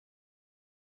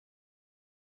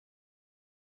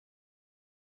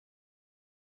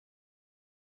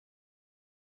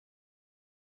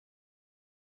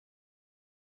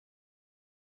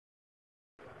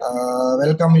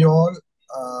Welcome you all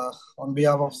on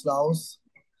behalf of Slaus.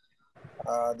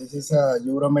 This is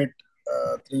Uromet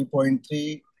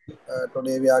 3.3.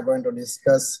 Today we are going to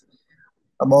discuss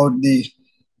about the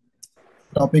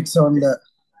topics on the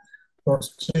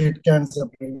prostate cancer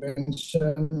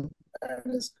prevention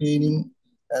and screening,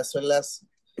 as well as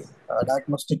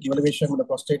diagnostic evaluation of the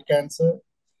prostate cancer,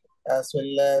 as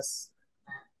well as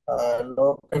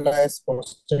localized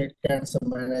prostate cancer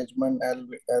management and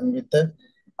with the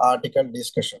article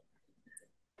discussion.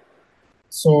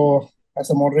 So, as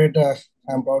a moderator,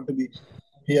 I'm proud to be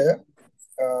here,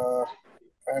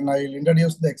 and I'll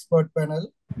introduce the expert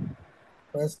panel.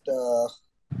 First,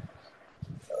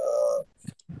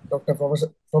 Dr.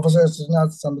 Professor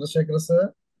Srinath Chandrasekhar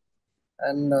sir,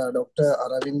 and Dr.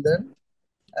 Aravindan,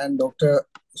 and Dr.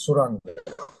 Surang.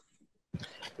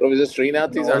 Professor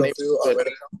Srinath is All of you are unable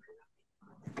welcome.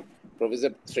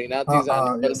 Professor Srinath is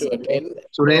unable Yes, to sir. attend.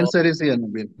 Suren sir is here,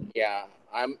 Nabil. Yeah,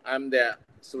 I'm there.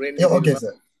 Suren Yeah, is okay, in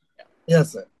sir.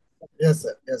 Yes, sir. Yes,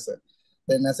 sir. Yes, sir.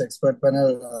 Then, as expert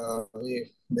panel,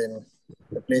 we then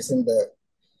replacing the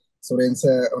Suren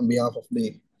sir on behalf of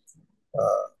the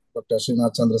Dr.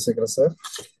 Srinath Chandrasekhar sir,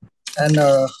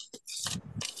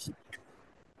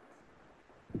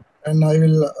 and I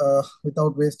will,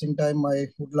 without wasting time, I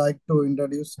would like to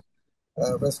introduce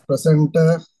first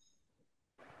presenter,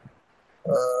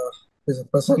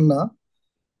 Prasanna.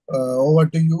 Over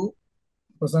to you,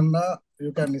 Prasanna.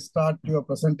 You can start your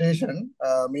presentation.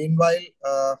 Meanwhile,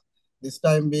 this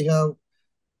time we have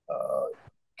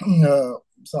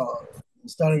so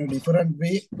starting a different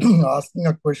way, asking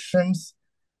a questions,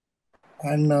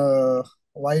 and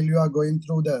while you are going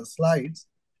through the slides,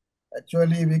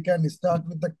 actually we can start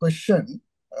with the question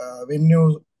when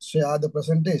you share the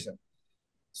presentation.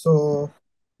 So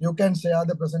you can share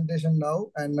the presentation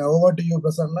now, and over to you,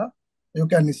 Prasanna. You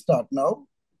can start now.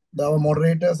 Our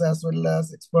moderators as well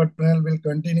as expert panel will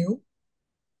continue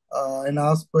and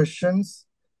ask questions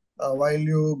while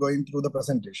you going through the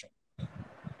presentation.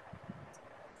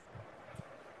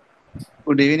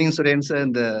 Good evening, Suren sir,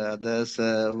 and the others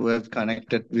who have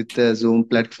connected with the Zoom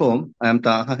platform. I am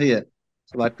Taha here.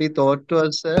 So what we thought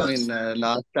was,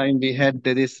 last time we had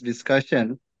this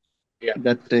discussion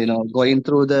that, going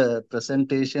through the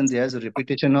presentation, there's a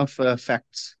repetition of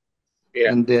facts.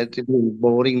 Yeah. And that it is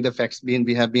boring, the facts being,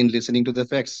 we have been listening to the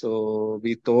facts. So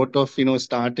we thought of,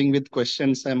 starting with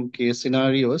questions and case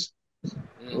scenarios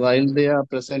while they are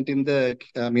present in the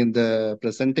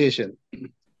presentation.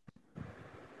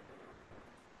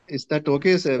 Is that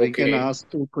okay, sir? We can ask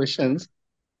 2 questions.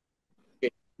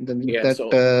 Then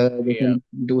they can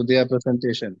do their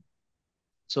presentation.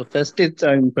 So first it's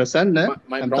Prasanna.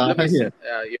 My I'm problem Taha is here.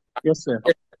 Yes, sir.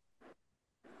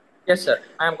 Yes, sir.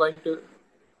 I am going to.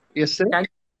 Yes, sir.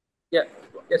 Yes.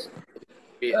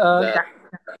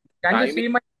 Can you see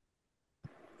my?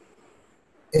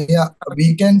 Yeah,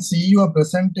 we can see your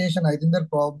presentation. I think that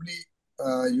probably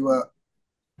your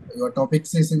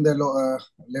topics is in the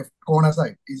left corner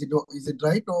side. Is it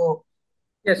right or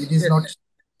yes? It is not.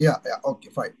 Yeah. Okay,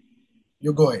 fine.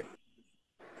 You go ahead.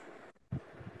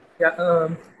 Yeah.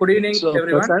 Good evening,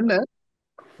 everyone. Prasanna,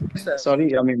 Yes, sir. sorry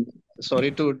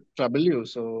to trouble you.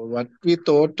 So what we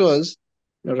thought was,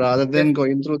 rather than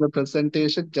going through the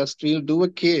presentation, just we'll do a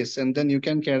case and then you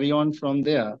can carry on from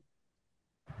there.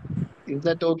 Is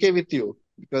that okay with you?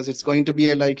 Because it's going to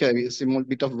be like a small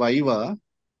bit of viva.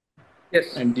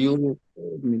 Yes. And we'll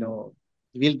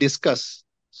discuss.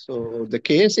 So the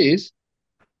case is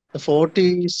a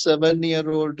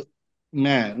 47-year-old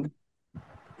man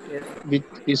with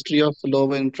history of low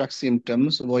ventric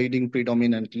symptoms, voiding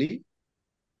predominantly,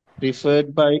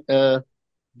 referred by a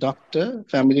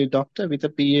family doctor with a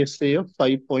PSA of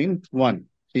 5.1.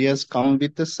 He has come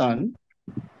with the son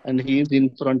and he is in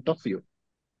front of you.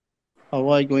 How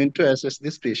are you going to assess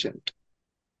this patient?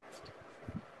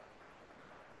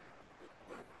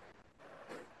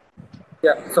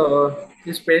 Yeah, so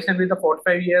this patient with the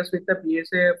 45 years with the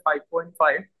PSA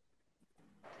 5.5.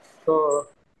 So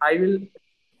I will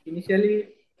initially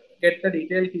get the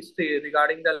detailed history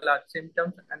regarding the lung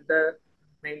symptoms and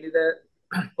mainly the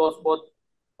both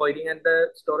voiding and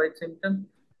the storage symptoms,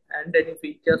 and any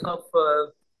features of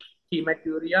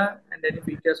hematuria and any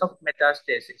features of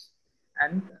metastasis.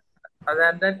 And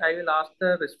other than that, I will ask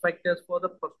the risk factors for the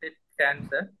prostate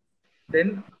cancer.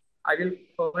 Then I will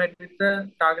go ahead with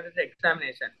the targeted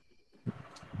examination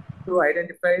to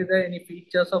identify any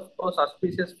features of or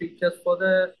suspicious features for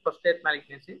the prostate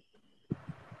malignancy.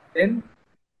 Then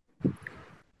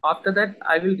after that,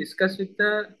 I will discuss with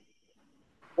the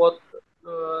both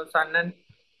son and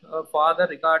father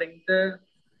regarding the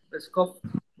risk of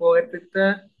go ahead with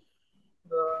the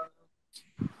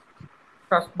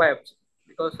trust biopsy,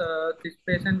 because this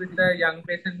patient with a young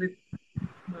patient with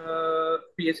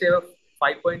PSA of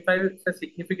 5.5 is a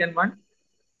significant one.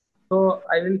 So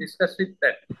I will discuss with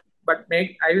that. But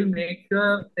I will make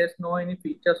sure there's no any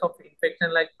features of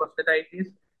infection like prostatitis,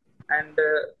 and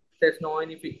there's no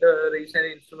any recent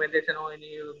instrumentation or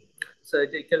any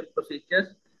surgical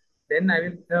procedures. Then I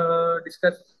will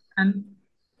discuss and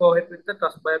go ahead with the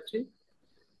trust biopsy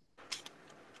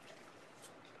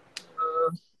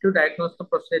to diagnose the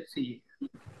prostate CE.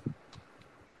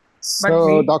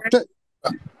 So, doctor,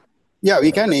 yeah,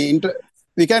 we can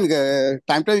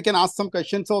time to we can ask some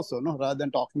questions also, no, rather than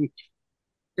talking.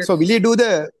 Yes. So, will you do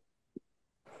the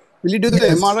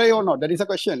MRI or not? That is a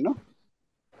question, no?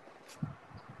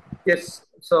 Yes.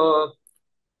 So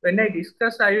when I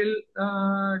discuss, I will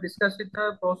discuss with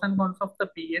the pros and cons of the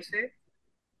PSA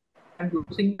and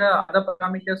using the other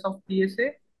parameters of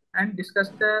PSA, and discuss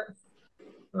the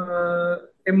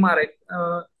MRI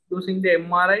using the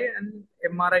MRI and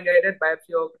MRI guided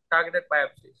biopsy or targeted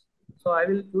biopsies. So I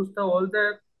will use all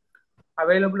the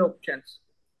available options.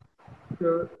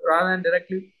 Rather than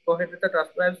directly go ahead with the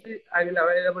trust biopsy, I will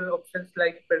available options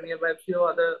like perineal biopsy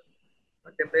or other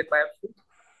template biopsy.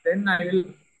 Then I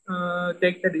will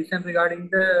take the decision regarding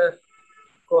the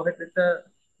go ahead with the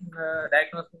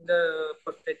diagnosing the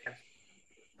prostate cancer.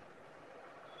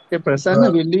 Okay,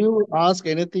 Prasanna, will you ask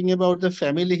anything about the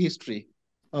family history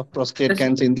of prostate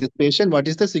cancer in this patient? What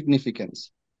is the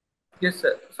significance? Yes,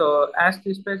 sir. So as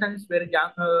this patient is very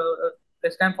young,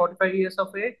 less than 45 years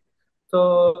of age,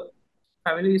 so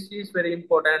family history is very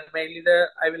important. Mainly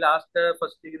I will ask the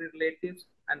first degree relatives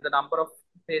and the number of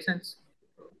patients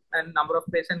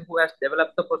who has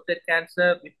developed the prostate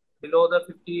cancer below the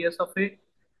 50 years of age,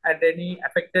 and any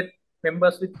affected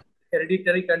members with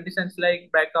hereditary conditions like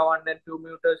BRCA1 and 2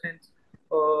 mutations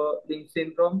or Lynch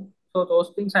syndrome. So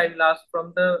those things I will ask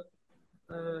from the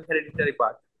hereditary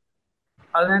part.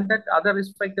 Other than that, other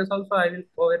risk factors also I will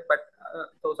go ahead, but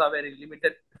those are very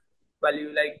limited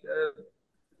value, like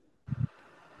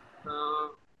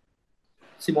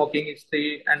smoking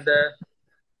history and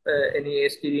any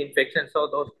STD infection.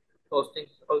 So those things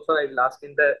also I will ask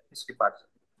in the history part.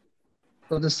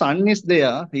 So the son is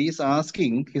there. He is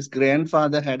asking his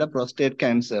grandfather had a prostate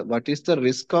cancer. What is the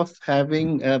risk of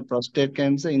having a prostate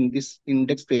cancer in this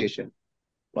index patient?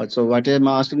 So what I'm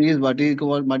asking is, what do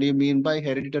you mean by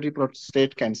hereditary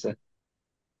prostate cancer?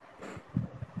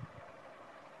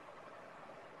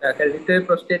 Hereditary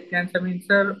prostate cancer means,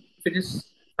 if it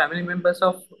is family members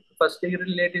of first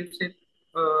degree relatives,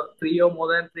 3 or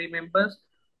more than 3 members,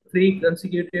 3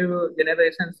 consecutive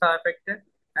generations are affected,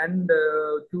 and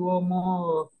 2 or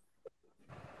more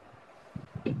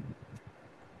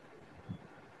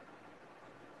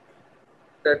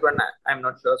that one I'm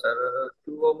not sure, sir.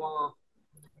 2 or more.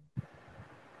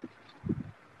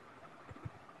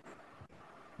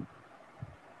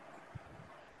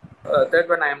 That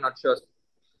one I am not sure.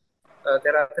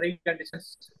 There are 3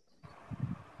 conditions.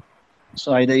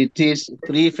 So either it is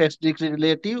 3 first degree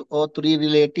relative or 3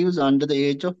 relatives under the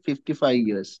age of 55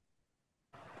 years.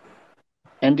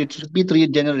 And it should be 3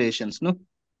 generations, no?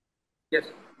 Yes.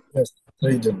 Yes,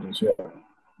 3 generations. Yeah.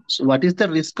 So what is the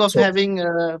risk of having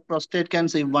prostate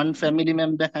cancer if one family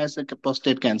member has a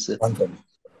prostate cancer?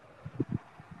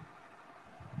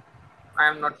 I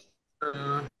am not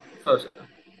sure, sir.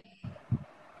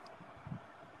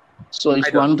 So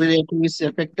if one relative is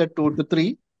affected, 2 to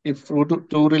 3. If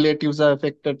 2 relatives are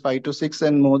affected, 5 to 6,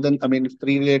 and more than, if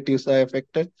 3 relatives are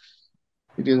affected,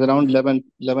 it is around 11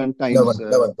 times.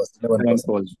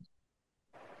 11%.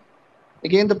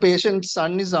 Again, the patient's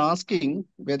son is asking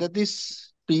whether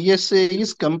this PSA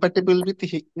is compatible with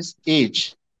his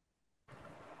age.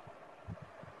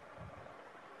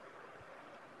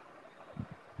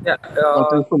 Yeah.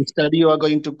 After some study you are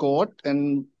going to court,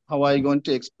 and how are you going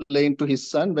to explain to his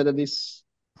son whether this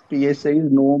PSA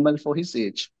is normal for his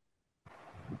age?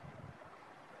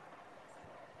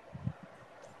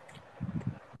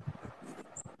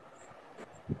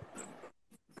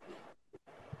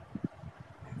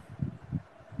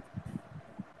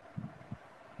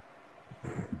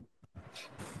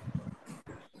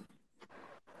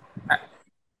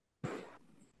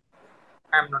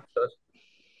 I'm not sure.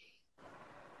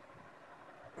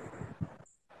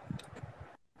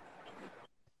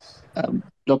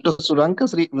 Dr. Suren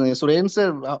sir,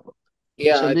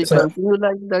 shall we continue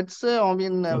like that, sir?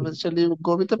 Shall we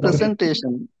go with the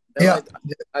presentation? No,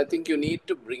 I think you need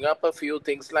to bring up a few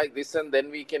things like this, and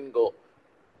then we can go.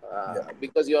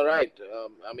 Because you're right.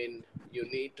 You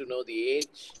need to know the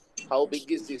age, how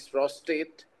big is this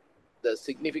prostate, the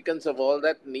significance of all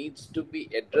that needs to be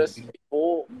addressed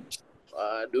before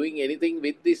doing anything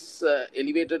with this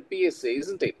elevated PSA,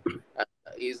 isn't it?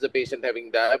 Is the patient having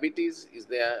diabetes? Is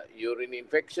there urine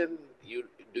infection?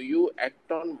 Do you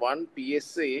act on one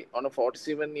PSA on a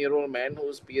 47-year-old man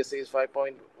whose PSA is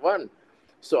 5.1?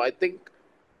 So I think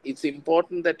it's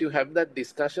important that you have that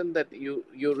discussion, that you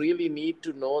really need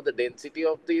to know the density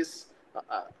of this,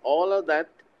 all of that,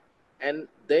 and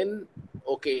then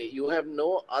okay, you have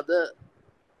no other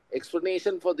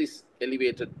explanation for this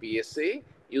elevated PSA.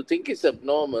 You think it's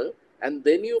abnormal, and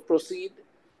then you proceed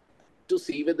to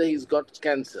see whether he's got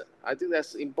cancer. I think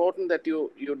that's important that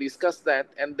you discuss that,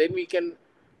 and then we can,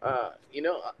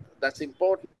 that's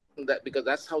important, that because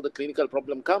that's how the clinical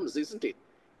problem comes, isn't it?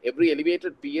 Every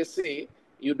elevated PSA,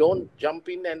 you don't jump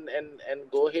in and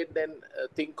go ahead and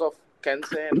think of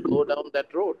cancer and go down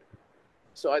that road.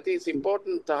 So I think it's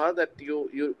important, Taha, that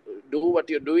you do what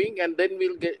you're doing, and then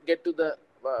we'll get to the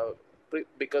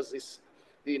because it's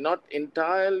not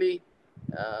entirely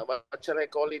what shall I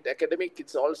call it, academic.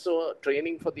 It's also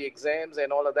training for the exams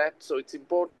and all of that. So it's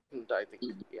important, I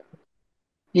think.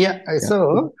 Yeah.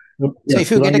 So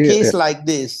if you get a case like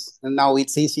this, now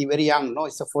it's very young, no,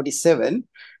 it's a 47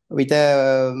 with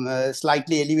a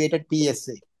slightly elevated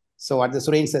PSA. So what the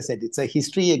Suren said, it's a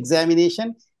history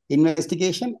examination,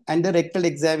 investigation, and the rectal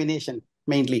examination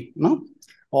mainly. No,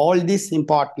 all this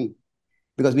important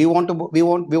because we want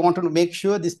to make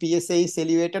sure this PSA is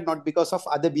elevated not because of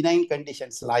other benign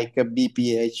conditions like a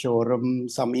BPH or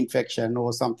some infection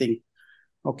or something.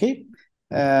 Okay.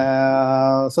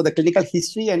 So the clinical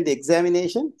history and the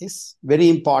examination is very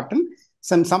important.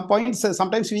 Some points,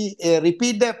 sometimes we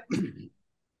repeat the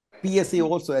PSA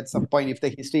also at some point if the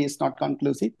history is not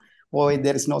conclusive or if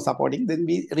there is no supporting, then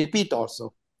we repeat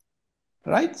also.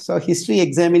 Right? So history,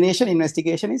 examination,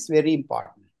 investigation is very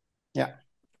important. Yeah.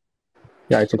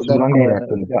 Yeah, it's what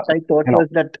I thought was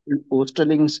that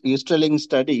Oosterling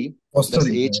study, this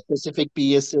age-specific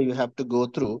PSA you have to go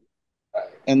through.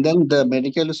 And then the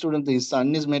medical student, his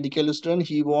son is medical student,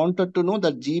 he wanted to know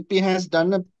that GP has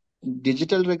done a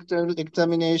digital rectal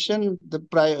examination the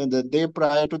day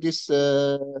prior to this,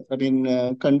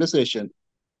 conversation.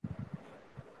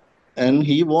 And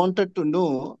he wanted to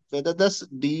know whether this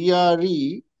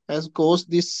DRE has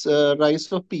caused this rise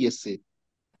of PSA.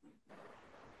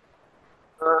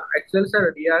 Actually,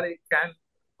 sir, DRE can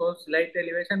cause slight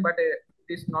elevation, but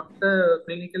it is not the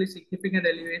clinically significant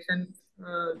elevation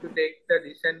to take the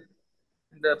decision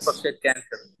in the prostate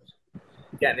cancer.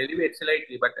 It can elevate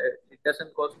slightly, but it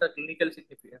doesn't cause the clinical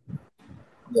significance.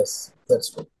 Yes, that's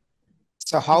true.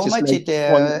 So how much it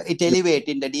elevate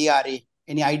in the DRE?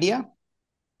 Any idea?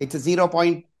 It's a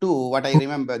 0.2, what I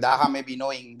remember. Daha may be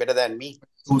knowing better than me.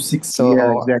 2.6. So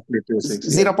yeah, exactly.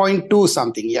 2.6. 0.2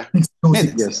 something, yeah.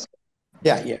 2.6. Yes.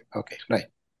 Yeah. Okay, right.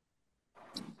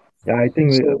 Yeah, I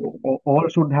think all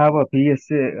should have a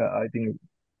PSA, I think,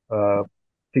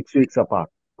 6 weeks apart.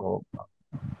 So,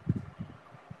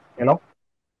 I don't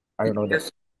know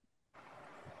that.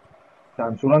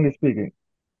 I'm Surang speaking.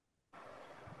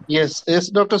 Yes,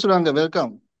 Dr. Suranga,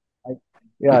 welcome.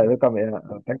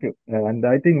 Welcome. Thank you. And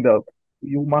I think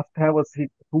you must have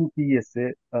two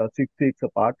PSA 6 weeks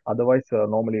apart. Otherwise,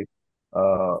 normally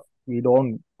we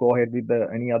don't go ahead with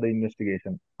any other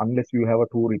investigation unless you have a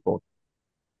two report.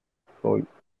 So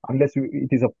unless it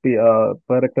is a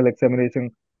rectal examination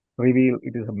reveal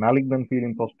it is a malignant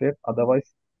feeling prostate,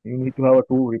 otherwise you need to have a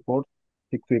two reports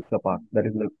 6 weeks apart. That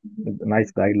is the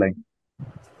nice guideline.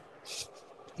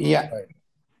 Yeah. Right.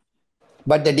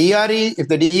 But the DRE, if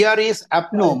the DRE is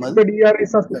abnormal, if it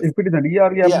is a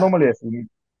DRE abnormal, yes.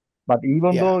 But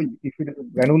even though if it is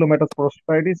granulomatous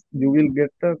prostatitis, you will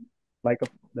get the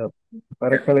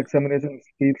rectal examination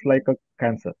feels like a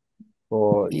cancer.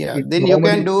 So then you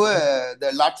can do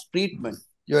the LUTS treatment.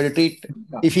 You have to treat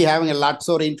if you're having a LUTS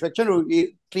or infection,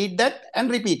 you treat that and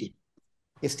repeat it.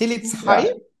 If still it's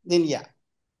high, then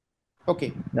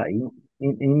okay.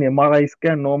 In MRI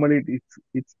scan, normally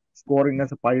it's scoring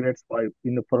as a Pirates 5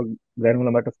 for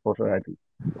granulomatous prostatitis.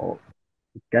 So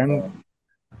it can.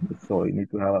 So you need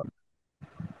to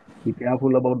be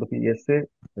careful about the PSA.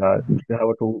 You should have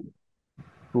a two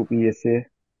PSA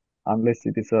unless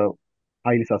it is a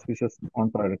highly suspicious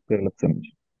on-rectal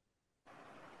examination.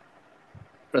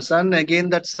 Prasanna, again,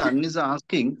 that son is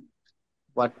asking,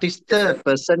 what is the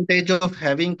percentage of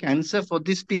having cancer for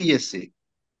this PSA?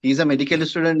 He's a medical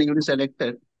student, newly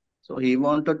selected. So he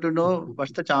wanted to know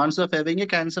what's the chance of having a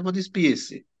cancer for this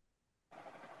PSA.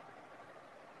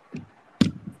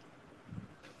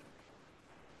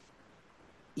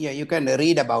 Yeah, you can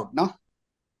read about, no?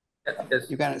 Yes.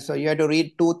 You can. So you have to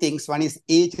read two things. One is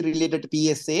age-related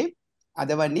PSA.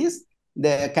 Other one is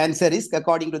the cancer risk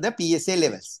according to the PSA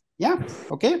levels. Yeah.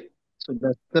 Okay. So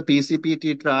that's the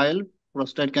PCPT trial,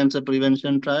 prostate cancer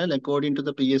prevention trial. According to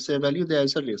the PSA value, there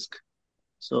is a risk.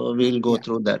 So we'll go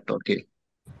through that. Okay.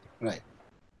 Right.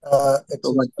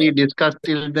 So what we discussed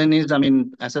till then is,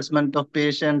 assessment of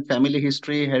patient, family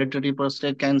history, hereditary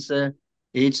prostate cancer,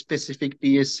 age-specific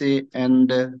PSA,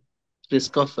 and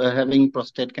risk of having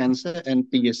prostate cancer and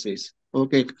PSAs.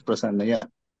 Okay, Prasanna, yeah.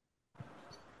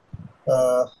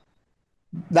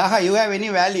 Daha, you have any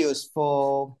values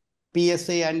for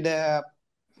PSA and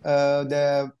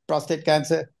the prostate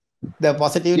cancer, the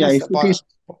positiveness? Yeah,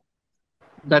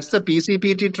 that's the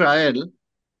PCPT trial.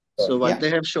 So what Yeah. they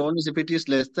have shown is if it is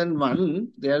less than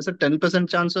 1, there's a 10%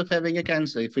 chance of having a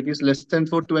cancer. If it is less than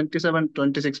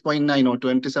 26.9 or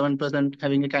 27%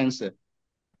 having a cancer.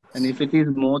 And if it is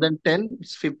more than 10,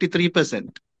 it's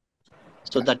 53%.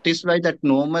 So that is why that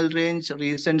normal range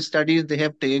recent studies they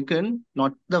have taken,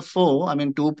 not the 4,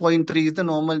 2.3 is the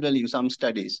normal value, some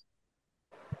studies.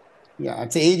 Yeah,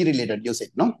 it's age related, you said,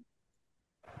 no?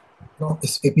 No,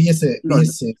 it's a PSA. No,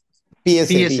 PSA.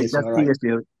 PSA, that's right?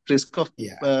 PSA, risk of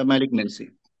malignancy.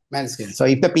 So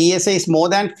if the PSA is more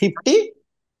than 50,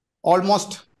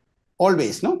 almost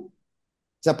always, no?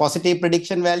 It's a positive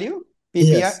prediction value,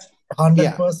 PPR? Yes,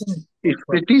 100%. If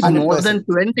it is 100%. more than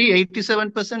 20,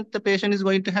 87%, the patient is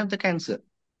going to have the cancer.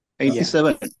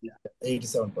 87. Yeah,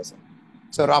 87%.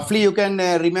 So roughly you can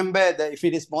remember that if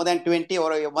it is more than 20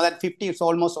 or more than 50, it's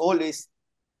almost always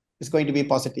it's going to be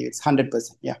positive. It's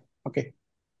 100%. Yeah. Okay.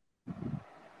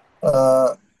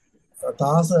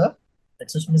 Taha, sir,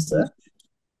 excuse me, sir.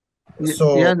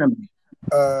 So,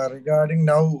 regarding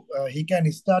now, he can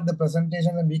start the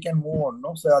presentation and we can move on,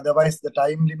 no? So, otherwise, the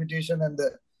time limitation and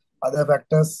the other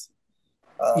factors,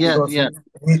 because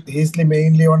he's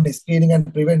mainly on screening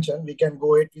and prevention, we can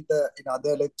go ahead with in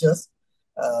other lectures.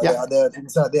 The other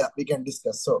things are there, we can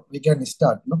discuss. So, we can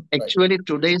start, no? Actually,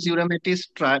 today's Uromet is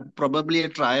probably a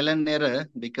trial and error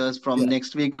because from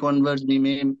next week onwards, we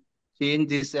may change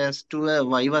this as to a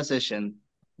Viva session.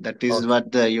 That is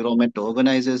what the Uromet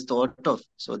organizers thought of.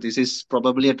 So this is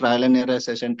probably a trial and error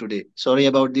session today. Sorry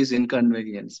about this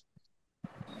inconvenience.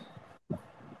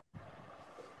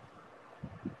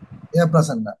 Yeah,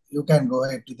 Prasanna, you can go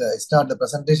ahead to start the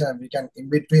presentation and we can, in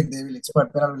between, they will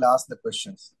expert panel will ask the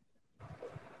questions.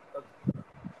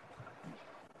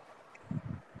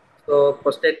 So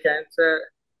prostate cancer,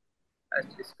 as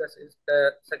discussed, is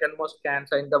the second most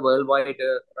cancer in the worldwide.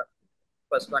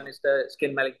 First one is the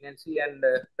skin malignancy, and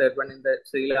third one in the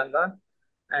Sri Lanka.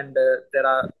 And there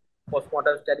are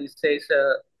postmortem studies says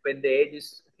when the age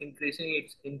is increasing,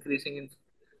 it's increasing in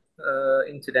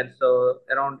incidence. So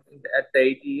around at the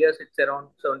 80 years, it's around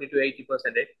 70 to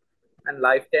 80%. And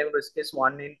lifetime risk is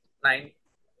 1 in 9%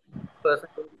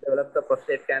 develop the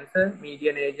prostate cancer.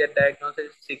 Median age at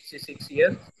diagnosis is 66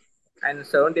 years. And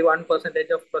 71%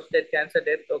 of prostate cancer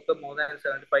death occur more than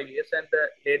 75 years. And the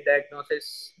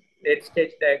late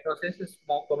stage diagnosis is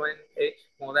more common age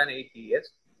more than 80 years.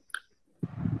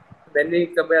 When we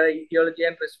compare etiology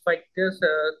and risk factors,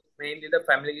 mainly the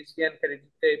family history and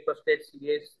hereditary prostate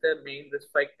CA is the main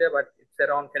risk factor, but it's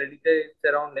around hereditary, it's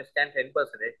around less than 10%.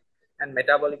 And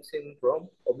metabolic syndrome,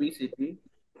 obesity,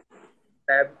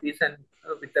 diabetes, and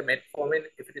with the metformin,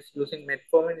 if it is using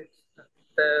metformin, it's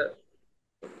the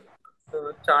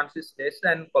chance is less,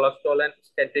 and cholesterol and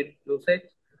statin usage,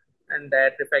 and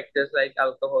dietary factors like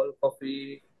alcohol,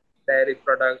 coffee, dairy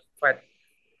products, fat,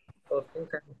 those things,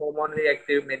 and hormonally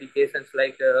active medications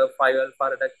like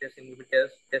 5-alpha reductase inhibitors,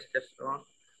 testosterone,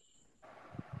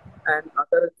 and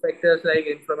other factors like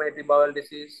inflammatory bowel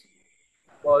disease,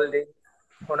 balding,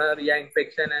 gonorrhea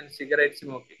infection, and cigarette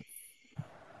smoking.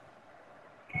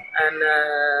 And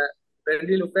when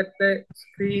we look at the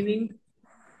screening,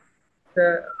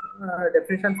 the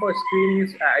definition for screening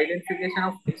is identification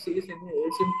of disease in the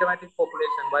asymptomatic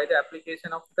population by the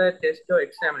application of the test or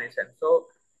examination. So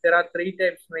there are 3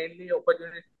 types, mainly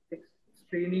opportunistic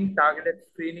screening, targeted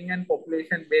screening, and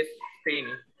population-based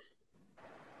screening.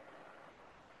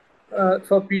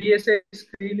 So PSA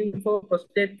screening for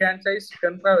prostate cancer is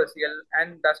controversial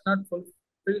and does not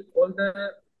fulfill all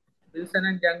the Wilson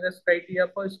and Young's criteria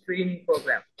for screening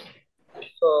program.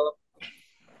 So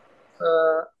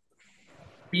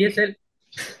PSA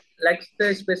lacks the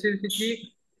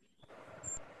specificity,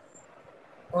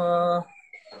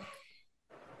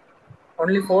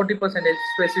 only 40%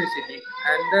 specificity,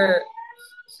 and the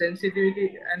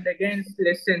sensitivity, and again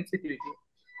less sensitivity.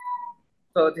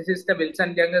 So this is the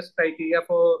Wilson Young's criteria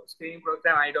for screening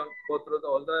program. I don't go through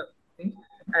all the things.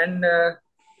 And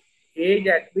age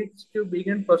at which to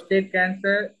begin prostate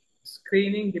cancer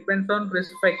screening depends on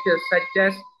risk factors such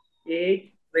as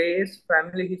age, race,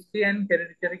 family history, and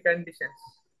hereditary conditions.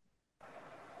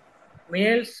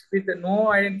 Males with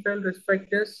no identifiable risk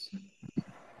factors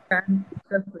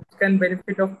can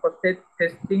benefit of prostate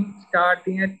testing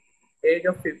starting at age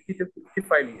of 50 to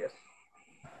 55 years.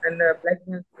 And black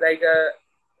males like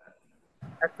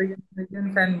African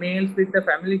Americans and males with a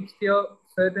family history of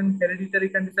certain hereditary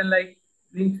condition like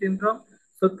Lynch syndrome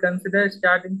should consider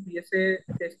starting PSA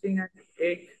testing at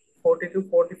age 40 to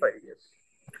 45 years.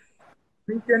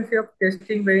 Frequency of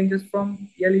testing ranges from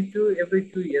yearly to every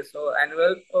 2 years, or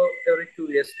annual or every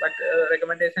 2 years, but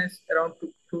recommendation is around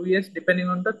 2 years depending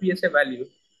on the PSA value.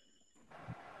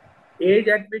 Age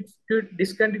at which to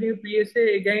discontinue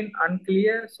PSA again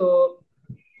unclear. So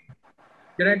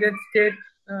United States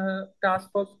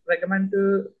Task Force recommend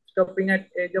to stopping at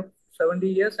age of 70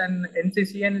 years, and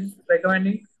NCCN is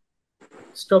recommending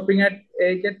stopping at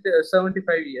age at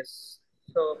 75 years.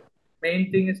 So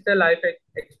main thing is the life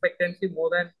expectancy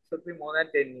should be more than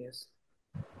 10 years.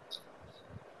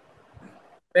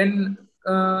 When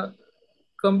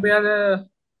compare the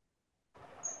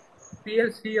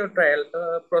PLCO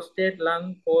trial, prostate,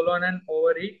 lung, colon, and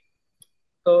ovary.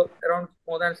 So around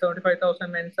more than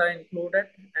 75,000 men are included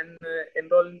and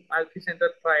enrolled in multi-center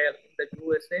trial in the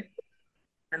USA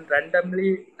and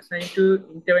randomly assigned to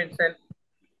intervention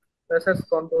versus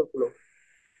control group.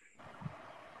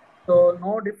 So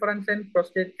no difference in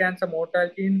prostate cancer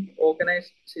mortality in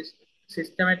organized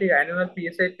systematic annual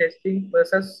PSA testing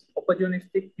versus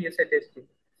opportunistic PSA testing.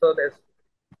 So there's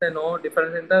no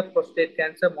difference in the prostate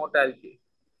cancer mortality.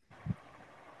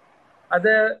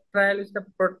 Other trial is the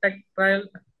PROTECT trial,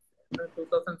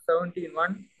 2017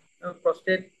 one,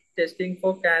 prostate testing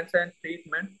for cancer and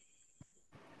treatment.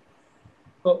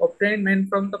 So obtained men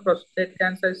from the prostate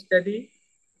cancer study,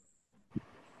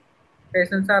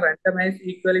 patients are randomized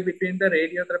equally between the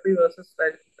radiotherapy versus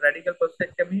radical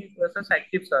prostatectomy versus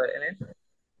active surveillance.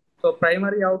 So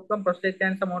primary outcome, prostate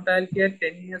cancer mortality at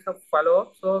 10 years of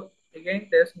follow-up. So again,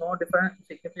 there's no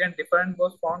significant difference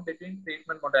was found between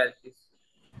treatment modalities.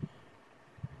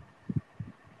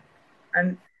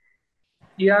 And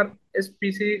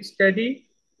ERSPC study,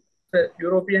 the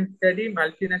European study,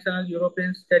 multinational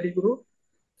European study group.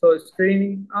 So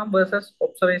screening arm versus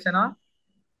observation arm.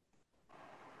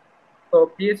 So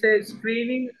PSA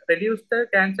screening reduced the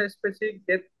cancer-specific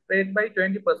death rate by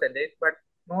 20%, but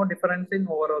no difference in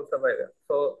overall survival.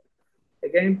 So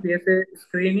again, PSA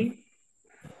screening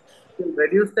will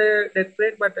reduce the death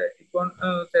rate, but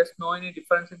there's no any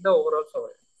difference in the overall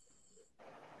survival.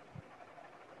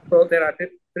 So there are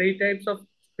three types of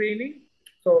screening.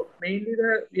 So mainly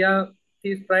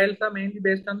these trials are mainly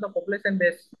based on the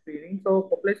population-based screening. So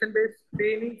population-based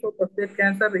screening for prostate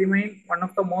cancer remains one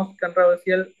of the most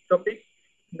controversial topics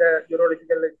in the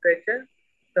urological literature.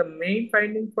 The main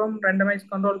finding from randomized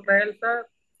control trials are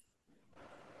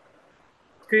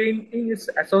screening is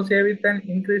associated with an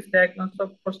increased diagnosis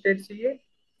of prostate CA,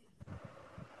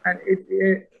 and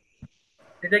it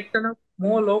detection of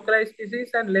more localized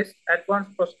disease and less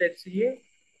advanced prostate CA.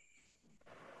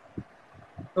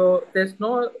 So there's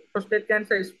no prostate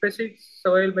cancer specific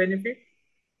survival benefit,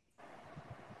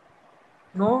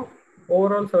 no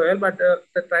overall survival, but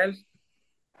the trials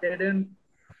didn't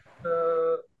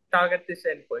target this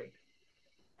endpoint.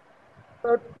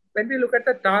 So when we look at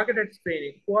the targeted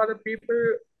screening, who are the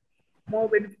people more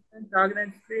benefited in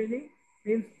targeted screening?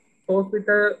 Means those with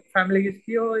a family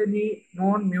history or any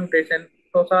known mutation.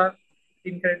 Those are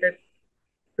inherited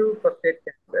to prostate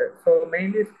cancer. So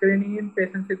mainly screening in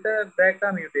patients with a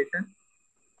BRCA mutation.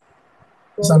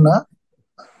 So, Sanna,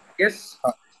 yes.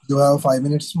 You have 5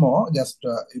 minutes more. Just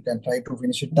you can try to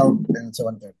finish it out in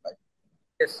 7:35.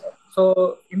 Yes.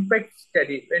 So impact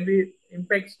study. When we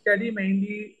impact study,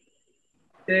 mainly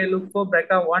they look for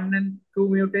BRCA1 and 2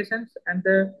 mutations and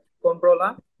the control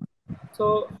arm.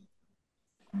 So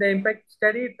the impact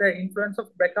study, the influence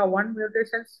of BRCA1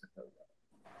 mutations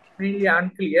mainly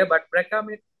unclear, but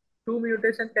BRCA2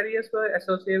 mutation carriers were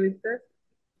associated with the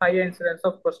higher incidence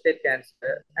of prostate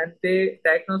cancer, and they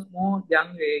diagnose more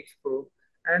young age group,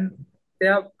 and they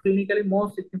are clinically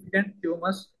more significant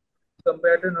tumors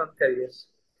compared to non-carriers.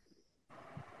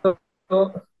 So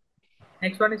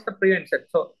next one is the prevention.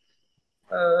 So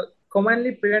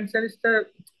commonly prevention is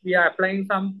we are applying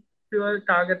some fewer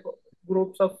target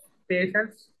groups of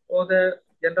patients or the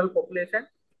general population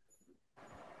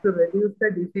to reduce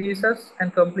the diseases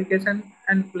and complications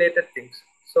and related things.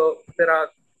 So there are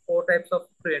 4 types of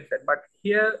prevention, but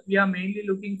here we are mainly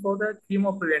looking for the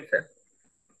chemo prevention.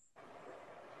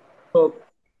 So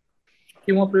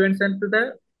chemo prevention to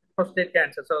the prostate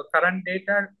cancer. So current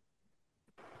data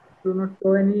do not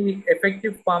show any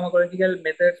effective pharmacological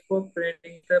methods for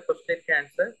preventing the prostate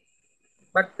cancer,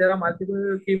 but there are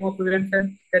multiple chemo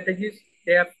prevention strategies.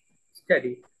 They are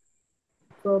study.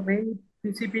 So main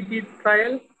PCPT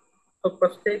trial, so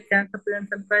prostate cancer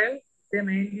prevention trial, they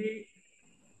mainly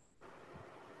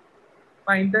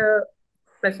find the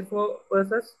placebo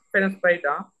versus fenestride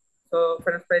arm. So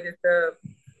fenestride is the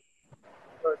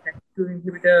type 2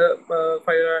 inhibitor,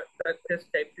 thyroid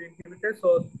type 2 inhibitor.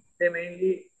 So they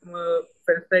mainly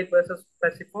fenestride versus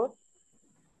placebo.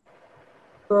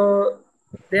 So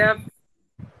they have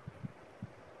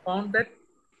found that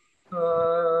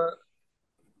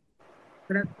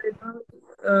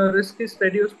risk is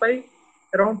reduced by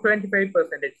around 25%.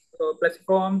 So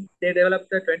placebo arm, they developed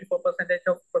the 24%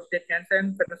 of prostate cancer,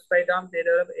 and fenestride arm, they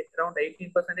developed around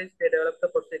 18%, they developed the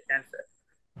prostate cancer.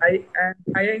 And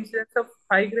higher incidence of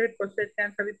high-grade prostate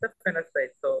cancer with the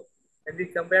fenestride. So when we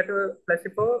compare to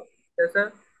placebo, there's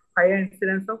a higher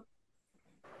incidence of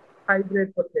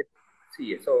high-grade prostate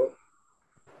CA. So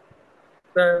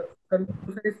the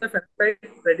conclusion is the fenestride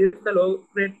reduced the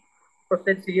low-grade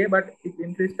prostate CA, but it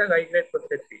increased the high-grade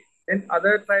prostate CA. Then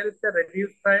other trial is the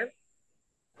reduced trial,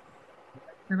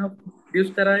 of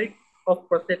reduced steroid of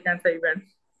prostate cancer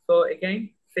events. So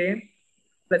again, same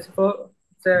placebo,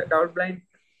 it's a double-blind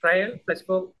trial,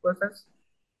 placebo versus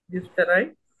reduced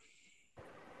steroid.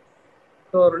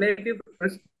 So relative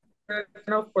risk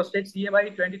reduction of prostate CA by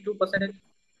 22%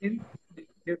 in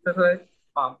reduced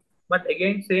arm. But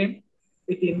again, same,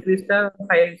 it increased the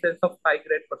high incidence of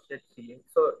high-grade prostate CA.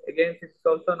 So again, this is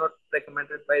also not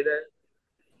recommended by the.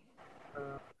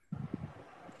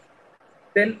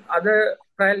 Then other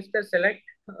trials to select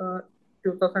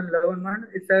 2011 one.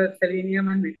 It's a selenium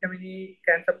and vitamin E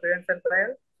cancer prevention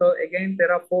trial. So again,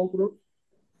 there are 4 groups: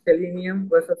 selenium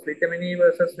versus vitamin E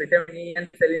versus vitamin E and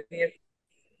selenium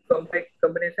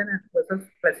combination and versus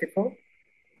placebo.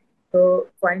 So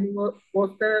finding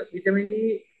was the vitamin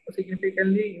E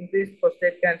significantly increased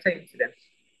prostate cancer incidence.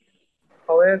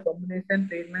 However, combination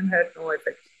treatment had no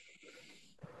effects.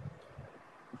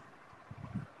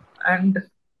 And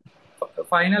the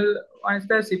final one is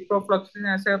the ciprofloxacin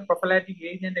as a prophylactic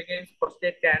agent against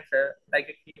prostate cancer, like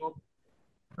a chemo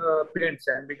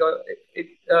prevention. Because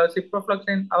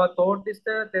ciprofloxacin, our thought is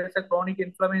that there is a chronic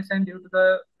inflammation due to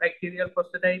the bacterial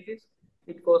prostatitis.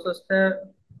 It causes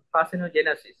the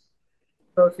carcinogenesis.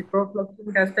 So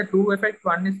ciprofloxacin has the two effects.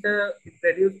 One is it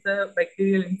reduces the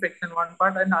bacterial infection, one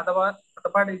part, and other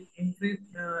part is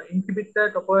inhibit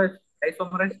the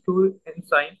topoisomerase 2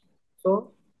 enzyme.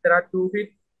 So there are two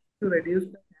hits to reduce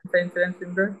the cancer incidence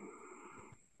in the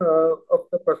of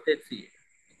the prostate CA.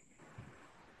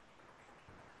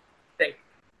 Thank you.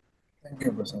 Thank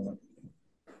you, Prasanna.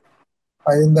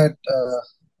 I think that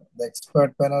the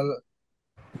expert panel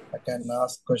can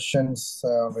ask questions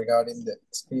regarding the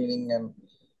screening and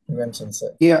prevention.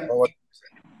 Sir. Yeah.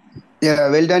 Yeah,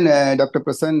 well done, Dr.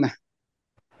 Prasanna.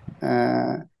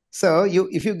 So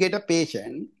if you get a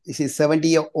patient, this is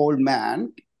 70-year-old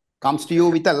man, comes to you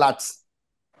with a LUTS.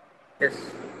 Yes.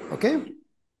 Okay.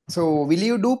 So will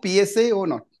you do PSA or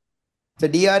not? The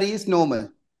DRE is normal.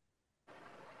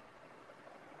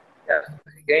 Yeah.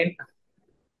 Again.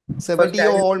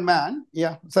 70-year-old man.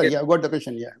 Yeah. Sorry. Yes. Yeah. Got the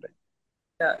question. Yeah. Right.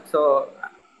 Yeah. So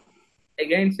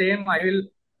again, same. I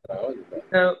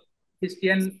will history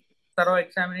and thorough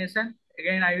examination.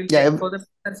 Again, I will check for the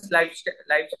patient's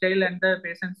lifestyle and the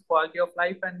patient's quality of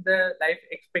life and the life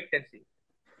expectancy.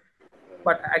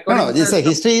 But according to this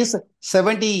history is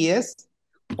 70 years.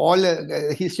 All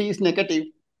history is negative.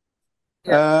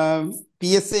 Yeah.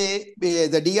 PSA,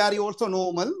 the DRE also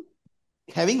normal.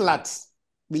 Having LUTS.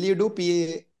 Will you do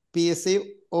PSA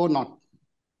or not?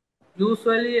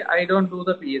 Usually, I don't do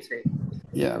the PSA.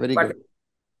 Yeah, very good.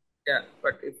 Yeah,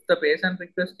 but if the patient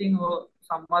requesting or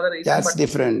some other reason, that's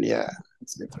different. Yeah,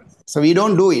 it's different. So we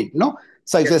don't do it, no.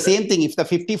 So it's the same thing. If the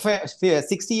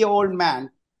 60-year-old man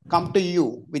come to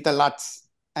you with a LUTS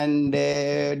and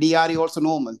DRE also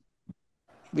normal,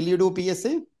 will you do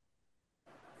PSA?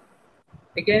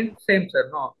 Again, same, sir.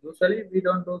 No, usually we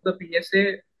don't do the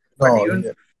PSA. No,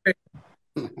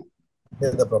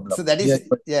 here's the problem. So that is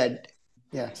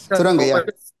yeah. So,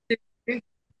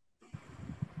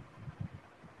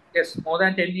 yes, more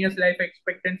than 10 years life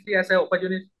expectancy as an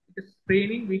opportunity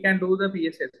screening, we can do the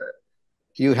PSA, sir.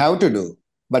 You have to do.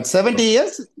 But 70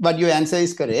 years, but your answer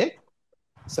is correct.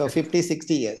 So 50,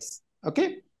 60 years.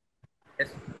 Okay? Yes.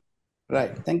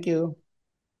 Right. Thank you.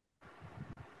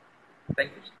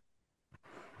 Thank you.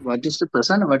 What is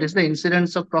the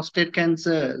incidence of prostate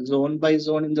cancer zone by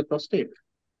zone in the prostate?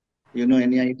 You know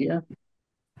any idea?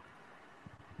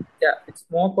 Yeah, it's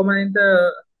more common in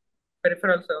the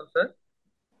peripheral zone, sir.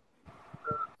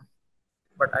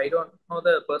 But I don't know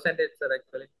the percentage, sir,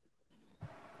 actually.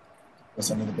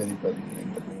 Percent in the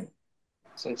periphery.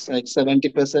 So it's like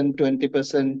 70%,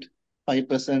 20%,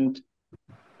 5%,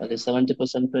 that is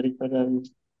 70% peripheral,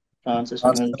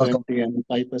 transitional Transitional 20, and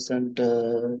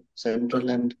 5% central,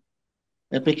 and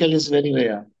apical is very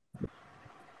rare.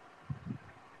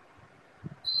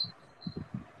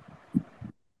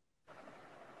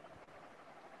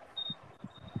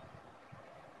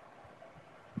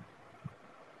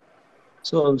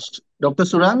 So, Dr.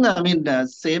 Suranga, I mean,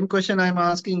 same question I'm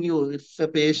asking you. If a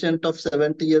patient of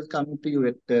 70 years coming to you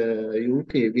at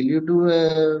UK, will you do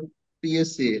a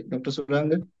PSA, Dr.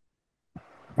 Suranga?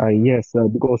 Yes,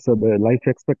 because the life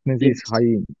expectancy is Yes.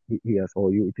 high here, so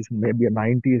it is maybe a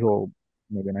 90s or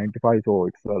maybe 95, so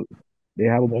it's they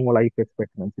have more life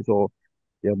expectancy, so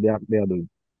yeah, they are doing.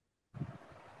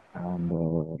 And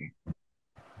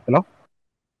hello,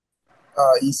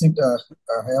 Is it?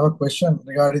 I have a question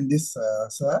regarding this,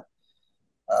 sir.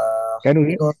 can you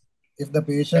hear? Because if the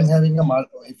patient having a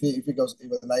if because if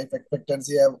the life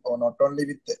expectancy have or not only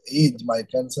with the age, my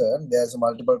concern, there's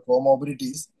multiple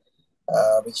comorbidities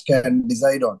which can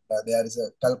decide on. There is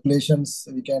a calculations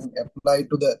we can apply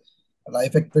to the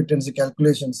life expectancy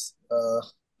calculations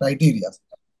criteria.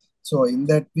 So in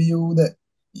that view, the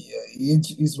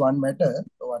age is one matter.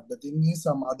 But the thing is,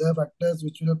 some other factors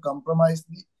which will compromise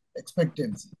the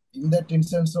expectancy. In that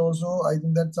instance, also, I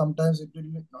think that sometimes it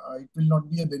will not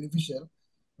be a beneficial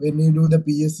when you do the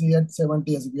PSC at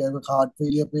 70 years. If you have a heart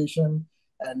failure patient,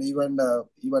 and even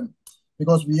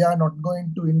because we are not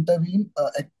going to intervene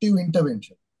active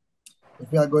intervention.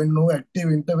 If we are going to do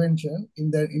active intervention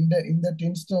in that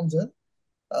instance,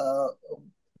 uh,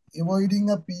 avoiding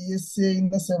a PSA in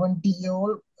the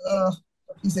 70-year-old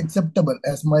is acceptable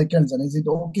as my concern. Is it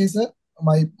okay, sir?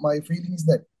 My feeling is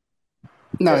that.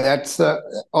 No, that's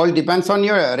all depends on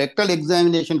your rectal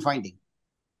examination finding.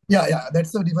 Yeah,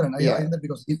 that's so different. Yeah. I that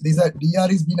because these are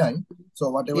DR is benign, so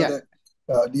whatever Yeah.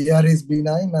 the DR is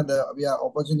benign, and we are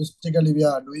opportunistically we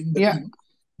are doing the Yeah. thing.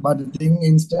 But the thing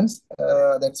instance,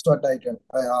 that's what I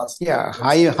ask. Yeah,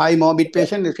 high morbid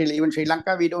patient, even Sri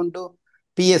Lanka, we don't do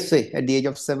PSA at the age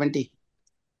of 70.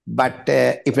 But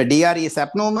if the DRE is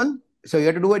abnormal, so you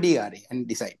have to do a DRE and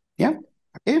decide. Yeah.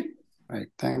 Okay. Right.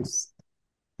 Thanks.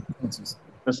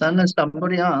 Prasanna,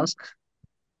 somebody asked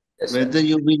Yes, whether sir.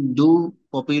 you will do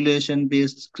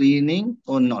population-based screening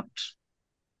or not.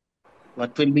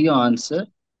 What will be your answer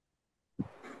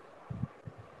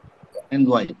and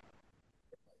why?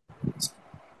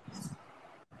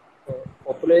 So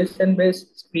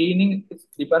population-based screening is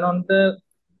depend on the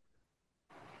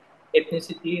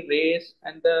ethnicity, race,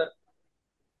 and the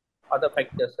other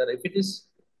factors, sir. If it is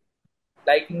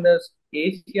like in the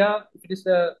Asia, if it is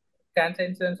the cancer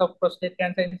incidence of prostate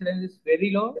cancer incidence is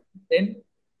very low, then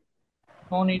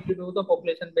no need to do the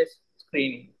population-based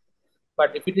screening.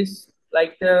 But if it is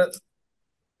like the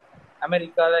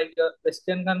America, like the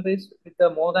Western countries with the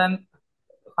more than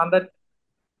 100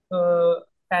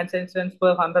 cancer incidents per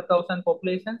 100,000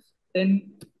 populations,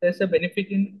 then there's a benefit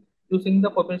in using the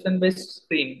population-based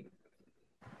screening.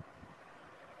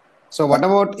 So what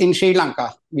about in Sri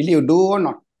Lanka? Will you do or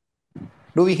not?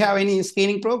 Do we have any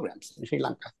screening programs in Sri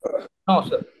Lanka? No,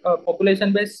 sir.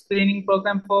 Population-based screening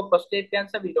program for prostate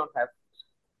cancer, we don't have.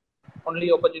 Only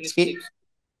opportunistic.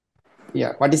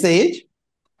 Yeah. What is the age?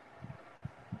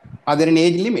 Are there any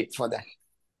age limits for that?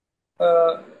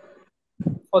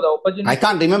 For the opportunistic. I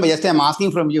can't remember. Just I'm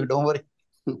asking from you. Don't worry.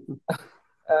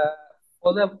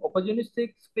 For the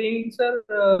opportunistic screening, sir,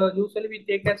 usually we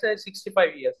take as a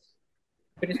 65 years.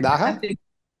 Daha?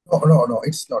 No,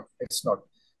 it's not. It's not.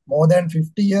 More than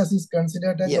 50 years is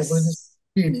considered as Yes. opportunistic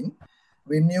screening.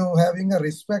 When you having a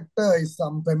risk factor, is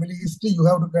some family history, you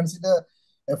have to consider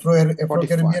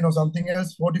Afro-Caribbean or something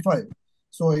else, 45.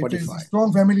 So if it's a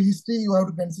strong family history, you have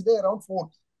to consider around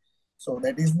 40. So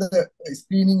that is the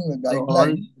screening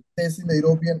guideline based in the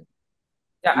European.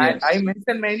 Yeah, yes. I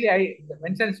mentioned mainly, I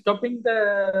mentioned stopping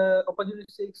the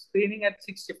opportunistic screening at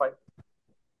 65.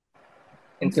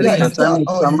 Okay,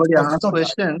 somebody asks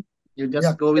question, you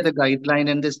just go with the guideline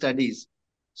and the studies.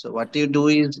 So what you do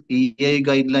is EA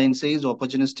guideline says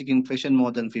opportunistic infection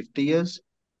more than 50 years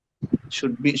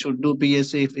should do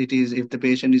PSA if the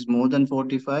patient is more than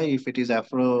 45, if it is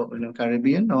Afro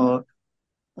Caribbean or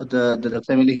the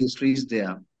family history is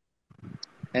there.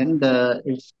 And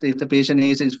if the patient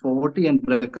age is 40 and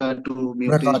BRCA2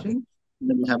 mutation,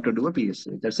 then you have to do a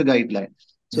PSA. That's a guideline.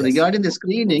 So regarding the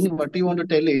screening, what you want to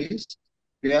tell is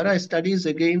there are studies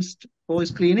against for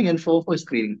screening and for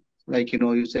screening. Like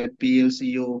you said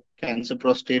PLCO, cancer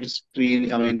prostate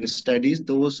screening. I mean studies,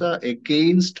 those are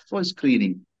against for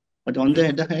screening. But on the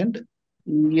other hand,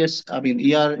 yes, I mean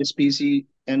ER, SPC,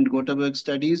 and Gothenburg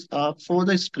studies are for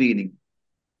the screening.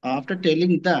 after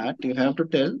telling that, you have to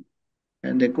tell,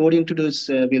 and according to this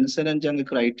Wilson and Young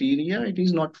criteria, it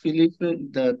is not filling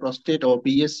the prostate or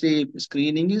PSA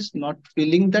screening is not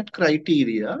filling that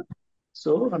criteria.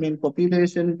 So, I mean,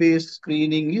 population-based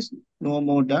screening is no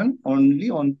more done. Only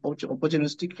on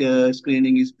opportunistic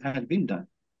screening has been done.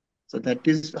 So that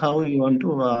is how you want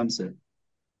to answer.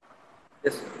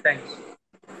 Yes, thanks.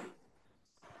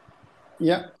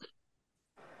 Yeah.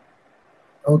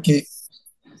 Okay.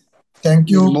 Thank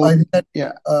We'll you. I move. think that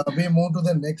Yeah. we move to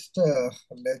the next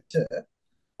lecture.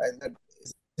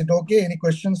 Is it okay? Any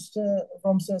questions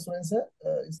from Sir Swain sir?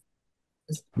 Is,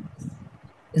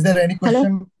 is there any Hello,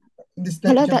 question in this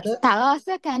hello, chapter?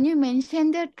 Tagasa, can you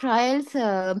mention the trials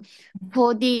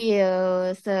for the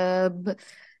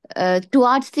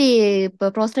towards the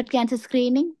prostate cancer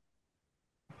screening?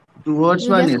 Towards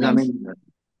You one just is, I mentioned. mean,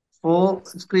 for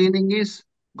screening is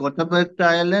Gothenburg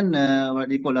trial and what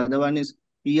do you call other one is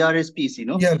ERSPC,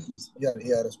 no? ERSPC.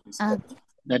 Okay.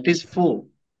 That is four.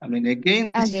 I mean, Okay.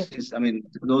 against this, I mean,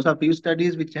 those are few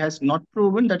studies which has not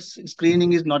proven that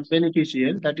screening is not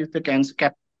beneficial. That is the cancer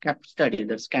cap study,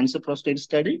 that's cancer prostate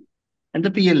study, and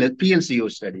the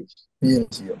PLCO study.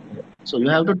 Yes, So you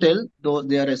have to tell those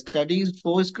there are studies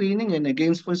for screening and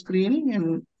against for screening,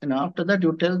 and after that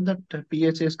you tell that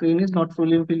PSA screen is not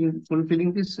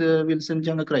fulfilling this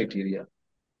Wilson-Jana criteria.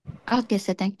 Okay,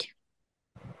 sir. Thank you.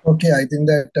 Okay, I think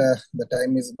that the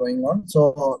time is going on.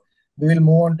 So we will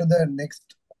move on to the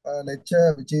next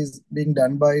lecture, which is being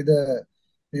done by the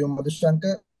P.U.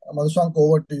 Madhushankar. Madhushankar,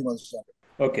 over to you, Madhushankar.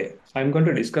 Okay, I'm going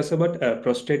to discuss about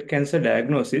prostate cancer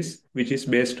diagnosis, which is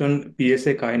based on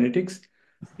PSA kinetics,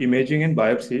 imaging, and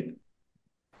biopsy.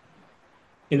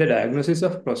 In the diagnosis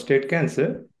of prostate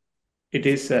cancer, it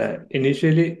is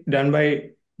initially done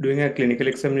by doing a clinical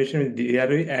examination with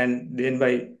DRE and then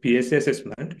by PSA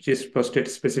assessment, which is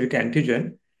prostate-specific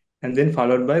antigen, and then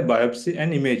followed by biopsy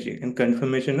and imaging and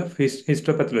confirmation of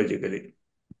histopathologically.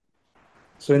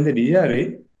 So in the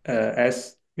DRE,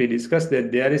 as we discussed,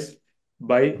 that there is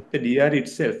by the DRE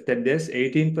itself that there's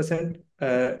 18%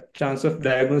 chance of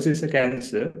diagnosis of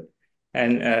cancer,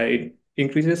 and it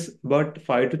increases about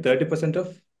 5 to 30%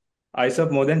 of eyes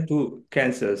of more than two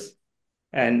cancers.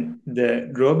 And the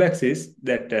drawbacks is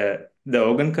that the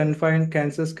organ confined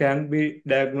cancers can be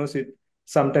diagnosed with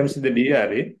sometimes the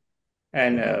DRE,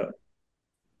 and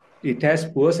it has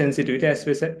poor sensitivity as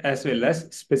well as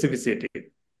specificity.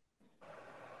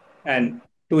 And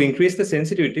to increase the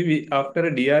sensitivity, after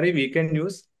a DRE, we can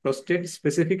use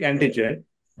prostate-specific antigen,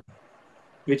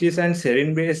 which is an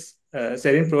serine-based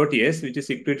serine protease, which is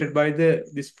secreted by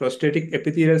this prostatic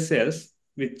epithelial cells,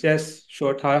 which has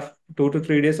short 2 to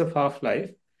 3 days of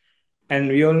half-life. And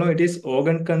we all know it is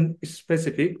organ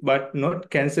specific, but not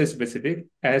cancer specific,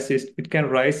 as it can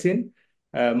rise in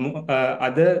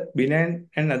other benign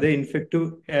and other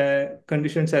infective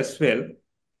conditions as well.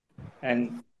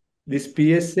 And this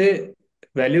PSA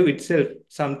value itself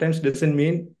sometimes doesn't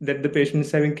mean that the patient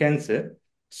is having cancer.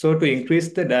 So to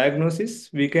increase the diagnosis,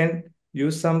 we can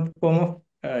use some form of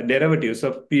derivatives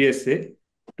of PSA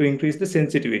to increase the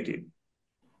sensitivity.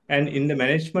 And in the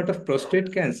management of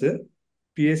prostate cancer,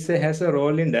 PSA has a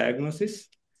role in diagnosis,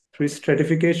 risk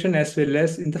stratification, as well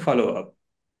as in the follow-up.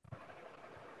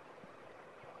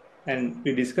 And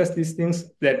we discussed these things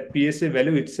that PSA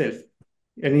value itself.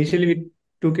 Initially, we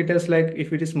took it as like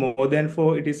if it is more than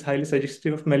 4, it is highly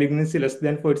suggestive of malignancy, less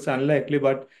than 4, it's unlikely,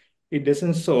 but it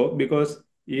doesn't so because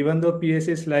even though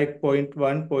PSA is like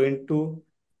 0.1, 0.2,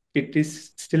 it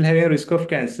is still having a risk of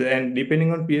cancer. And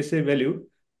depending on PSA value,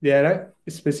 there are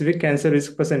specific cancer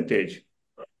risk percentage.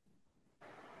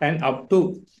 And up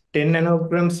to 10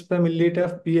 nanograms per milliliter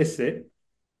of PSA,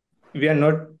 we are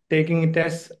not taking it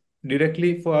as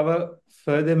directly for our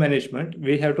further management.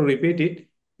 We have to repeat it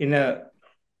in a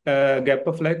gap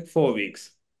of like 4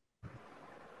 weeks.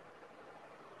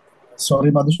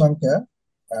 Sorry, Madhushankar.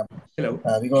 Hello.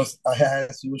 Because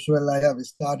as usual, I have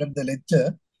started the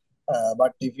lecture.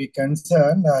 But if we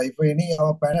concern, if any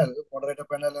our panel, moderator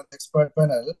panel and expert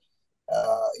panel,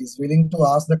 is willing to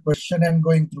ask the question and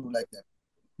going through like that.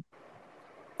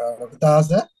 Dr.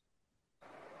 Taza?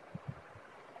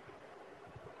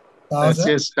 As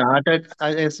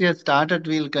you started,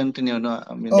 we'll continue. No,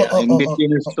 I mean, in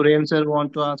between, if Suren sir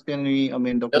want to ask any, I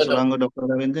mean, Dr. Surango, Dr.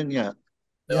 Ravindan, yeah.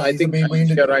 No, I think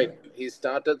you're right. He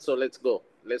started, so let's go.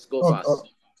 Let's go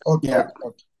fast.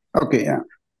 Okay. Yeah.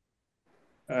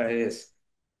 Yes.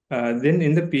 Then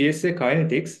in the PSA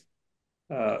kinetics,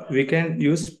 we can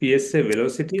use PSA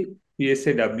velocity,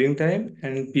 PSA doubling time,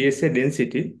 and PSA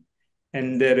density,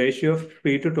 and the ratio of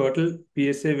free to total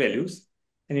PSA values.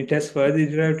 And it has further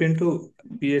derived into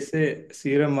PSA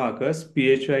serum markers,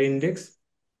 PHI index,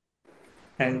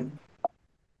 And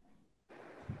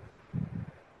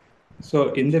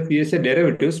so in the PSA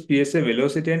derivatives, PSA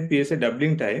velocity and PSA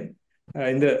doubling time,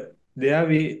 there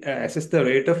we assess the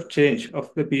rate of change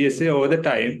of the PSA over the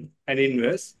time and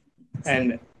inverse.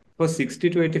 And for 60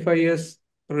 to 85 years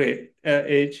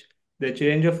age, the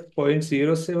change of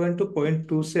 0.07 to 0.27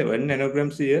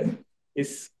 nanograms a year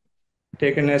is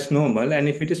taken as normal. And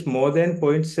if it is more than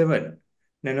 0.7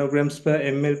 nanograms per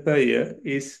ml per year,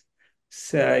 is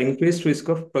increased risk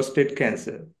of prostate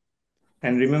cancer.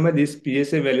 And remember, this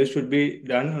PSA value should be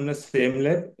done on the same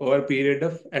lab over a period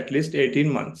of at least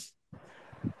 18 months.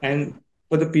 And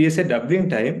for the PSA doubling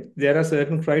time, there are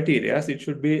certain criteria. It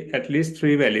should be at least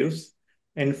 3 values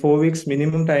and 4 weeks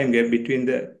minimum time gap between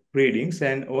the readings.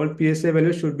 And all PSA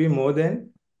values should be more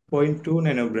than 0.2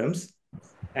 nanograms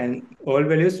and all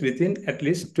values within at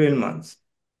least 12 months.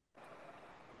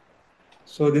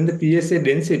 So then the PSA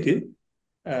density,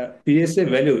 PSA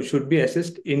value should be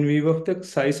assessed in view of the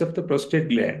size of the prostate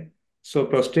gland. So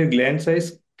prostate gland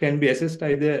size can be assessed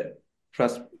either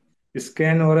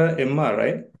scan or a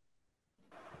MRI.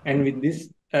 And with this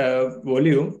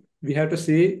volume, we have to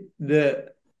see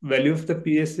the value of the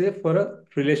PSA for a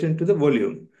relation to the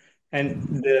volume.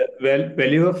 And the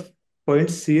value of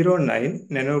 0.09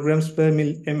 nanograms per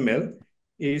ml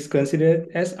is considered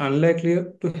as unlikely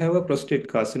to have a prostate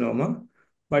carcinoma.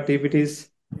 But if it is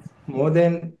more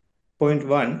than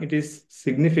 0.1, it is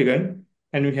significant,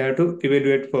 and we have to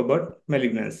evaluate for about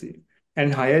malignancy.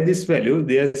 And higher this value,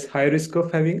 there's high risk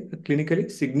of having a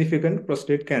clinically significant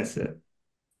prostate cancer.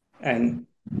 And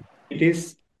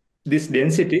this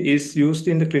density is used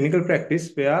in the clinical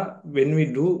practice where when we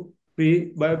do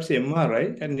pre-biopsy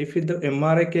MRI, and if the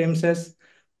MRI comes as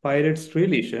Pyrite 3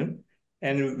 lesion,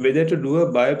 and whether to do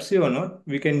a biopsy or not,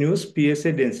 we can use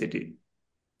PSA density.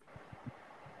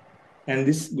 And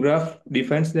this graph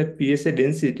defines that PSA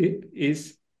density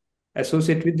is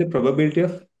associated with the probability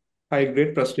of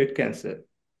high-grade prostate cancer.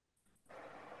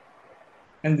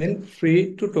 And then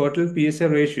free to total PSA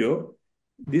ratio,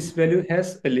 this value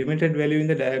has a limited value in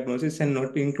the diagnosis and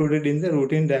not included in the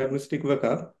routine diagnostic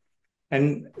workup.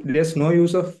 And there's no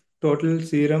use of total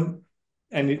serum,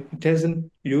 and it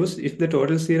hasn't used if the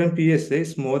total serum PSA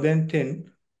is more than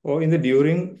 10 or in the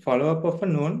during follow-up of a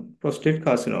known prostate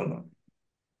carcinoma.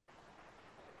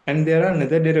 And there are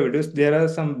another derivatives. There are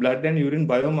some blood and urine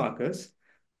biomarkers.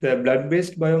 The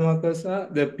blood-based biomarkers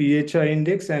are the PHI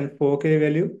index and 4K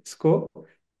value score.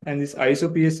 And this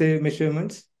iso-PSA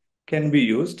measurements can be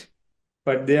used,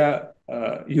 but their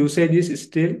usage is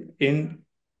still in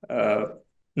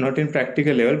not in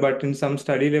practical level, but in some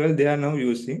study level they are now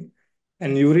using.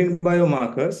 And urine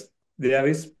biomarkers, there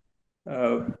is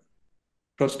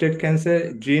prostate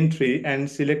cancer gene tree and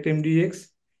select MDX,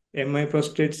 MI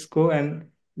prostate score, and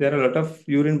there are a lot of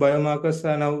urine biomarkers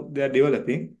are now they are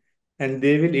developing, and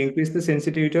they will increase the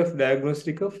sensitivity of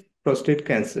diagnostic of prostate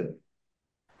cancer.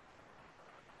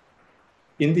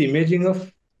 In the imaging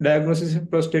of diagnosis of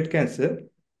prostate cancer,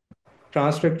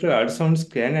 transrectal ultrasound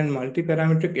scan and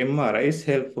multiparametric MRI is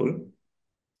helpful.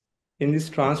 In this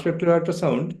transrectal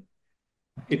ultrasound,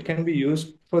 it can be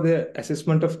used for the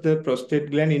assessment of the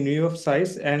prostate gland in view of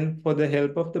size and for the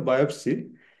help of the biopsy.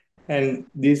 And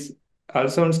this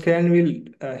ultrasound scan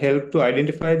will help to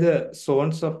identify the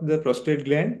zones of the prostate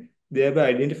gland, thereby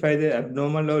identify the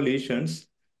abnormal or lesions,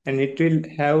 and it will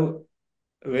have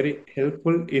very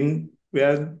helpful in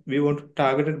where we want to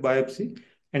target a biopsy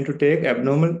and to take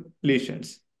abnormal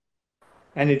lesions.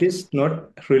 And it is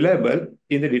not reliable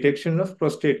in the detection of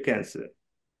prostate cancer.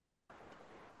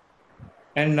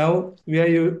 And now we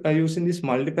are using this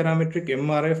multiparametric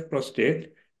MRI of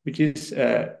prostate, which is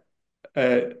a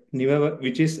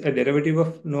derivative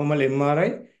of normal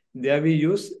MRI. There we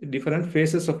use different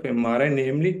phases of MRI,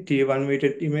 namely T1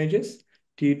 weighted images,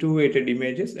 T2 weighted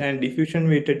images, and diffusion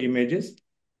weighted images,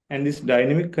 and this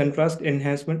dynamic contrast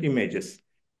enhancement images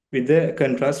with the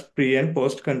contrast pre and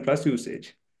post contrast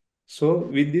usage. So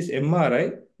with this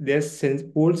MRI, there's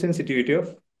pool sensitivity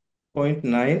of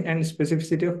 0.9 and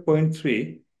specificity of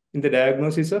 0.3 in the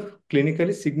diagnosis of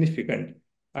clinically significant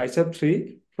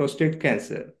ISUB3 prostate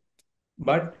cancer.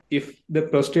 But if the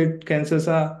prostate cancers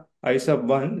are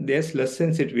ISUB1, there's less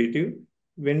sensitivity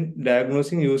when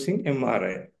diagnosing using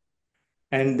MRI.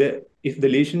 And if the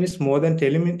lesion is more than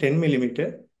 10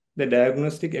 millimeter, the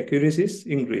diagnostic accuracy is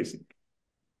increasing.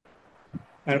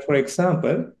 And for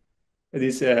example,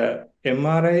 this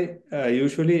MRI,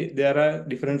 usually there are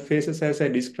different phases as I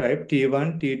described,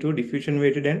 T1, T2, diffusion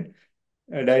weighted and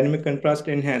dynamic contrast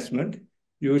enhancement.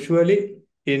 Usually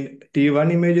in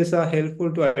T1 images are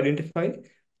helpful to identify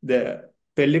the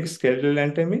pelvic skeletal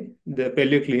anatomy, the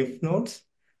pelvic lymph nodes,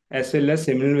 as well as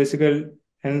seminal vesicle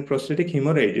and prostatic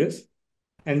hemorrhages.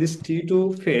 And this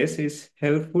T2 phase is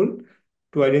helpful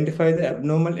to identify the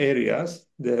abnormal areas.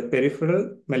 The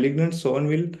peripheral malignant zone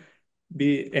will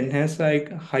be enhanced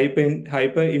like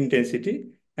hyper intensity,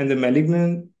 and the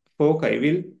malignant foci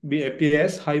will be appear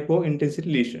as hypo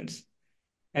intensity lesions.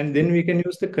 And then we can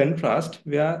use the contrast,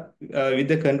 where with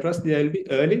the contrast there will be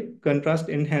early contrast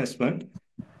enhancement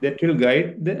that will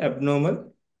guide the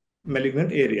abnormal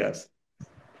malignant areas.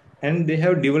 And they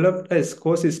have developed a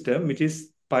score system which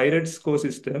is pirate score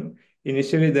system.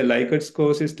 Initially the Likert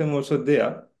score system also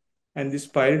there, and this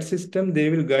pirate system, they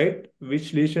will guide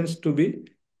which lesions to be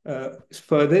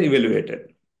further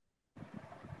evaluated.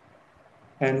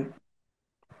 And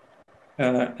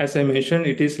as I mentioned,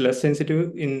 it is less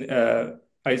sensitive in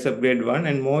ISAP grade 1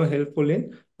 and more helpful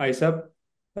in ISAP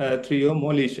 3 or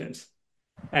more lesions.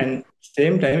 And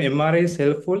same time, MRI is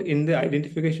helpful in the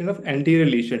identification of anterior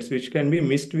lesions, which can be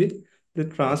missed with the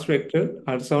transrectal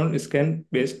ultrasound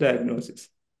scan-based diagnosis.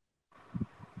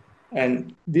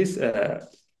 And this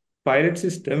pirate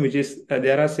system, which is,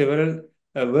 there are several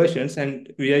versions,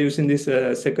 and we are using this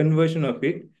second version of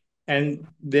it. And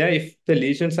there, if the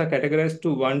lesions are categorized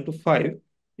to 1 to 5,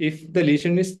 if the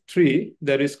lesion is 3,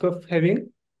 the risk of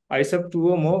having ISAP 2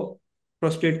 or more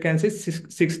prostate cancer is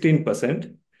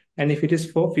 16%. And if it is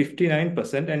 4,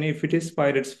 59%. And if it is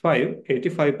pirates 5,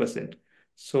 85%.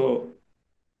 So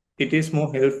it is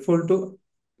more helpful to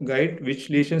guide which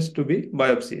lesions to be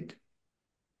biopsied.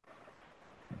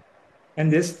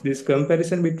 And this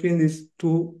comparison between these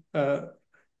two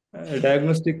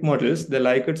diagnostic models, the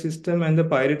Likert system and the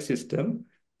pirate system,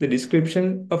 the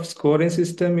description of scoring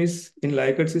system is in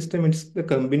Likert system, it's the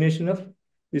combination of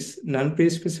this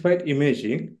non-pre-specified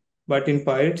imaging, but in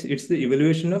pirates, it's the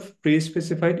evaluation of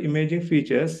pre-specified imaging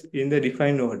features in the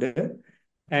defined order.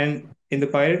 And in the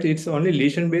pirate, it's only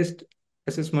lesion-based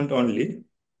assessment only,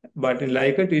 but in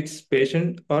Likert, it's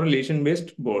patient or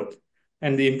lesion-based both.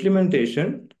 And the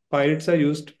implementation, pirates are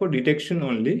used for detection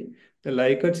only. The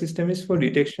Likert system is for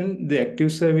detection, the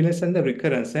active surveillance and the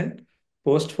recurrence and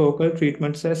post-focal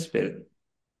treatments as well.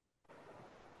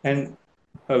 And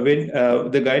when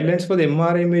the guidelines for the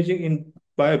MRI imaging in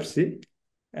biopsy,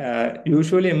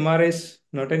 usually MRI is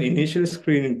not an initial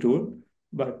screening tool,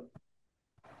 but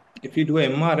if you do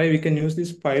MRI, we can use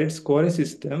this pirate scoring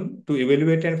system to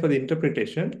evaluate and for the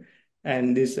interpretation.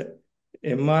 And this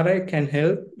MRI can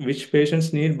help which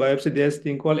patients need biopsy. There's a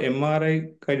thing called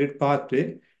MRI guided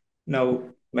pathway. Now,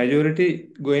 majority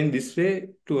going this way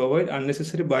to avoid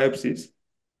unnecessary biopsies.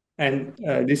 And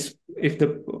this, if the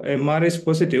MRI is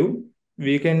positive,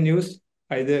 we can use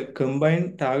either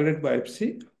combined targeted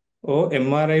biopsy or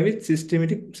MRI with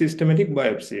systematic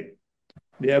biopsy,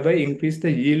 thereby increase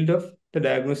the yield of the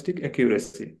diagnostic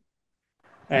accuracy.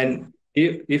 And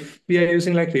if we are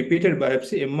using like repeated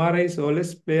biopsy, MRI is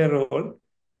always play a role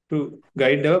to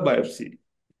guide our biopsy.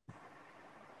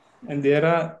 And there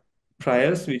are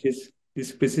trials, which is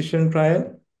this precision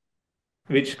trial,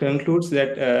 which concludes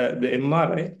that the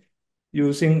MRI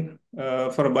using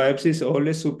for biopsy is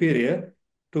always superior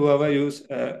to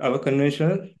our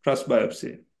conventional trust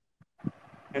biopsy.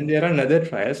 And there are other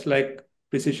trials like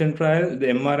precision trial, the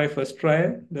MRI first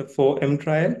trial, the 4M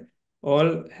trial,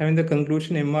 all having the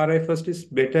conclusion MRI first is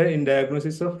better in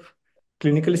diagnosis of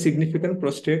clinically significant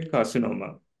prostate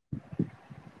carcinoma.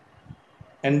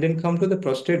 And then come to the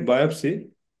prostate biopsy.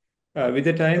 With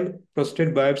the time,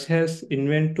 prostate biopsy has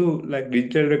invented to like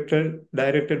digital rectal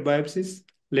directed biopsies.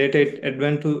 Later, it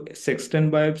advanced to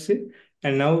sextant biopsy.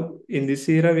 And now in this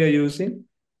era, we are using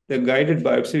the guided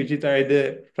biopsy, which is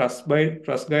either trust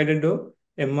guided or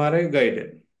MRI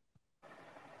guided.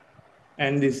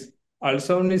 And this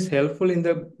ultrasound is helpful in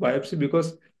the biopsy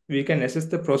because we can assess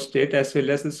the prostate as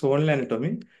well as the zonal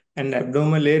anatomy and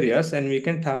abnormal areas, and we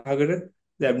can target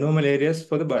the abnormal areas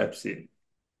for the biopsy.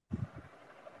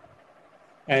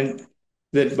 And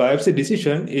the biopsy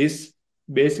decision is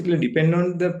basically depend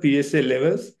on the PSA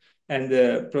levels and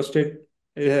the prostate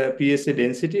PSA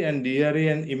density and DRE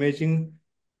and imaging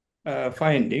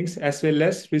findings, as well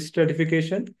as risk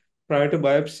stratification prior to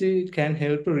biopsy can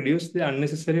help to reduce the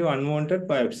unnecessary or unwanted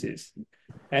biopsies.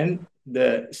 And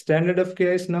the standard of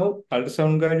care is now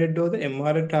ultrasound guided or the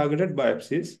MRI targeted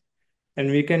biopsies.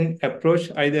 And we can approach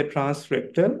either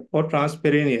transrectal or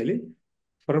transperineally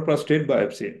for a prostate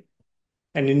biopsy.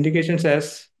 And indications,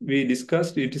 as we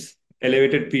discussed, it is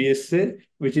elevated PSA,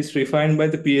 which is refined by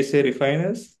the PSA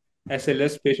refiners, as well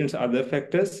as patients' other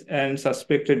factors and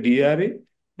suspected DRE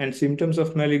and symptoms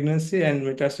of malignancy and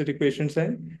metastatic patients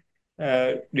and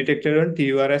detected on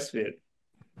TUR as well.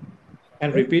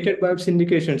 And repeated biopsy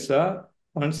indications are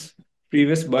once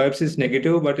previous biopsy is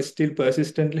negative but is still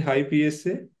persistently high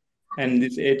PSA, And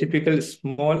this atypical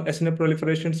small acinar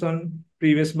proliferations on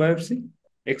previous biopsy,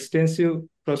 extensive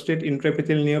prostate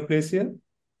intraepithelial neoplasia,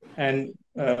 and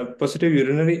positive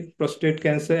urinary prostate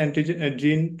cancer antigen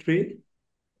gene tree,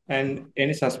 and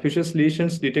any suspicious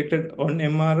lesions detected on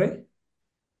MRI,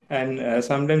 and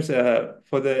sometimes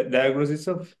for the diagnosis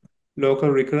of local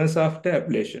recurrence after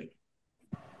ablation.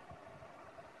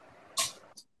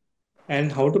 And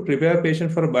how to prepare a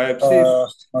patient for a biopsy.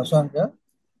 Mashanka,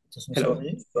 just Hello.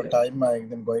 sorry, your time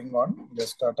is going on.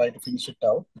 Just try to finish it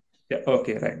out. Yeah,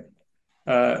 okay, right.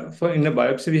 For in a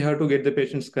biopsy, we have to get the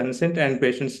patient's consent, and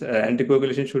patient's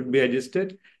anticoagulation should be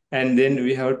adjusted. And then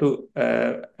we have to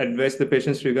advise the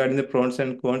patients regarding the pros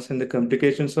and cons and the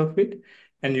complications of it.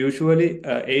 And usually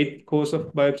 8 course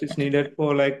of biopsy is needed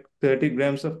for like 30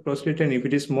 grams of prostate. And if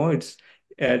it is more, it's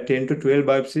 10 to 12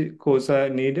 biopsy course are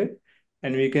needed.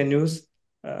 And we can use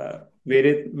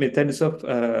various methods of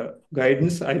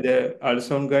guidance, either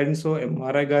ultrasound guidance or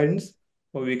MRI guidance,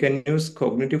 or we can use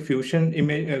cognitive fusion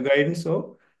image guidance,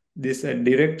 or this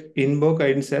direct in-bore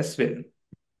guidance as well.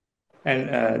 And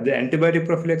the antibiotic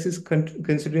prophylaxis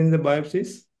considering the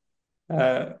biopsies,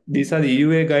 these are the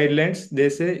EUA guidelines. They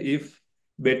say if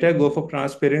better go for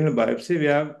transperineal biopsy, we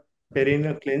have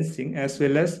perineal cleansing as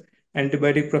well as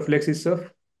antibiotic prophylaxis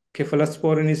of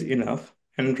cephalosporin is enough.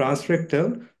 And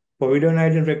transrectal, povidone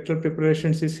and rectal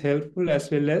preparations is helpful,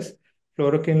 as well as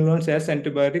fluoroquinolones as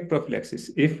antibiotic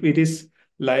prophylaxis. If it is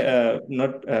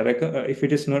if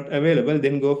it is not available,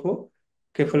 then go for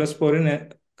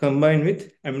cephalosporin combined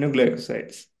with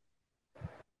aminoglycosides.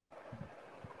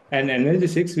 And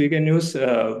analgesics, we can use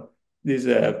this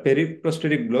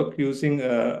periprostatic block using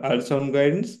ultrasound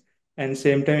guidance. And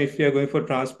same time, if you are going for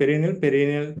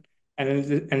perineal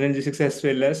analgesics as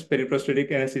well as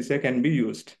periprostatic anesthesia can be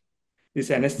used.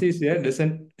 This anesthesia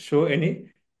doesn't show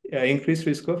any increased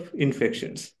risk of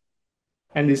infections.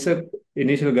 And this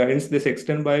initial guidance, this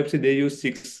external biopsy, they use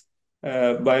 6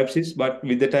 biopsies, but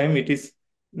with the time it is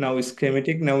now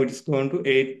schematic. Now it is gone to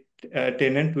 8,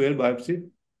 10, and 12 biopsy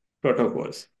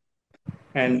protocols.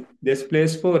 And this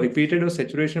place for repeated or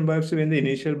saturation biopsy when the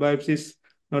initial biopsy is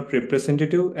not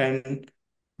representative, and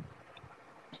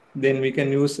then we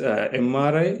can use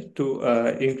MRI to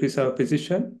increase our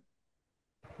precision.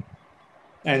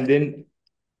 And then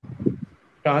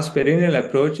transperineal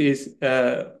approach is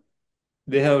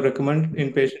they have recommended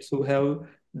in patients who have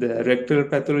the rectal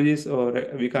pathologies, or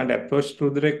we can't approach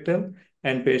through the rectum,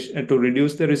 and to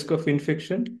reduce the risk of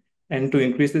infection and to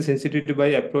increase the sensitivity by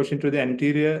approaching to the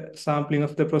anterior sampling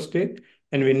of the prostate.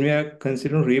 And when we are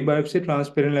considering rebiopsy,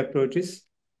 transperineal approach is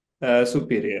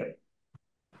superior.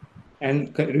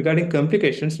 And regarding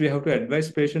complications, we have to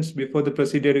advise patients before the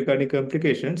procedure regarding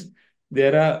complications.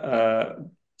 There are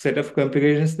set of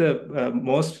complications. The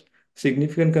most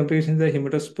significant complications are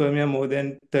hematospermia more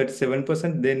than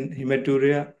 37%, then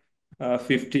hematuria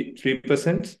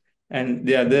 53%, and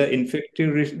the other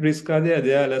infective risk are there.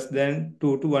 They are less than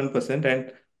 2 to 1%,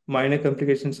 and minor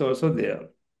complications also there.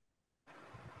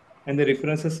 And the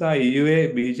references are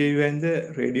EUA, BJU, and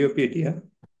the radiopedia.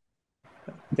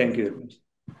 Thank you very much.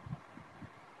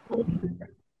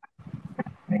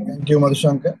 Thank you,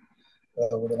 Madhushankar,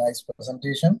 with a nice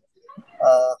presentation.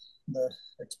 The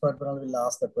expert panel will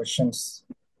ask the questions.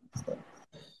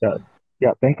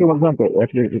 Yeah, thank you, Madhushankar.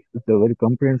 Actually, it's a very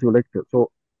comprehensive lecture.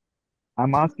 So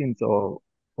I'm asking, so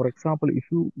for example, if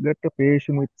you get a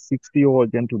patient with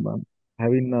 60-year-old gentleman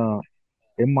having a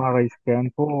MRI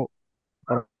scan for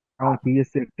around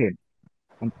PSA 10,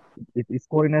 and it is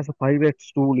scoring as a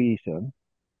 5X2 lesion,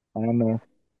 and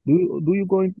do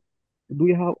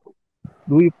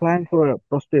you plan for a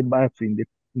prostate biopsy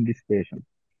in this patient?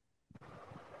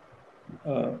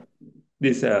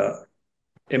 This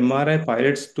MRI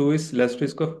pilots 2 is less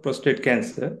risk of prostate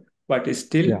cancer, but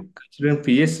still considering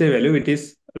PSA value, it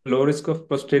is low risk of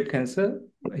prostate cancer.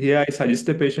 Here, I suggest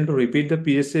the patient to repeat the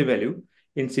PSA value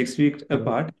in 6 weeks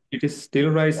apart. It is still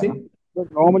rising. But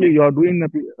normally, you are doing a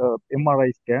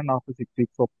MRI scan after 6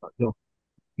 weeks of. So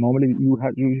normally, you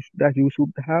should have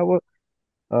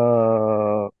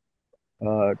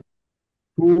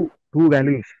two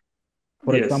values.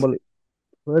 For example,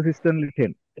 persistently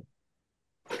 10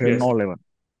 or 11.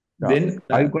 Then,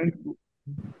 are you going to?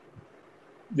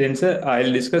 Then, sir,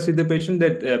 I'll discuss with the patient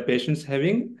that patients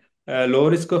having low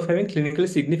risk of having clinically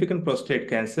significant prostate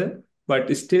cancer,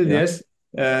 but still there's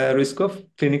risk of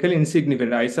clinically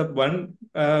insignificant. I sub 1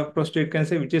 prostate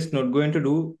cancer, which is not going to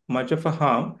do much of a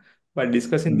harm. By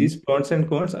discussing these pros and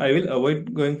cons, I will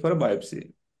avoid going for a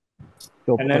biopsy.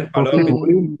 So and I'll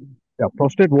follow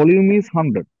prostate volume is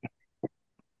 100.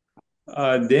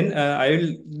 Then I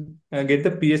will get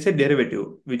the PSA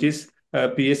derivative, which is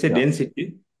PSA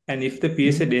density. And if the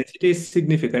PSA density is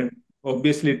significant,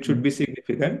 obviously it should be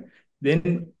significant,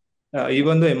 then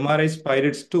even though MRI is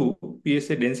Pirates 2,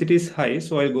 PSA density is high,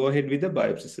 so I'll go ahead with the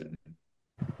biopsy, sir.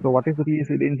 So what is the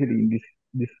PSA density in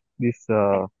this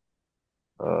uh,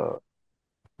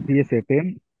 PSA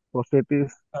 10? Prostate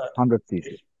is 100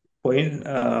 cc.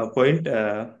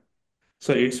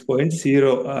 So it's point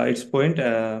zero. It's point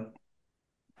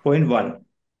one.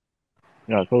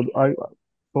 Yeah.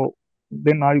 So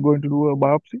then are you going to do a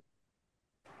biopsy?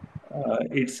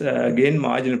 It's again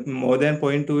marginal. More than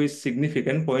 0.2 is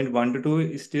significant. 0.1 to 2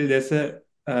 is still there's a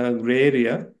gray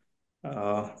area.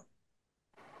 Yeah.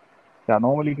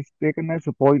 Normally it is taken as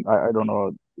a point. I don't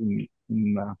know.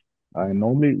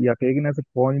 Normally we are taken as a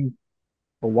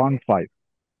 0.15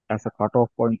 as a cutoff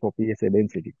point for PSA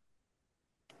density.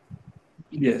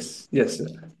 Yes, sir.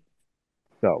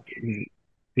 So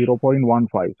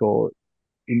 0.15. So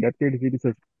in that case, if it is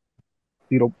a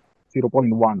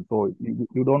 0.1, so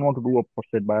you don't want to do a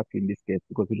prostate biopsy in this case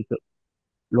because it is a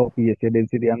low PSA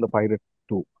density and the pirate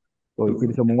 2. So if it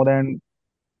is a more than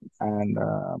and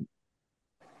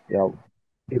yeah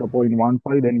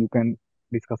 0.15, then you can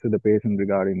discuss with the patient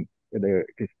regarding whether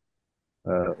it is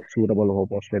suitable for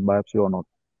prostate biopsy or not.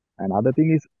 And other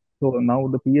thing is, so now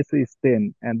the PSA is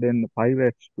 10 and then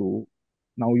 5H2.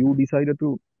 Now you decided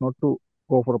to not to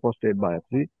go for a prostate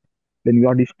biopsy. Then you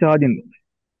are discharging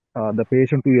the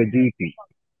patient to your GP.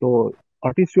 So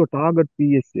what is your target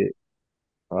PSA?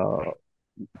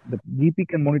 The GP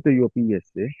can monitor your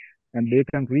PSA and they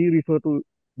can re-refer to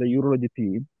the urology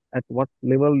team at what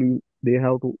level they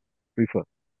have to refer.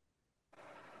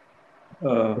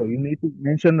 So you need to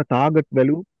mention the target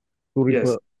value to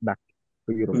refer back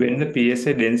to urology. When the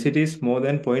PSA density is more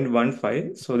than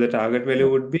 0.15, so the target value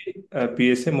would be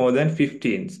PSA more than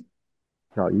 15.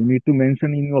 You need to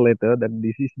mention in your letter that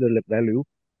this is the value,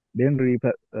 then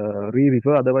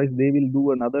re-refer. Otherwise, they will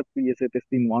do another PSA test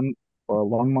in 1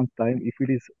 month time. If it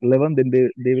is 11, then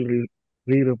they will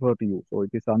re-refer to you. So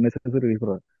it is unnecessary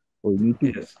referral. So you need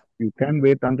to you can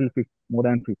wait until more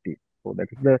than 50. So that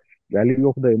is the value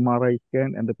of the MRI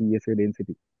scan and the PSA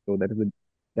density. So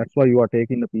that's why you are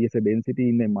taking the PSA density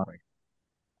in MRI.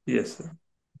 Yes, sir.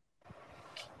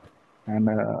 And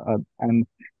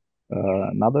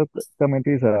another comment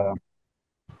is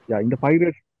in the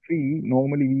pirate tree,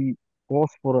 normally we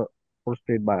pause for a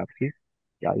prostate biopsy.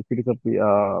 Yeah, if it is a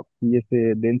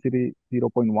PSA density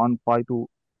 0.15 to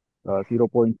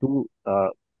 0.2,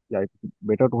 it's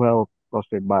better to have a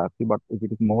prostate biopsy. But if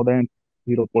it is more than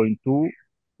 0.2,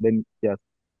 then yes,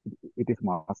 it is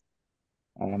must.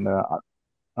 And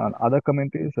other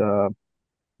comment is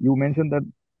you mentioned that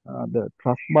the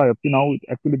trust biopsy now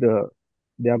actually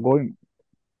they are going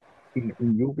in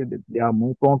UK, they are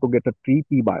more prone to get a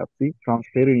TP biopsy,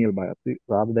 transperineal biopsy,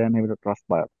 rather than having a trust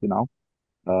biopsy now,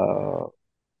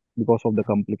 because of the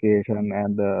complication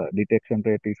and the detection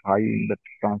rate is high in the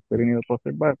transperineal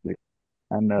prostate biopsy.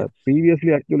 And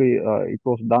previously, actually, it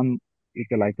was done.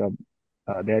 It's like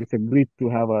there is a grid to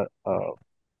have a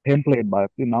template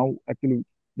biopsy. Now, actually,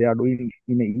 they are doing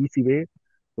in an easy way.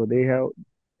 So they have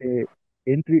a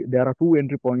entry. There are two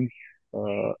entry points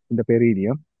in the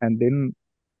perineum, and then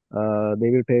they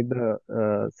will take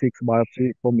the 6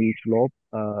 biopsy from each lobe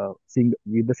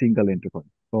with the single entry point.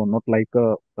 So not like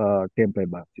a template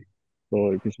biopsy.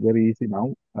 So it is very easy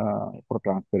now for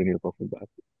transperineal prostate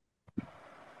biopsy.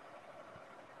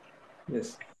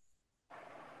 Yes.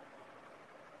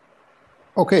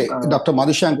 Okay, Dr.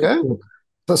 Madhushankar.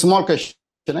 So small question,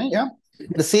 yeah.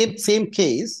 The same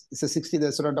case, it's a 60,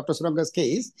 Dr. Suranga's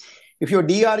case. If your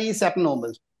DRE is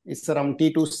abnormal, it's around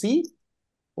T2C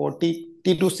or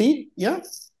T2C, yeah?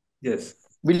 Yes.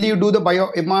 Will you do the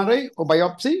MRI or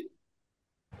biopsy?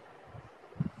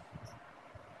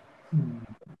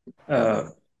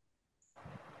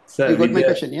 Sir, you got my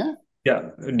question, yeah?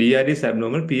 Yeah, DR is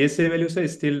abnormal. PSA value, sir,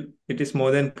 is still, it is more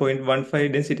than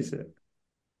 0.15 density, sir.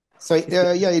 So,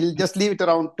 you'll just leave it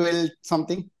around 12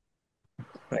 something.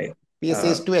 Right. PSA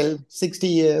is 12, 60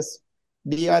 years,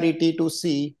 DRET to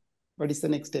C. What is the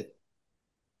next step?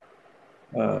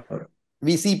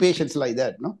 We see patients like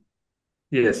that, no?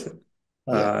 Yes, sir.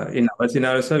 In our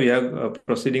scenario, sir, we are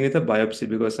proceeding with a biopsy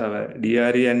because our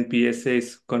DRE and PSA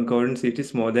is concordance. It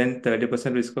is more than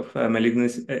 30% risk of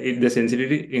malignancy. The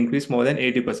sensitivity increase more than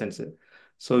 80%, sir.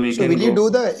 So will you do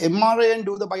the MRI and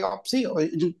do the biopsy? Or,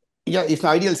 it's an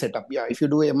ideal setup. Yeah, if you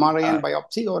do MRI and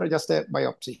biopsy or just a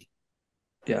biopsy.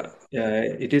 Yeah,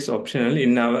 it is optional.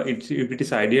 If it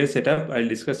is ideal setup, I'll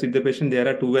discuss with the patient. There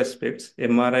are two aspects: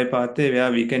 MRI pathway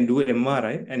where we can do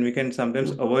MRI and we can sometimes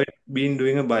avoid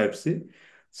doing a biopsy.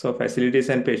 So facilities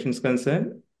and patients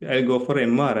concerned, I'll go for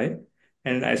MRI.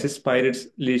 and assess pyrite's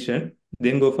lesion,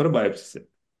 then go for a biopsy.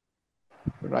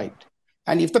 Right.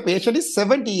 And if the patient is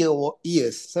 70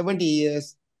 years,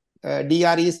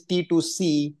 DR is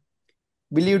T2C,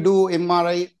 will you do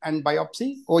MRI and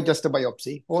biopsy or just a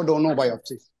biopsy or don't know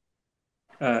biopsy?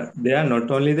 They are not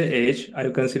only the age. I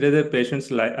consider the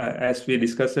patients, as we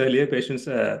discussed earlier, patients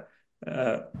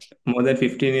more than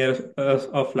 15 years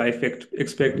of life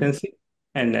expectancy,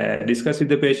 and discuss with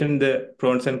the patient the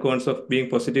pros and cons of being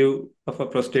positive of a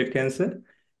prostate cancer.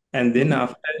 And then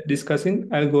after discussing,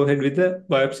 I'll go ahead with the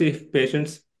biopsy if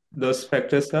patients, those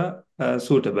factors are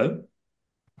suitable.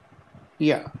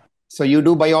 Yeah. So you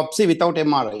do biopsy without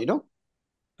MRI, you know?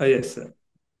 Yes, sir.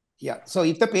 Yeah. So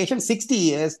if the patient 60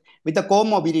 years with the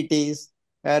comorbidities,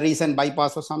 recent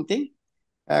bypass or something,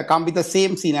 come with the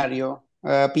same scenario,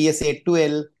 PSA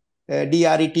 12,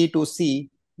 DRET2C,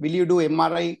 will you do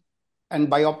MRI and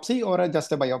biopsy or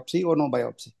just a biopsy or no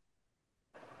biopsy?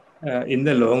 In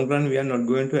the long run, we are not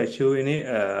going to achieve any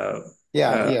Okay. overall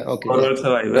Yeah.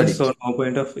 survival, so no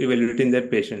point of evaluating that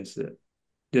patients.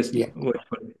 Just wait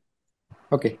for it.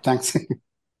 Okay, thanks.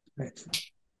 Thanks.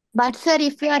 But sir,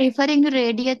 if you are referring for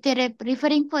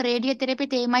radiotherapy,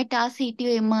 they might ask CT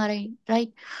or MRI,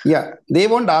 right? Yeah, they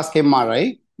won't ask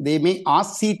MRI. They may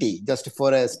ask CT just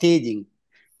for a staging.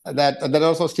 That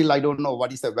also still I don't know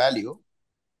what is the value.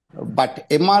 But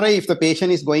MRI, if the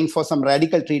patient is going for some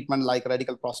radical treatment like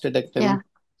radical prostatectomy,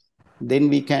 then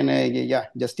we can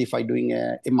justify doing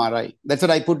a MRI. That's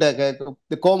what I put the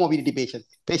comorbidity patient.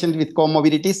 Patient with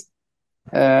comorbidities,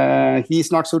 he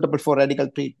is not suitable for radical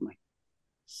treatment.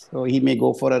 So he may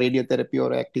go for a radiotherapy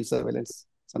or active surveillance,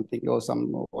 something, or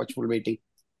some watchful waiting.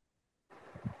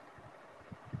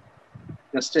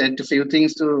 Just add a few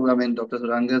things to, Dr.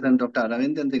 Surangas and Dr.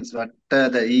 Aravind and things. But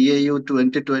the EAU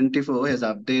 2024 has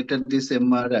updated this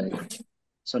MRI.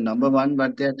 So number one,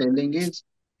 what they are telling is,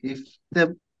 if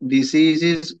the disease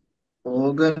is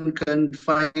organ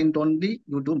confined only,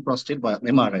 you do prostate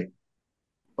MRI.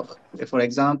 For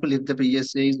example, if the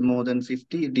PSA is more than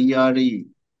 50, DRE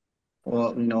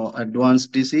or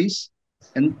advanced disease,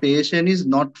 and patient is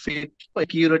not fit for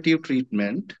curative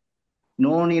treatment,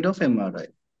 no need of MRI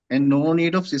and no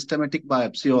need of systematic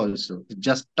biopsy also.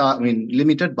 Just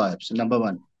limited biopsy. Number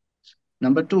one.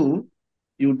 Number two,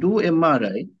 you do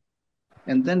MRI,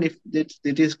 and then if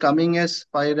it is coming as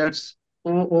PIRATS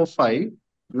 4 or 5,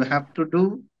 you have to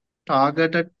do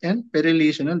targeted and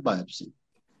perilesional biopsy.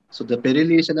 So the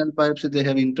perilesional biopsy they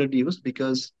have introduced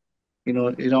because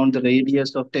around the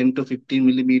radius of 10 to 15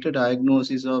 millimeter,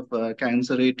 diagnosis of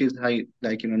cancer rate is high,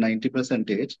 like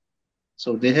 90%.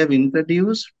 So they have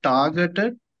introduced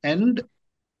targeted and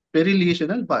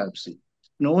perilesional biopsy.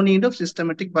 No need of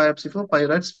systematic biopsy for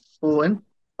PIRATS 4 and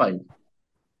 5.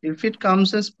 If it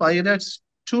comes as PIRATS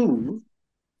 2,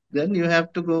 then you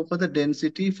have to go for the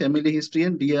density, family history,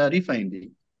 and DRE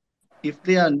finding. If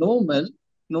they are normal,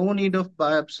 no need of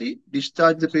biopsy,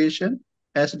 discharge the patient,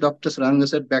 as Dr. Saranga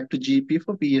said, back to GP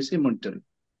for PSA monitoring.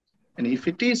 And if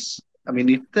it is,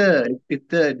 if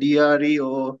the DRE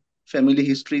or family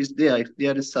history is there, if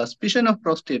there is suspicion of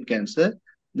prostate cancer,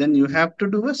 then you have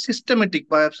to do a systematic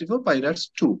biopsy for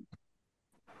PIRATS 2.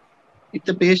 If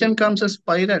the patient comes as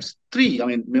PIRATS 3,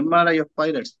 MRI of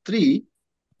PIRATS 3,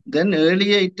 then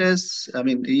earlier it has,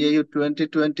 EAU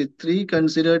 2023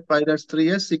 considered PIRATS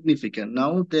 3 as significant.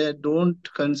 Now they don't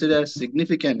consider as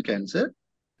significant cancer,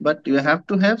 but you have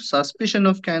to have suspicion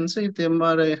of cancer if the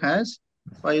MRI has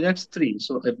PIRATS 3.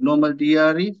 So abnormal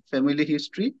DRE, family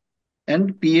history,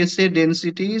 and PSA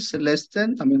density is less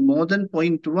than, more than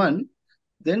 0.1,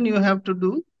 then you have to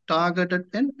do targeted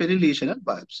and perilesional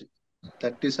biopsy.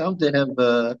 That is how they have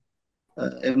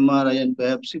MRI and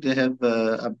biopsy, they have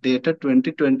updated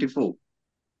 2024.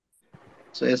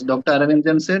 So as Dr.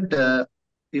 Aravindan said,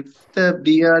 if the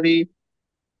DRE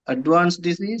advanced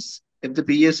disease, if the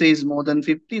PSA is more than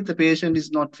 50, the patient is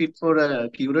not fit for a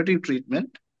curative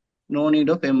treatment, no need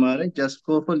of MRI, just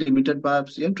go for limited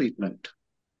biopsy and treatment.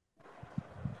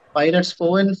 PIRATS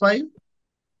 4 and 5,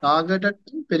 targeted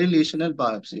perilesional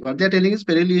biopsy. What they're telling is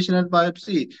perilesional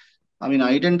biopsy,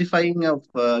 identifying of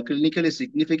clinically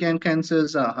significant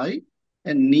cancers are high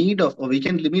and need of, or we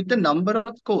can limit the number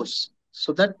of course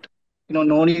so that,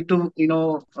 no need to,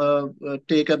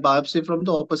 take a biopsy from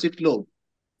the opposite lobe.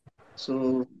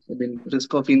 So,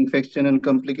 risk of infection and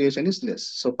complication is less.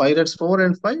 So, PIRATS 4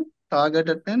 and 5,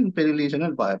 targeted and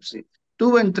perilesional biopsy.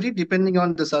 2 and 3, depending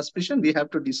on the suspicion, we have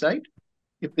to decide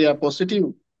if they are positive,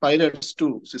 PIRATS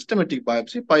 2, systematic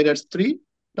biopsy, PIRATS 3,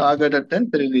 targeted and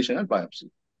perilesional biopsy.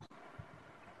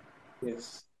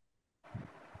 Yes.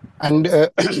 And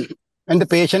and the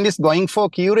patient is going for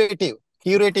curative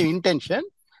intention,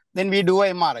 then we do a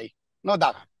MRI. No,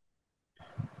 that.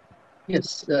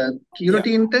 Yes, Yeah.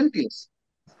 curative intent, yes.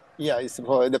 Yeah, it's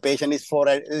for the patient is for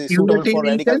suitable Curative for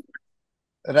intent,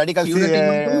 radical. curative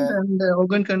intent, and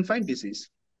organ confined disease.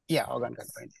 Yeah, organ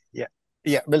confined. Yeah,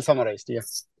 yeah, well summarized. Yeah.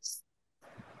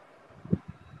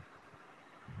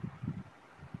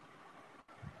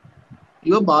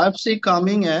 Your biopsy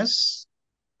coming as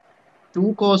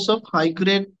 2 course of high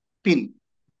grade pin.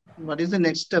 What is the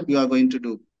next step you are going to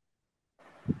do?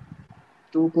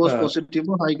 2 course Uh, positive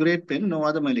or high grade pin, no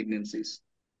other malignancies.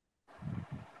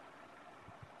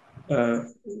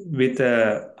 with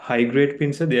a high grade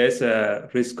pincer, there's a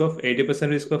risk of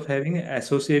 80% risk of having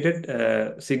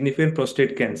associated significant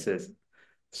prostate cancers.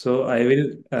 So I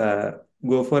will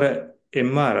go for a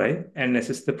MRI and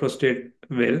assess the prostate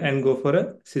well and go for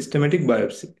a systematic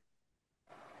biopsy.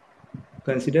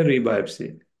 Consider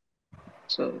rebiopsy.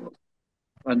 So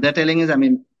what they're telling is, I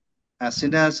mean,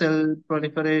 acinar cell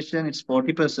proliferation, it's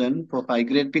 40%. For high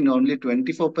grade pin, only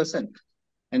 24%.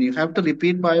 And you have to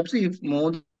repeat biopsy if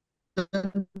more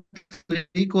than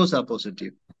 3 cores are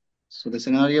positive. So the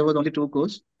scenario was only 2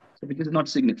 cores, so which is not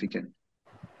significant.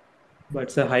 But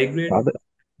it's a high grade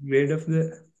of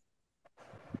the.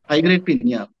 High grade pin,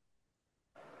 yeah.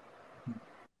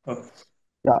 Oh,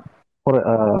 Yeah. For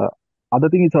other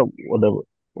thing is,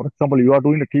 for example, you are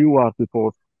doing the QRC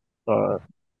for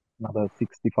another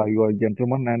 65-year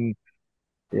gentleman, and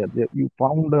yeah, you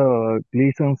found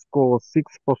Gleason score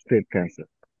 6 prostate cancer.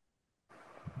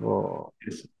 So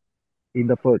yes. in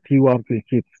the QRC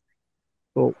chips.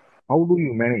 So how do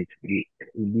you manage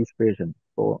these patients?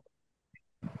 So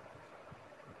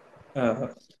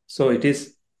So it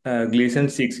is Gleason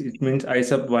 6. It means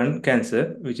ISUP1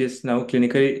 cancer, which is now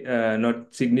clinically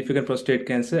not significant prostate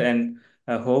cancer. And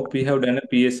I hope we have done a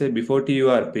PSA before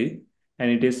TURP,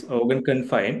 and it is organ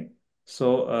confined.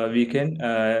 So we can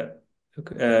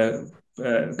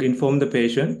inform the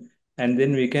patient, and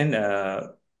then we can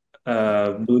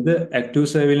do the active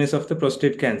surveillance of the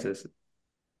prostate cancers.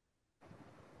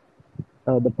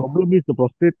 the problem is the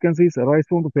prostate cancer is arise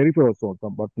from the peripheral zone,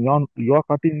 but you are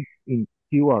cutting in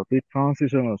QRP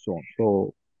transitional zone.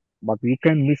 So, but we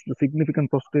can miss the significant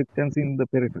prostate cancer in the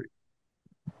periphery.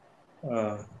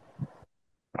 Uh,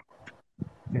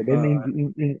 So then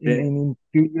in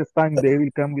few years time they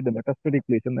will come with the metastatic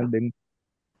lesion, and then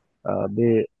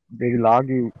they will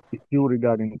argue with you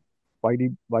regarding why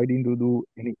didn't you do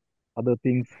any other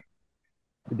things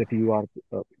with the TUR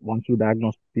once you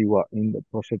diagnose TUR in the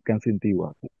prostate cancer in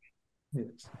TUR.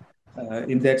 yes.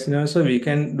 In that scenario, so we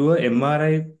can do a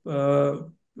MRI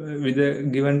with a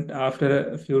given after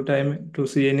a few time to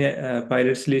see any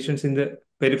pyrite lesions in the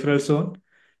peripheral zone,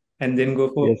 and then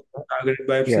go for Yes, targeted yes,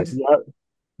 biopsies.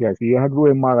 yes. You have to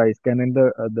do MRI scan in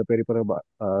the peripheral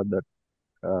the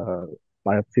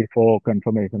biopsy for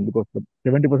confirmation, because the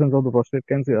 70% of the prostate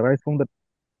cancer arise from the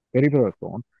peripheral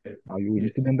zone. You Yeah.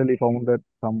 incidentally found that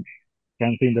some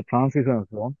cancer in the transition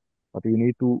zone, but you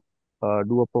need to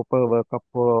do a proper workup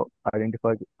for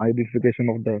identification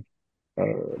of the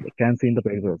cancer in the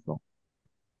peripheral zone.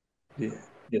 Yeah.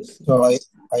 Yes. So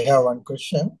I have one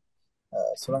question.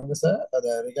 Suranga sir,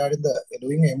 regarding the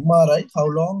doing MRI, how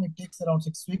long it takes? Around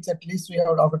 6 weeks at least we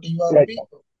have after TURP.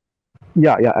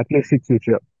 Yeah, at least 6 weeks.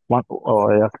 Yeah.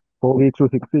 4 weeks to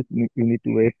 6 weeks. You need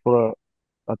to wait for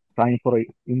a time for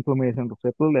information to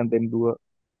settle, and then do a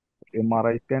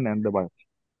MRI scan and the biopsy.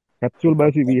 Capsule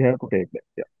biopsy we have to take that.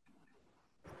 Yeah.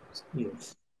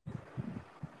 Yes.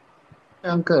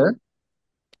 Shankar,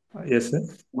 Yes, sir.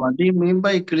 what do you mean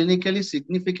by clinically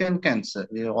significant cancer?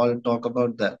 We all talk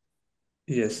about that.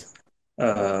 Yes.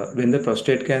 When the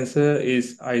prostate cancer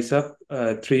is ISUP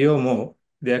 3 or more,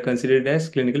 they are considered as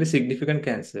clinically significant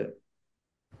cancer.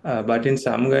 But in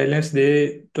some guidelines,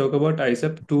 they talk about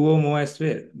ISUP 2 or more as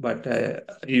well. But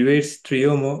UAIDS 3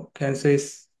 or more cancer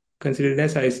is considered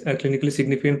as clinically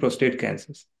significant prostate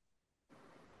cancers.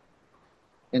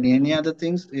 And any other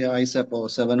things? Yeah, ISAP or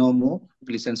 7 or more,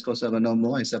 Gleason score 7 or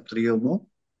more, ISAP 3 or more.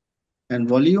 And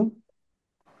volume?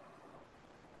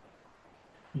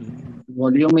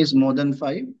 Volume is more than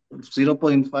 5,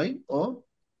 0.5, or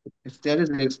if there is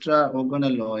extra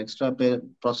organelle or extra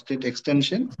prostate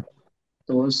extension,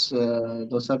 those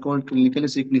are called clinically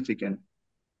significant.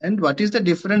 And what is the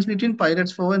difference between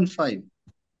PIRATES 4 and 5?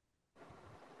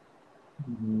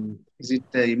 Is it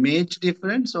the image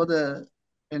difference or the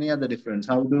any other difference?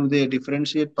 How do they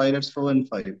differentiate PIRATES 4 and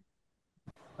 5?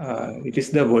 It is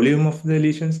the volume of the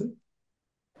lesions.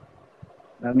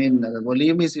 I mean, the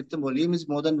volume is, if the volume is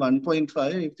more than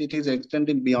 1.5, if it is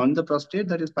extending beyond the prostate,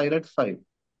 that is PIRATE 5.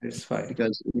 It's 5.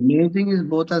 Because imaging is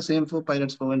both are same for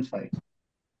PIRATES 4 and 5.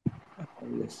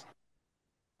 Yes.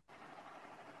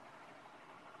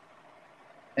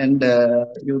 And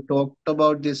you talked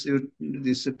about this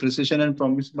precision and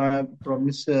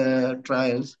promise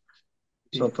trials.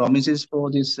 So promise is for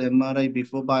this MRI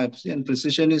before biopsy, and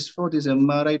precision is for this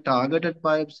MRI targeted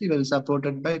biopsy, well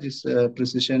supported by this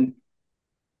precision.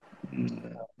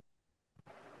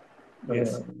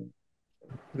 Yes.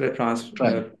 The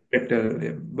Trial.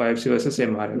 biopsy versus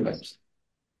MRI biopsy.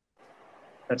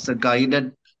 That's a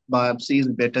guided biopsy is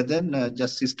better than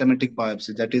just systematic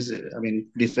biopsy. That is,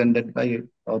 defended by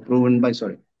or proven by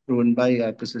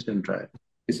precision trial.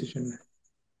 Precision.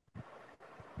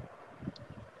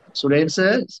 Suren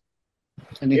sir,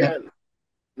 Yeah.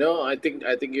 No, I think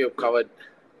you've covered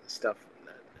stuff.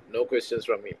 No questions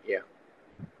from me. Yeah.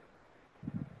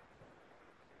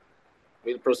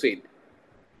 We'll proceed.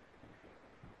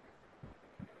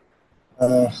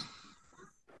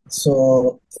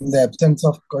 So, in the absence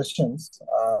of questions,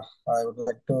 I would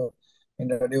like to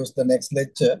introduce the next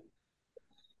lecture.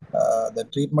 The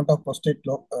treatment of prostate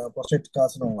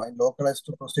carcinoma in localized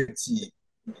to prostate CA.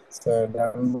 So,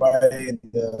 done by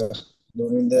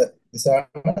during the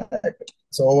Disana.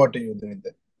 So, over to you,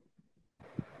 Durinda.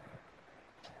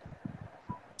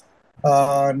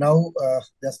 Now,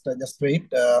 just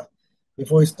wait.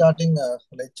 Before starting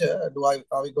lecture,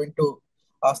 are we going to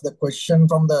ask the question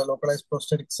from the localized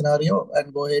prostatic scenario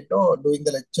and go ahead or doing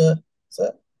the lecture,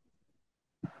 sir?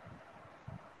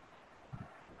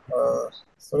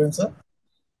 Suren sir,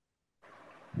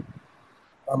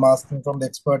 I'm asking from the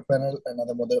expert panel and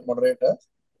other moderator.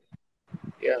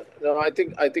 Yeah, no, I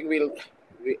think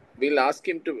we'll ask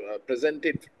him to present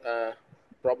it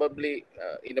probably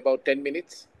in about 10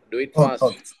 minutes. Do it fast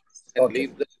and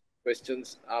leave the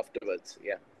questions afterwards.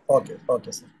 Yeah. Okay,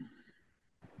 sir.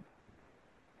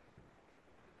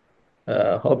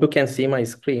 Hope you can see my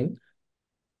screen.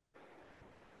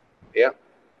 Yeah.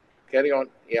 Carry on.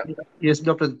 Yeah. Yes,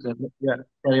 Doctor. Yeah,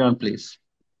 carry on, please.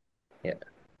 Yeah.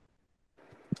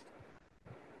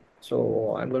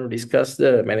 So I'm going to discuss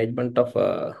the management of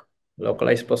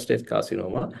localized prostate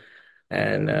carcinoma.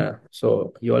 And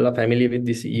so you all are familiar with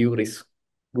this EU risk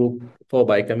group for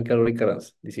biochemical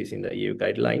recurrence. This is in the EU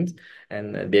guidelines.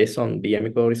 And based on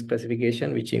DMECO risk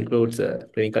classification, which includes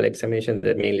clinical examination,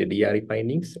 that mainly DRE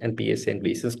findings and PSA and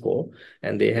Gleason score.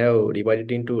 And they have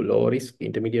divided into low risk,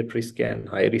 intermediate risk, and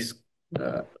high risk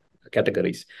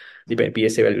categories. The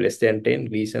PSA value less than 10,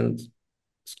 Gleason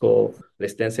score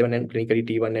less than 7, and clinically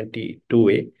T1 and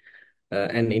T2A.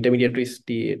 And intermediate risk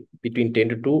between 10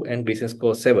 to 2 and Gleason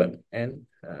score 7, and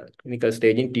clinical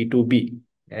staging T2B,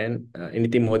 and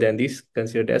anything more than this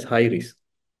considered as high risk.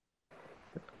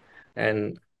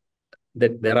 And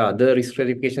that there are other risk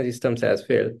stratification systems as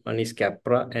well. One is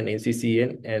CAPRA and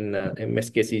NCCN and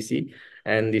MSKCC,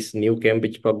 and this new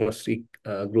Cambridge prognostic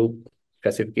group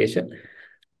classification.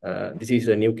 This is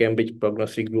a new Cambridge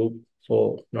prognostic group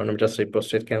for non-metastatic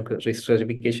prostate cancer risk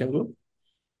stratification group.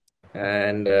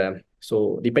 And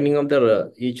so depending on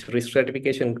the each risk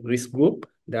stratification risk group,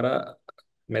 there are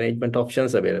management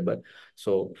options available.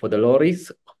 So for the low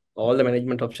risk, all the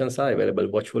management options are available: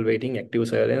 watchful waiting, active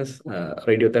surveillance,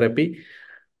 radiotherapy.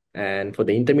 And for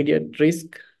the intermediate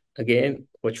risk, again,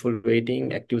 watchful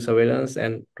waiting, active surveillance,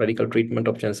 and radical treatment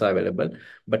options are available.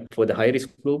 But for the high risk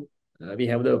group, we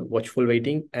have the watchful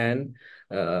waiting and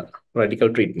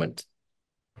radical treatment.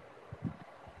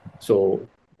 So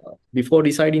before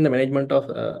deciding the management of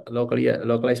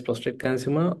localized prostate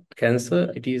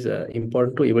cancer, it is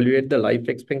important to evaluate the life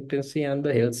expectancy and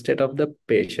the health state of the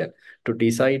patient to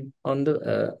decide on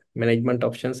the management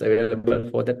options available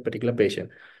for that particular patient.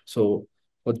 So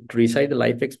to decide the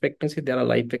life expectancy, there are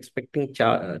life expecting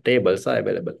tables are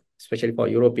available, especially for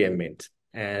European males.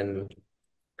 And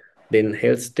then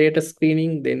health status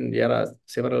screening, then there are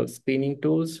several screening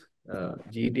tools.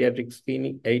 Geriatric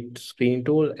screening, 8 screening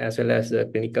tool, as well as the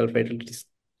clinical fertility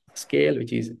scale,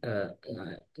 which is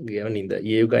given in the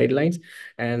EU guidelines.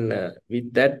 And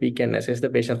with that, we can assess the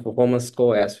patient's performance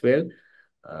score as well.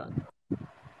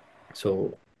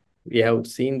 So we have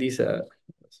seen this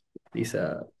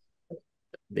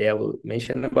they have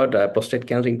mentioned about prostate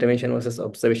cancer intervention versus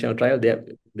observational trial.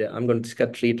 I'm going to discuss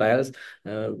 3 trials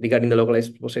regarding the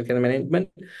localized prostate cancer management.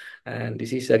 And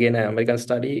this is again an American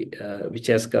study which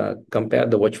has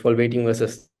compared the watchful waiting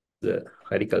versus the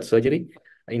radical surgery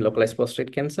in localized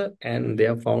prostate cancer. And they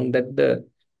have found that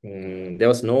there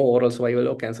was no overall survival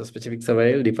or cancer-specific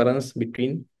survival difference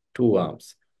between 2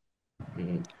 arms.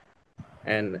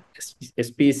 And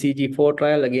SPCG4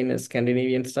 trial, again a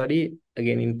Scandinavian study,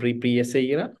 again in pre-PSA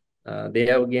era. They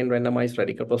have again randomized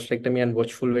radical prostatectomy and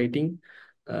watchful waiting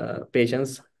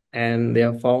patients, and they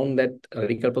have found that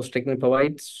radical prostatectomy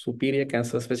provides superior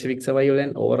cancer-specific survival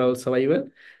and overall survival.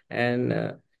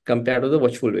 And compared to the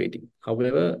watchful waiting.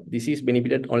 However, this is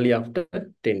benefited only after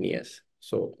 10 years.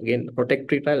 So again,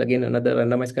 protectory trial, again, another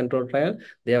randomized control trial.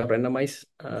 They have randomized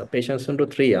patients into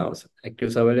 3 arms: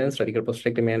 active surveillance, radical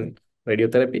prostatectomy, and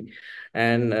radiotherapy.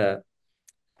 And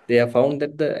they have found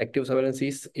that the active surveillance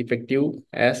is effective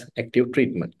as active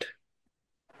treatment.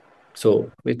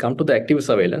 So we come to the active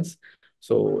surveillance.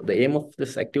 So the aim of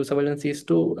this active surveillance is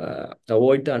to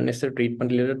avoid the unnecessary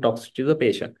treatment-related toxicity to the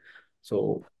patient.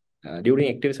 So during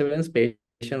active surveillance,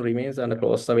 patient remains under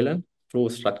close surveillance through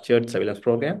structured surveillance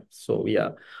program. So we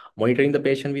are monitoring the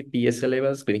patient with PSA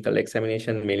levels, clinical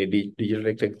examination, mainly digital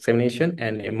examination,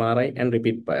 and MRI and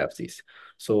repeat biopsies.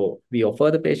 So we offer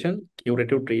the patient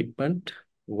curative treatment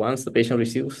once the patient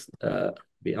receives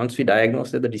once we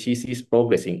diagnose that the disease is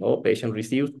progressing or patient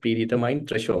receives predetermined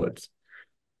thresholds.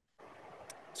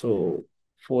 So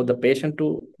for the patient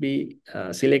to be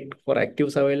select for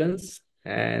active surveillance,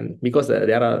 and because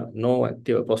there are no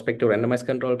active prospective randomized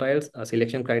control trials,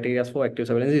 selection criteria for active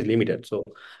surveillance is limited. So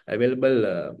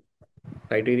available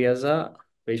criteria are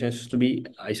patients to be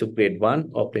ISO grade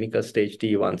 1 or clinical stage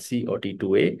T1C or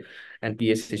T2A, and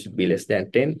PSA should be less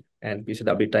than 10, and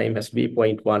PSW time has to be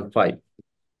 0.15.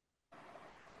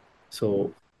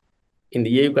 So in the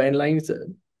EU guidelines,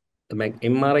 the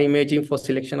MRI imaging for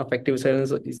selection of active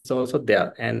surveillance is also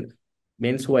there, and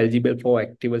men who are eligible for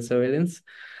active surveillance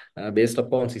based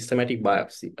upon systematic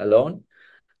biopsy alone,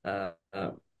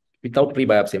 without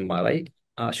rebiopsy MRI,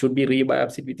 should be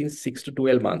rebiopsied within 6 to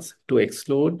 12 months to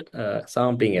exclude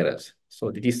sampling errors.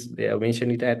 So they have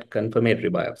mentioned it at confirmatory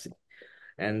biopsy.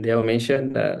 And they have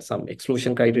mentioned some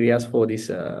exclusion criteria for this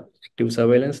active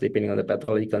surveillance depending on the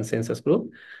pathology consensus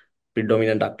group: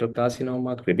 predominant ductal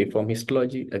carcinoma, critiform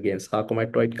histology, again,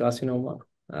 sarcomatoid carcinoma,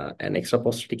 and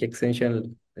extraprostatic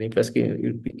extension,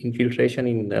 lymphocyte infiltration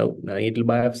in needle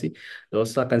biopsy.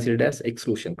 Those are considered as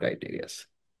exclusion criteria.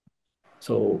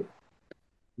 So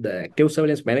the active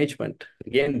surveillance management,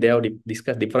 again, they have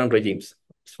discussed different regimes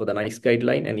for the NICE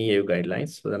guideline and EU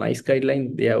guidelines. So the NICE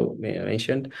guideline, they have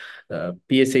mentioned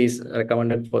PSA is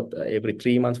recommended for every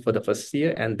 3 months for the first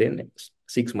year, and then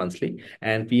 6 monthly,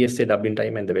 and PSA doubling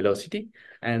time and the velocity.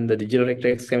 And the digital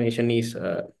rectal examination is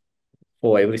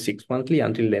for every 6 monthly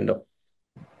until the end of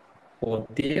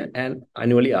 4th year, and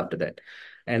annually after that.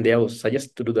 And they have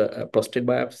suggested to do the prostate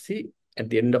biopsy at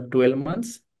the end of 12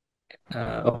 months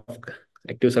of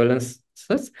active surveillance,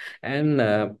 and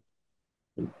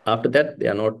after that they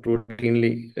are not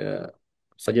routinely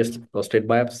suggest prostate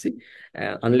biopsy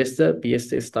unless the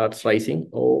PSA starts rising,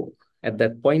 or at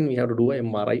that point we have to do a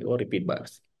MRI or repeat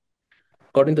biopsy.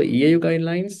 According to EAU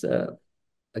guidelines,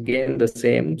 again the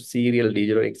same serial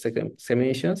digital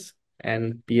examinations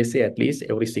and PSA at least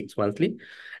every 6 monthly,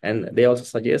 and they also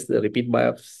suggest the repeat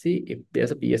biopsy if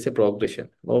there's a PSA progression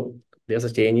or there's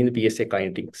a change in the PSA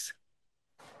kinetics.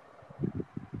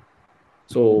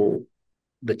 So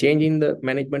the change in the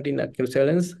management in active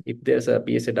surveillance, if there's a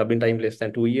PSA doubling time less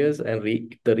than 2 years, and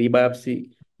the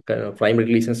rebiopsy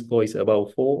primary lesion score is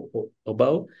above 4 or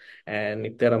above, and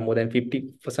if there are more than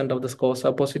 50% of the scores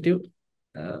are positive,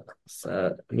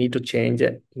 need to change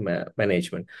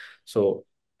management. So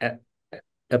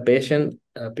a patient,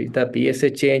 the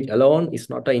PSA change alone is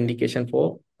not an indication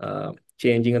for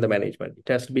changing the management. It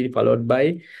has to be followed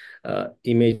by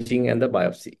imaging and the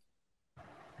biopsy.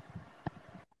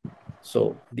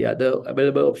 So the other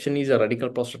available option is a radical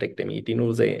prostatectomy. It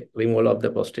involves a removal of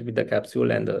the prostate with the capsule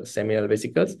and the seminal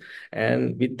vesicles,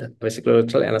 and with vesicular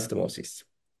anastomosis.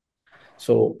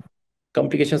 So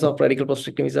complications of radical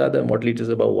prostatectomy are the mortality is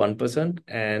about 1%,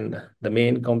 and the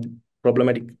main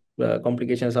problematic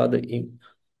complications are the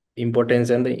impotence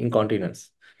and the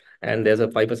incontinence. And there's a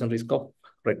 5% risk of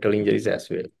rectal injuries as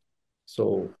well.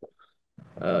 So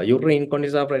urinary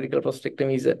incontinence of radical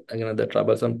prostatectomy is another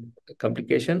troublesome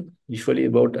complication. Usually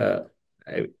about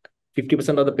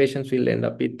 50% of the patients will end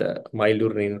up with mild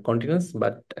urinary incontinence,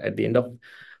 but at the end of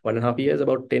 1.5 years,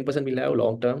 about 10% will have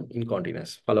long-term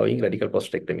incontinence following radical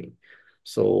prostatectomy.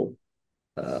 So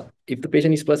if the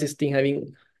patient is persisting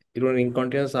having urinary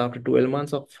incontinence after 12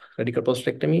 months of radical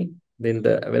prostatectomy, then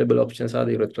the available options are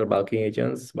the urethral bulking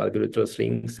agents, valvular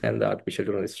slings, and the artificial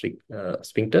urinary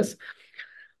sphincters.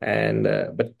 And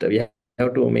but we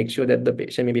have to make sure that the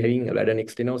patient may be having a bladder neck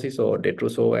stenosis or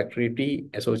detrusor activity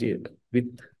associated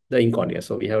with the incontinence.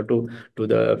 So we have to do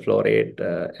the flow rate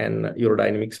and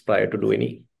urodynamics prior to do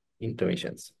any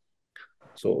interventions.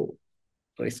 So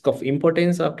risk of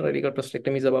impotence after radical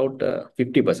prostatectomy is about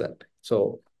 50%.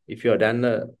 So if you have done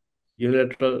a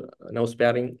unilateral nerve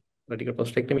sparing radical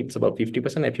prostatectomy, it's about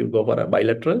 50%. If you go for a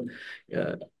bilateral,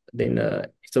 then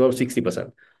it's about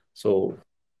 60%. So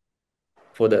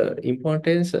for the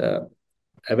impotence,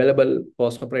 available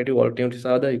post-operative alternatives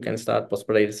are you can start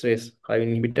phosphodiesterase 5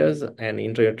 inhibitors and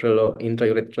intraurethral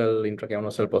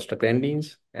intracavernosal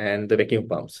prostaglandins and the vacuum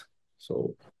pumps.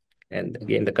 So, and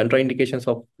again, the contraindications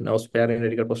of now-sparing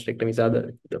radical prostatectomies are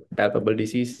the palpable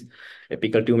disease,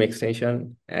 apical tumor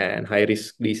extension, and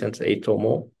high-risk lesions 8 or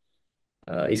more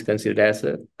is considered as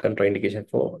a contraindication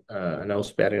for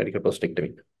now-sparing radical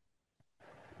prostatectomy.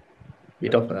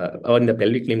 Bit of in the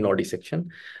pelvic lymph node dissection,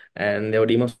 and they were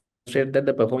demonstrated that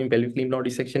the performing pelvic lymph node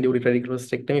dissection during radical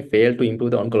prostatectomy failed to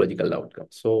improve the oncological outcome.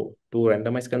 So, two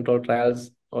randomized control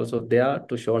trials also there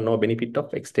to show no benefit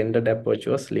of extended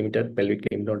apertures limited pelvic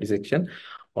lymph node dissection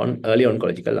on early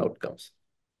oncological outcomes.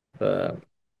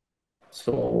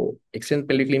 So, extended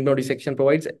pelvic lymph node dissection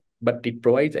provides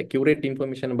accurate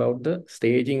information about the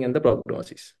staging and the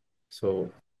prognosis.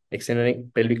 So,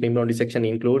 extended pelvic lymph node dissection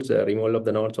includes removal of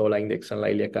the nodes overlying the external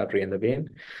iliac artery and the vein,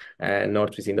 and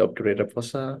nodes within the obturator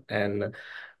fossa, and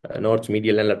nodes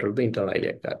medial and lateral to the internal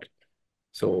iliac artery.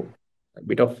 So, a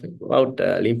bit of about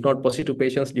lymph node positive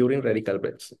patients during radical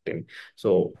prostatectomy.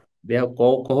 So, they have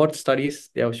cohort studies.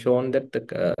 They have shown that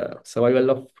the survival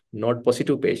of node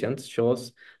positive patients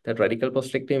shows that radical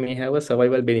prostatectomy may have a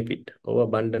survival benefit over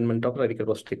abandonment of radical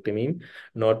prostatectomy in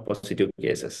node positive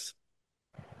cases.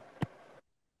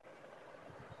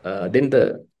 Then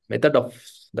the method of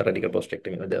the radical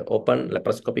prostatectomy, the open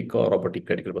laparoscopic or robotic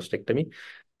radical prostatectomy,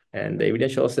 and the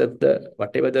evidence shows that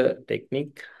whatever the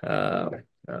technique,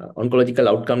 oncological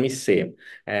outcome is same.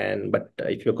 But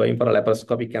if you're going for a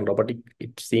laparoscopic and robotic,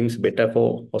 it seems better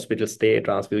for hospital stay,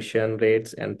 transfusion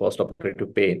rates, and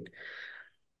post-operative pain.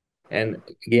 And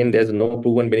again, there's no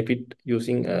proven benefit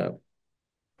using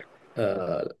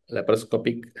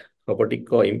laparoscopic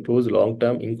robotic or improves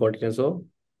long-term incontinence or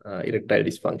erectile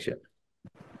dysfunction.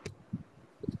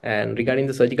 And regarding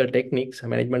the surgical techniques,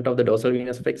 management of the dorsal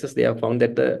venous plexus, they have found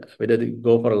that whether they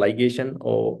go for a ligation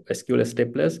or vascular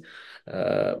staplers,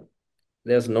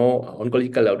 there's no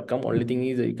oncological outcome. Only thing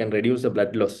is you can reduce the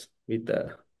blood loss with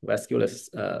vascular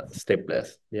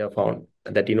staplers. They have found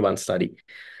that in one study.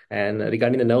 And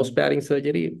regarding the nerve sparing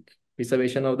surgery,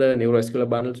 preservation of the neurovascular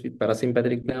bundles with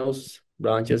parasympathetic nerves,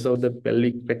 branches of the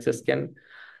pelvic plexus can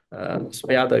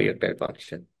spare the erectile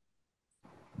function.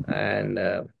 And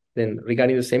then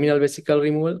regarding the seminal vesicle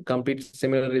removal, complete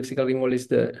seminal vesicle removal is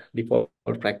the default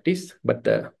practice, but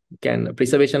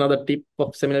preservation of the tip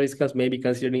of seminal vesicles may be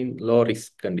considered in low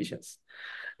risk conditions.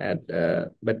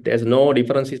 But there's no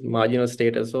difference in marginal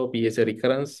status or PSA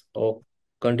recurrence or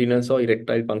continence or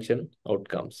erectile function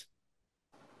outcomes.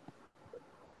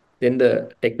 Then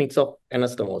the techniques of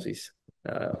anastomosis.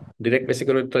 Direct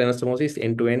vesicular anastomosis,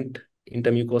 end-to-end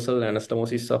intermucosal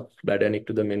anastomosis of bladder neck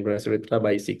to the membranous urethra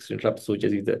by 6 interrupt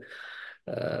sutures is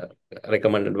the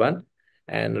recommended one.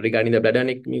 And regarding the bladder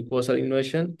neck mucosal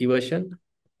eversion,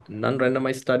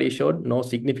 non-randomized study showed no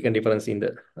significant difference in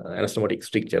the anastomotic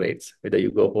stricture rates, whether you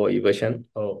go for eversion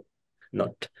or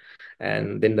not.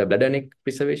 And then the bladder neck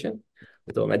preservation,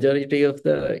 the majority of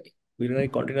the urinary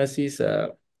continence is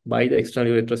by the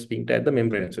external urethral sphincter at the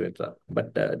membranous urethra.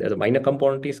 But there's a minor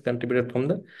component is contributed from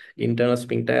the internal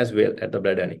sphincter as well at the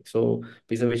bladder neck. So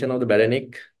preservation of the bladder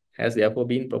neck has therefore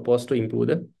been proposed to improve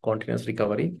the continence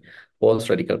recovery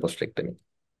post-radical prostatectomy.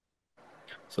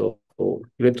 So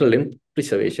urethral length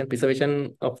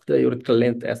preservation of the urethral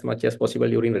length as much as possible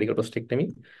during radical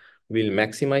prostatectomy will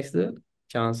maximize the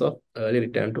chance of early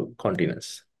return to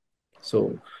continence.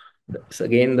 So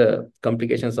again, the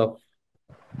complications of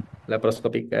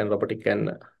laparoscopic and robotic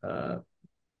and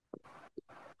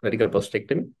radical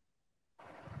prostatectomy.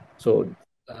 So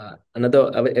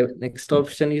another next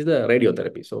option is the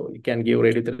radiotherapy. So you can give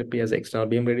radiotherapy as external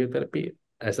beam radiotherapy,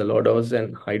 as a low dose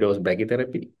and high dose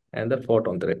brachytherapy, and the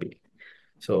photon therapy.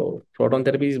 So photon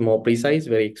therapy is more precise,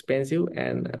 very expensive,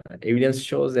 and evidence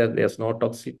shows that there's no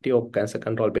toxicity or cancer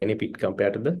control benefit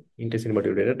compared to the intensity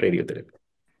modulated radiotherapy.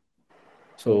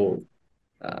 So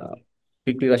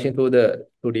quickly rushing through the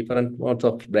two different modes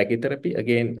of brachytherapy.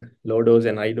 Again, low dose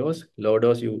and high dose. Low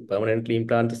dose, you permanently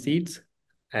implant the seeds,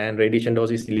 and radiation dose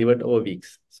is delivered over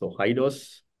weeks. So high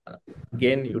dose,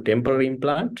 again, you temporarily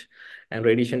implant, and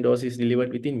radiation dose is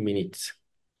delivered within minutes.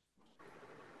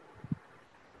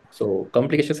 So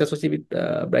complications associated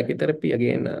with brachytherapy,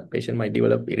 again, patient might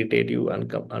develop irritative,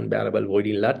 unbearable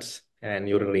voiding LUTs and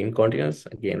urinary incontinence,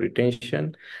 again,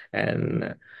 retention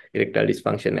and erectile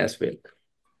dysfunction as well.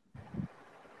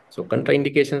 So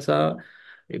contraindications are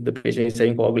if the patient is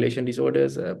having coagulation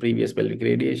disorders, previous pelvic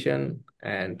radiation,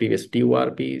 and previous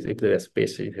TURPs, if the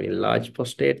patient is having large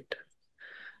prostate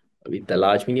with a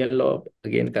large menial lobe,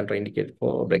 again, contraindicated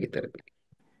for brachytherapy.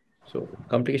 So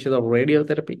complications of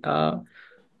radiotherapy are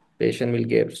patient will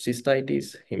get cystitis,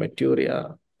 hematuria,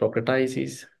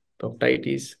 proctitis,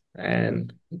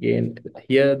 and again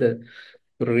here the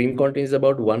urinary incontinence is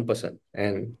about 1%,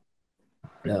 and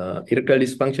erectile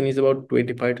dysfunction is about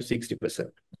 25 to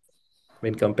 60%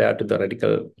 when compared to the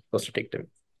radical prostatectomy.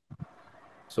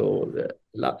 So the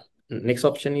next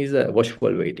option is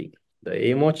watchful waiting. The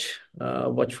aim of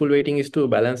watchful waiting is to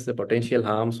balance the potential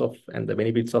harms of and the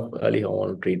benefits of early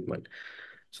hormonal treatment.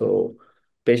 So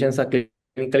patients are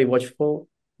clinically watched for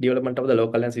development of the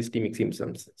local and systemic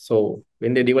symptoms. So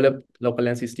when they develop local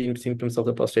and systemic symptoms of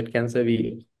the prostate cancer,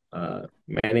 we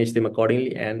manage them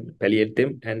accordingly and palliate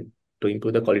them and to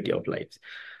improve the quality of lives.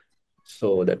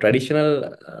 So the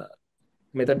traditional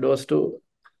method was to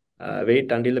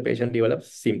wait until the patient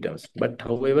develops symptoms. But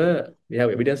however, we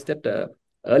have evidence that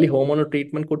early hormonal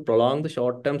treatment could prolong the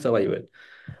short-term survival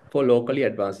for locally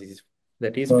advanced disease.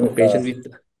 That is for patients with,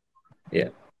 yeah.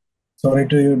 Sorry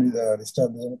to you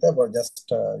disturb, Zumita, but just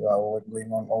you are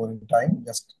going on over in time.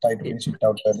 Just try to finish it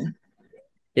out early.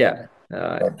 Yeah.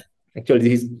 Actually,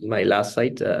 this is my last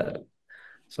slide.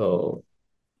 So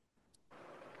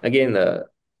again, a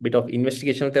bit of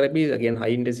investigational therapy. Again,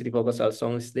 high intensity focused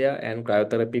ultrasound is there, and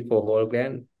cryotherapy for whole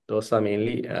gland. Those are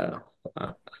mainly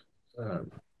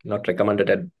not recommended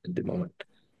at the moment.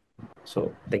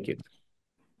 So thank you.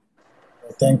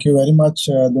 Thank you very much,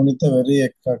 Dunita.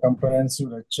 Very comprehensive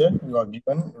lecture you are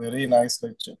given. Very nice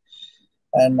lecture.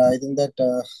 And I think that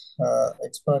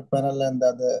expert panel and the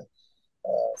other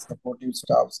supportive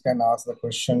staffs can ask the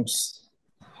questions.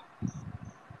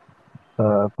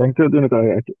 Thank you,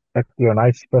 Dunita. Actually, a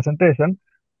nice presentation.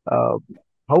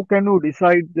 How can you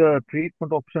decide the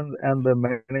treatment options and the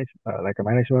like a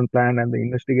management plan and the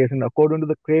investigation according to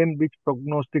the Cambridge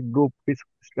prognostic group risk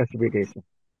classification?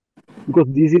 Because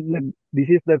this is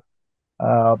the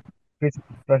risk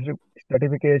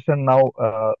stratification now.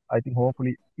 I think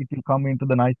hopefully it will come into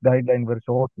the nice guideline very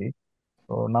shortly.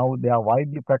 So now they are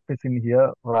widely practicing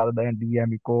here rather than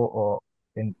DMECO or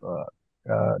in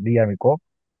DMECO.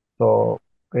 So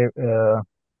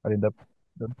I think the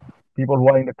people who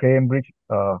are in the Cambridge,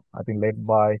 I think led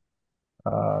by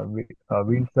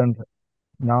Vincent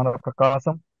Jnana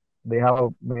Prakasam, they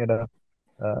have made a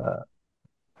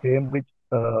Cambridge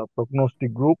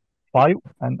prognostic group 5,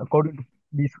 and according to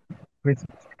this risk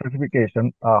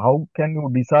stratification, how can you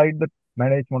decide the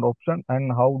management option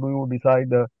and how do you decide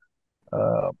the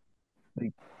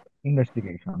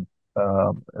investigation,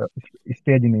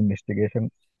 stage in investigation?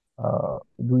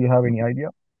 Do you have any idea?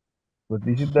 So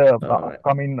this is the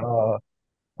upcoming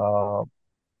uh,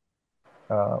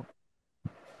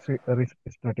 risk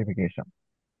stratification.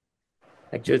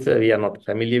 Actually, sir, we are not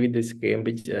familiar with this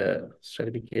Cambridge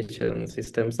stratification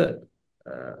system, sir.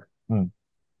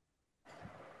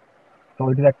 So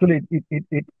it is actually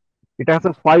it has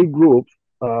a 5 groups,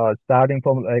 starting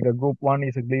from like a group 1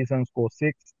 is a Gleason score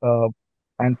 6,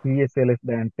 and PSA less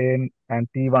than 10, and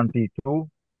T1 T2,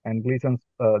 and Gleason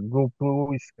group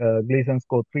 2 is Gleason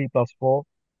score 3 plus 4,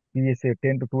 PSA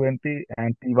 10 to 20,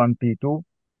 and T1 T2,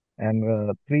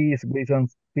 and 3 is Gleason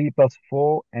 3 plus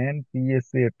 4 and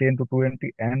PSA 10 to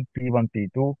 20 and T1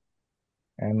 T2,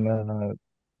 and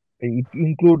it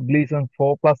includes Gleason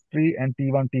 4 plus 3 and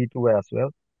T1 T2 as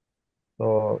well.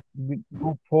 So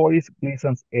group 4 is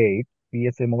Gleason's 8,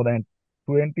 PSA more than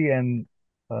 20 and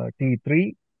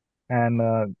T3,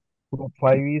 and group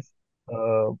 5 is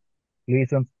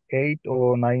Gleason's 8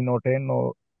 or 9 or 10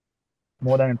 or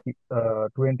more than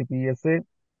 20 PSA,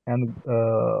 and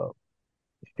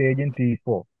stage in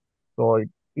T4. So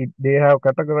they have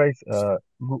categorized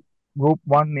group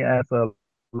 1 as a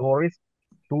low risk,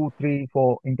 2, 3,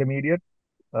 4 intermediate,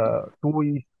 2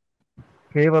 is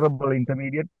favorable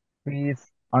intermediate, 3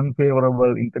 is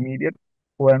unfavorable intermediate,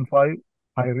 4 and 5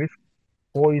 high risk,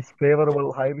 4 is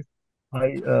favorable high risk,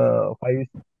 5 is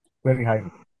very high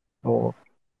risk. So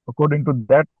according to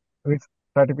that risk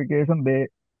stratification, they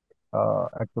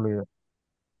actually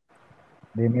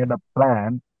they made a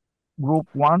plan. Group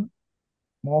 1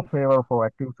 more favor for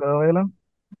active surveillance.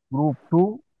 Group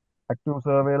 2 active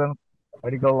surveillance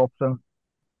medical options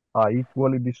are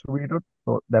equally distributed.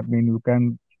 So that means you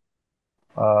can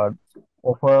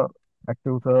offer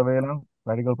active surveillance,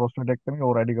 radical prostatectomy,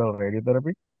 or radical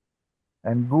radiotherapy.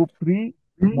 And group 3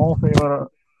 more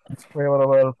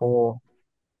favorable for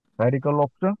radical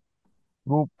option.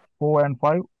 Group 4 and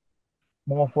 5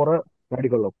 more for a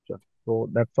radical option. So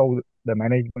that's how the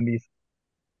management is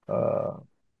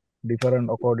different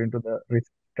according to the risk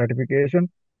stratification.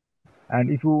 And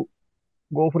if you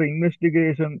go for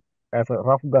investigation as a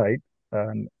rough guide,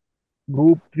 and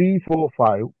group 3, 4,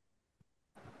 5,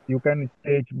 you can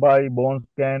stage by bone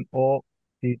scan or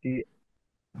CT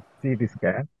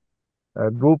scan.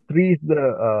 Group 3 is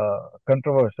the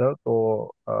controversial.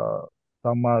 So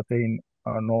some are saying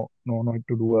no need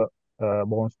to do a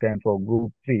bone scan for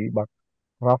group 3, but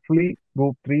roughly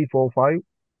group 3, 4, 5,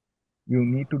 you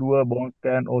need to do a bone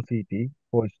scan or CT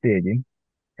for staging.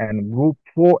 And group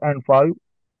 4 and 5,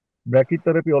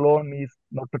 brachytherapy alone is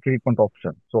not a treatment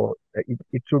option. So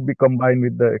it should be combined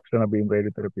with the external beam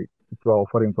radiotherapy if you are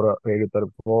offering for a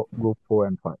radiotherapy for group 4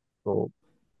 and 5. So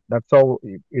that's how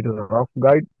it is a rough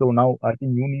guide. So now I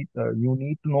think you need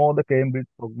to know the Cambridge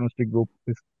prognostic group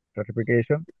risk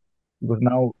stratification, because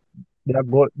now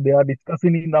they are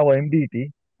discussing in our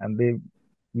MDT, and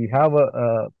we have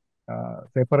a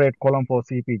separate column for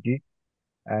CPG,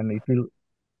 and it will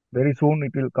very soon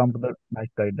it will come to the nice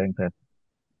guidelines.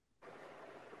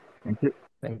 Thank you.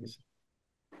 Thank you, sir.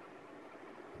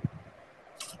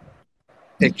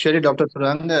 Actually, Dr.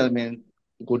 Suranga, I mean,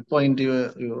 good point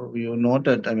you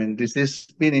noted. I mean, this has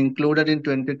been included in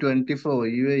 2024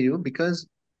 EAU because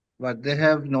what they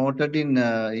have noted in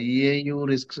EAU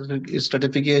risk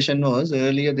stratification was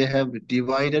earlier they have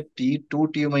divided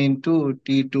T2 tumor into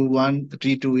T21,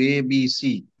 T2A, B,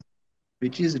 C,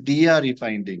 which is DRE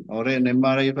finding or an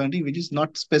MRI finding, which is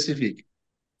not specific.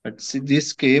 But see,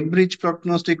 this Cambridge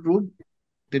prognostic group,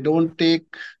 they don't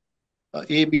take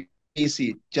A, B,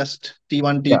 C, just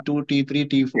T1, Yeah, T2, T3,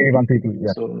 T4. A1, T2.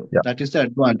 Yeah, So yeah, that is the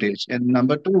advantage. And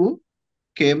number two,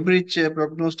 Cambridge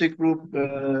prognostic group,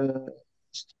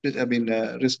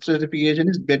 risk stratification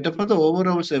is better for the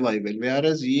overall survival,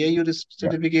 whereas EAU risk yeah,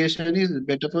 stratification is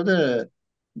better for the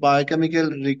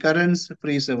biochemical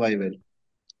recurrence-free survival.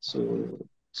 So,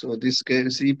 so this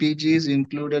CPG is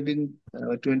included in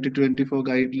 2024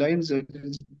 guidelines. It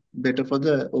is better for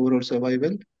the overall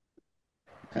survival.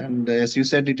 And as you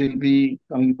said, it will be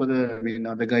coming for the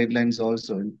other guidelines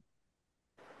also.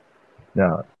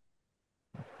 yeah.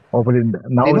 Hopefully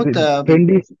now Dimut, the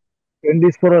trend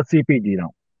is for a CPG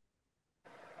now.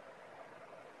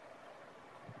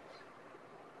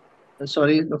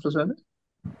 sorry, Dr. Swamin.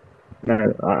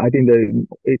 I think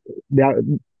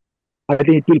I think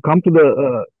it will come to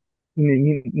the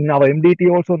in our MDT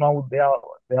also now they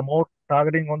are more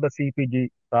targeting on the CPG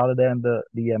rather than the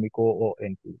DMECO or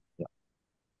NP. Yeah.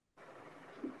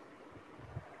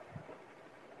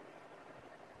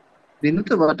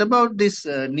 Vinutha, what about this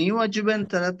neoadjuvant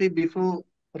therapy before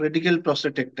radical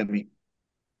prostatectomy?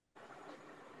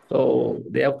 So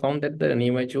they have found that the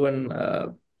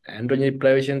neoadjuvant androgen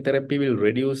deprivation therapy will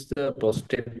reduce the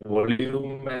prostate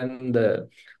volume and the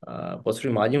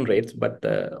posterior margin rates, but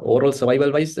overall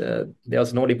survival-wise, there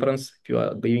was no difference if you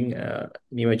are giving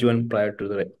neoadjuvant prior to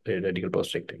the radical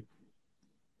prostatectomy.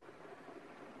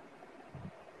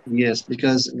 Yes,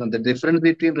 because the difference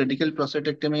between radical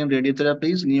prostatectomy and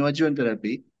radiotherapy is neoadjuvant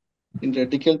therapy. In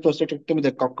radical prostatectomy,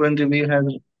 the Cochrane review has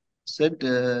said,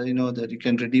 that you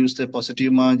can reduce the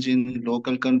positive margin,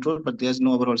 local control, but there's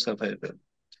no overall survival.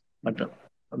 But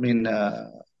I mean,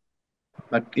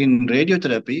 but in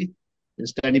radiotherapy, a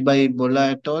study by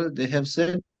Bola et al., they have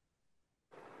said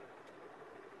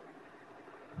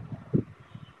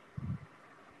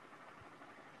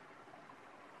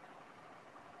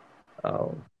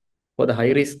For the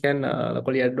high risk and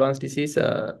locally advanced disease,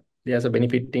 there's a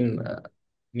benefit in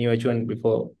neoadjuvant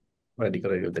before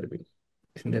radical radiotherapy.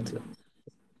 Isn't that so?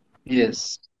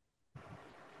 yes.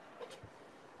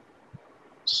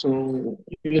 So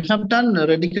you have done a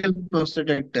radical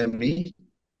prostatectomy,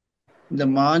 the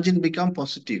margin become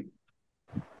positive.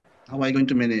 How are you going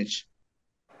to manage?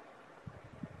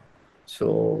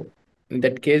 So in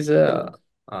that case, so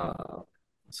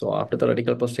after the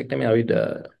radical prostatectomy, I would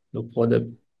look for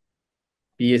the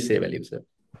PSA values.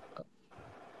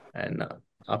 And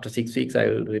after 6 weeks, I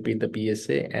will repeat the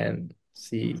PSA and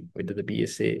see whether the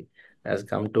PSA has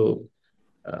come to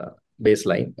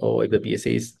baseline or if the PSA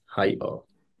is high. Or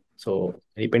so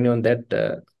depending on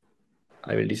that,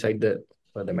 I will decide the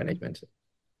further management.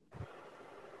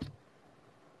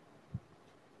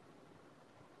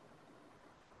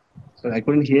 So I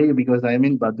couldn't hear you because I'm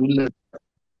in Badul.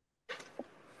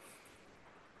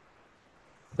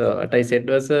 So what I said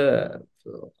was,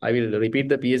 so I will repeat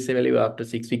the PSA value after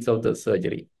 6 weeks of the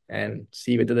surgery and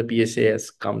see whether the PSA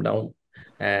has come down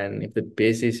and if the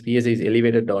PSA is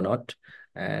elevated or not.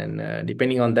 And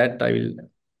depending on that, I will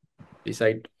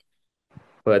decide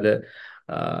further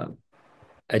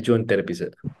adjuvant therapy, sir.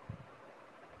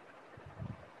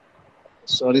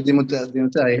 Sorry,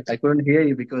 Dimutha, I couldn't hear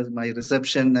you because my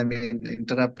reception,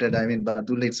 interrupted.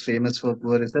 Badul is famous for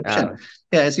poor reception.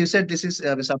 Yeah, as you said, this is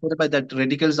supported by that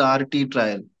Radicals RT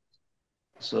trial.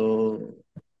 So,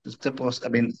 it's the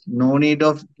no need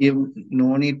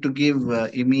to give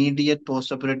immediate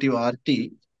postoperative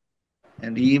RT.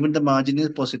 And even the margin is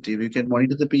positive. You can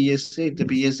monitor the PSA. If the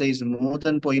PSA is more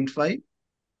than 0.5,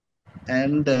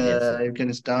 and you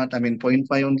can start,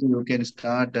 0.5 only, you can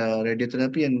start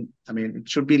radiotherapy. And it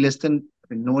should be less than,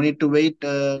 no need to wait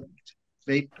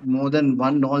more than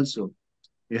 1 also.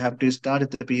 You have to start if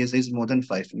the PSA is more than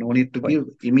 5. No need to give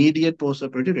immediate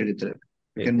postoperative radiotherapy.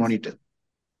 You can monitor.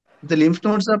 If the lymph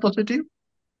nodes are positive,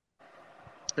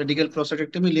 radical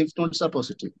prostatectomy, lymph nodes are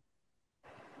positive.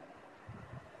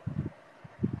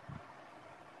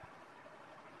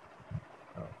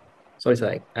 Sorry,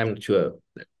 sir, I'm not sure.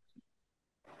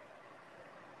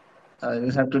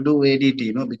 You have to do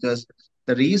ADT, because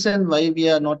the reason why we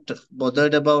are not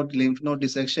bothered about lymph node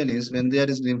dissection is when there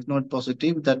is lymph node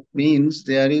positive, that means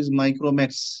there is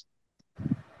micromets.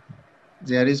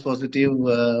 There is positive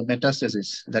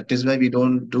metastasis. That is why we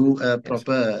don't do a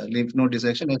proper lymph node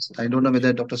dissection. I don't know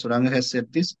whether Dr. Suranga has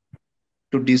said this.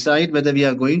 To decide whether we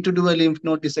are going to do a lymph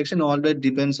node dissection always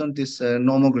depends on this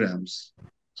nomograms.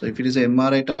 So if it is a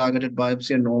MRI targeted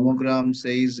biopsy and nomogram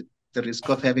says the risk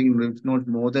of having lymph node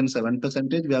more than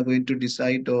 7%, we are going to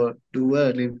decide or do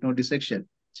a lymph node dissection.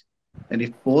 And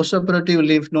if postoperative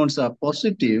lymph nodes are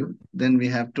positive, then we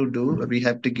have to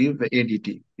give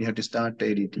ADT. We have to start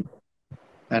ADT,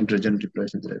 androgen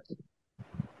depression therapy.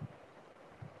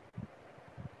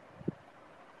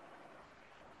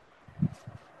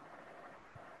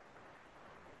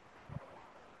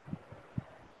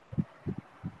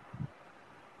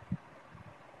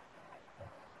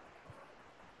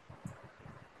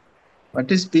 What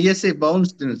is PSA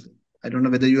bounce? I don't know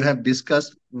whether you have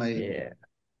discussed. My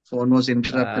phone was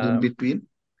interrupted in between.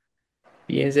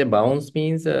 PSA bounce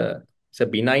means it's a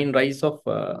benign rise of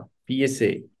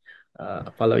PSA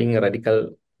following a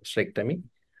radical hysterectomy.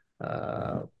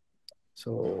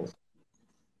 So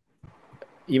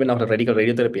even after radical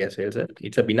radiotherapy as well, sir,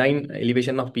 it's a benign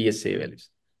elevation of PSA values.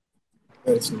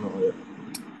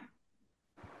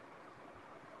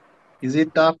 Is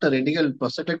it after radical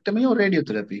prostatectomy or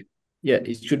radiotherapy? Yeah,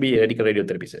 it should be radical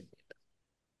radiotherapy, sir.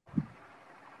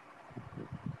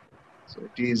 So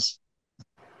it is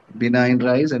benign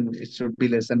rise and it should be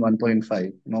less than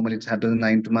 1.5. Normally it happens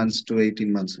 9 months to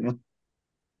 18 months.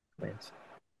 Yes.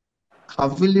 How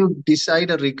will you decide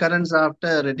a recurrence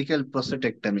after radical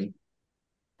prostatectomy?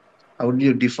 How do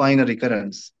you define a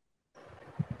recurrence?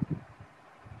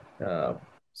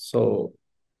 So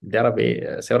there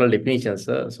are several definitions.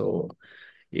 So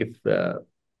if the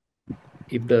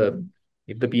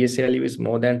PSA value is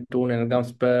more than 2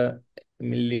 nanograms per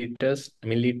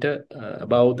milliliter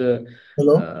above the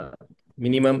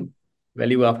minimum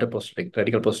value after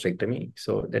radical prostatectomy.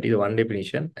 So that is one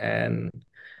definition. And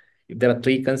if there are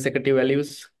 3 consecutive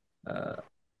values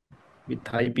with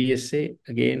high PSA,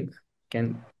 again,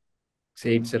 can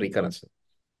say it's a recurrence.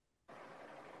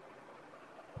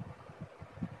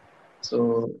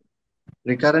 So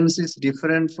recurrence is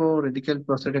different for radical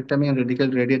prostatectomy and radical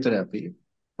radiotherapy.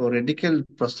 For radical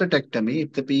prostatectomy,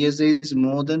 if the PSA is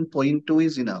more than 0.2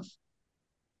 is enough.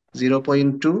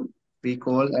 0.2 we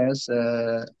call as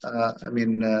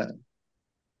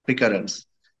recurrence.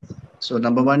 So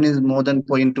number 1 is more than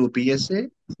 0.2 PSA.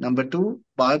 Number 2,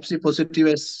 biopsy positive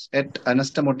at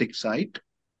anastomotic site.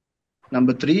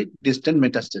 Number 3, distant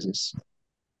metastasis.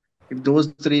 If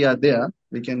those 3 are there,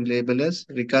 we can label as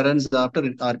recurrence after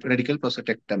radical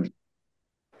prostatectomy.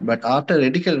 But after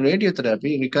radical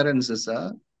radiotherapy, recurrences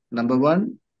are number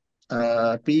 1,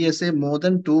 PSA more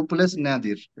than 2 plus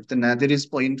nadir. If the nadir is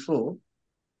 0.4,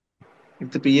 if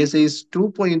the PSA is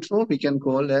 2.4, we can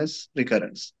call as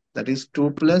recurrence. That is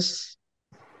 2 plus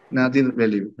nadir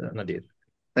value. Nadir.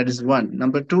 That is 1.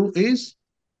 Number 2 is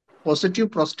positive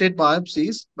prostate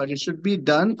biopsies, but it should be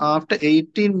done after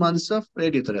 18 months of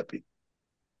radiotherapy.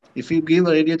 If you give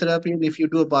a radiotherapy and if you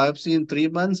do a biopsy in 3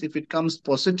 months, if it comes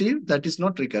positive, that is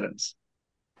not recurrence.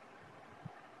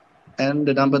 And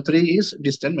the number 3 is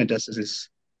distant metastasis,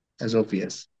 as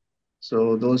obvious.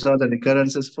 So those are the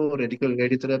recurrences for radical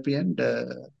radiotherapy and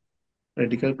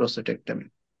radical prostatectomy.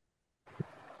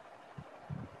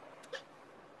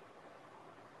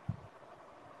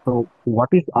 So what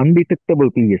is undetectable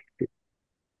PSA?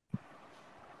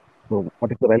 So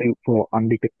what is the value for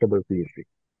undetectable PSA?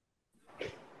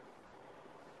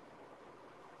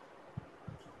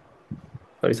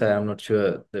 Sorry, sir, I'm not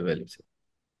sure the values.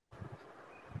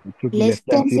 It should be Less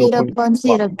than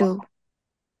 0.02.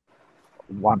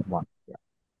 1. Yeah.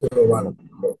 0.1.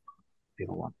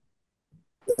 0.1.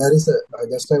 There is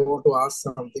I want to ask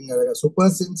something like a super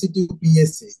sensitive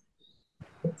PSA.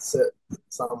 It's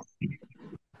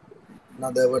now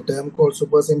there were term called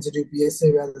super sensitive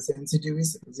PSA where the sensitive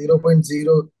is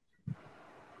 0.003.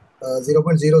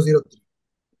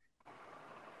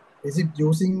 Is it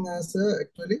using as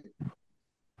actually?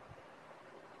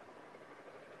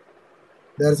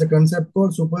 There is a concept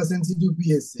called supersensitive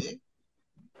PSA,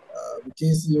 which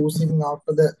is using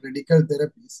after the radical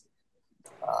therapies.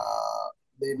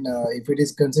 Then if it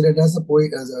is considered as a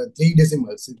point as a 3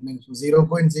 decimals, it means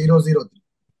 0.003.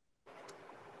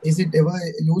 Is it ever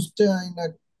used in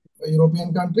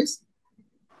European countries?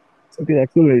 It is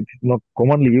actually it's not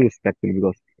commonly used actually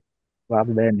because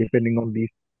rather than depending on these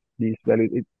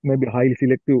values, it may be highly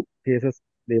selective cases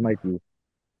they might use.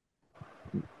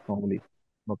 Normally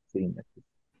not seen actually.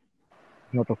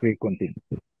 Not a frequent thing.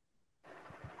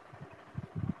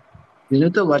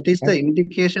 Vinutha, what is the And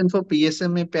indication for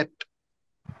PSMA PET?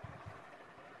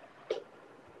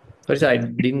 Sorry, sir, I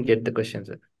didn't get the question,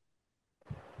 sir.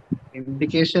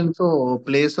 Indication for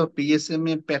place of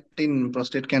PSMA PET in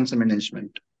prostate cancer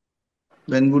management.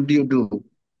 When would you do?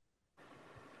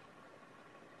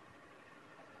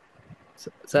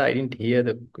 Sir, I didn't hear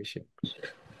the question.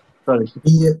 Sorry.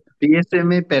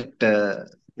 PSMA PET.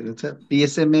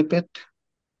 PSMA PET.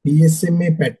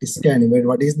 PSMA PET scanning.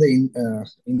 What is the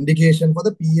indication for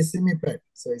the PSMA PET?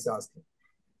 So he's asking.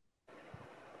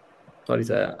 Sorry,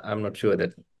 sir, I'm not sure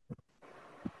that.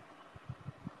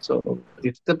 So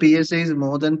if the PSA is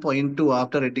more than 0.2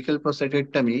 after radical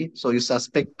prostatectomy, so you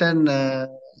suspect an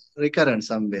recurrence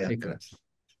somewhere. Recurrence.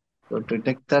 So to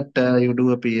detect that, you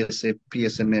do a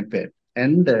PSMA PET.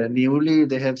 And newly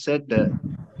they have said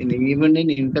even in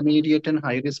intermediate and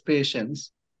high risk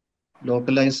patients,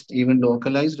 even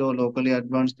localized or locally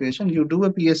advanced patient, you do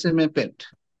a PSMA PET.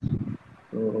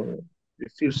 So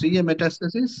if you see a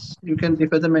metastasis, you can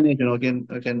defer the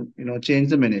management, change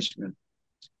the management.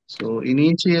 So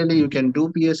initially you can do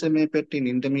PSMA PET in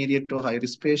intermediate or high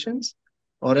risk patients,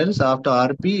 or else after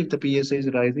RP if the PSA is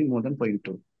rising more than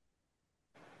 0.2.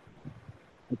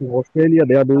 I think Australia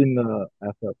they are doing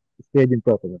as a staging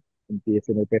purpose in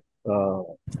PSMA PET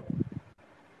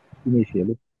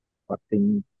initially, but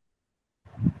in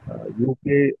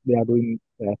UK they are doing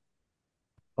as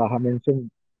Saha mentioned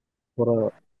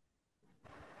for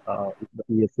if the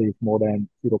PSA is more than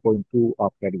 0.2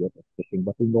 after adequate testing.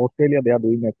 But in Australia, they are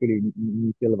doing actually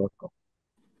initial workup.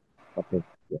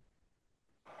 Yeah.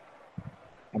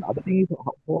 And other thing is,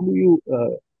 how do you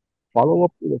follow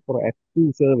up for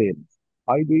active surveillance?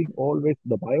 Are you doing always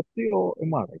the biopsy or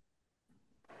MRI?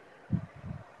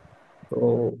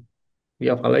 So we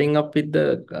are following up with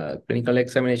the clinical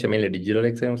examination, mainly digital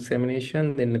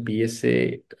examination, then the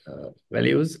PSA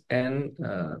values and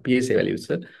PSA values,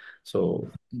 sir. So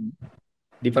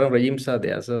different regimes are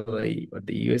there. So what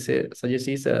the USA suggests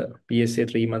is PSA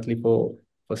 3 monthly for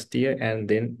first year and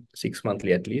then 6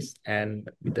 monthly at least, and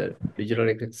with the digital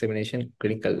examination,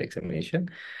 clinical examination.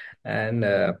 And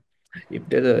if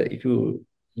the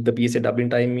PSA doubling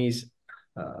time is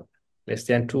less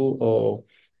than 2, or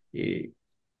if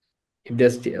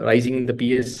there's rising in the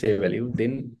PSA value,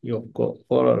 then you go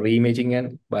for a reimaging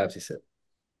and biopsy, sir.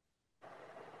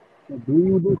 Do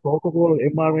you do protocol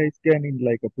MRI scan in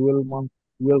like a 12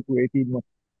 to 18 months?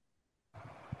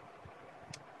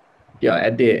 Yeah,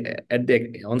 at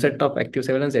the onset of active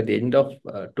surveillance, at the end of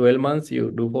 12 months,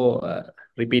 you do for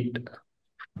repeat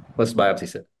first biopsy,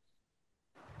 sir.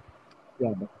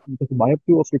 Yeah, because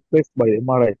biopsy was replaced by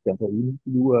MRI scan. So you need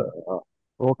to do a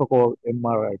protocol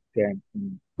MRI scan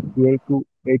in 12 to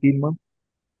 18 months.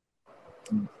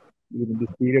 During this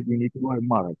period, we need to do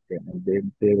MRI scan, and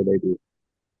then say whether it is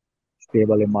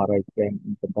stable MRI scan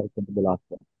in comparison to the last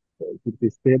one. So if it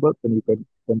is stable, then you can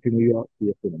continue your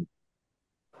PSA.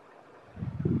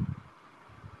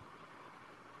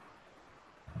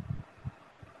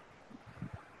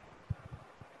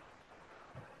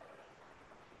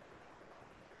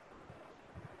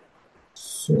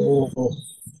 So,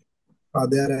 are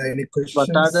there any questions?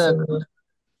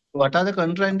 What are the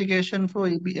contraindication for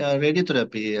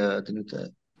radiotherapy,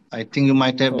 Dinutha? I think you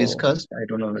might have discussed. I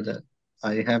don't know whether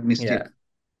I have missed it.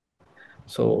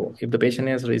 So if the patient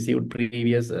has received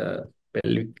previous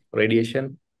pelvic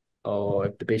radiation, or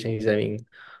if the patient is having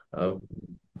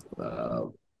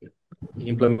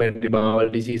inflammatory bowel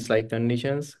disease-like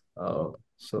conditions,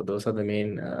 so those are the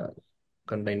main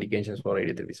contraindications for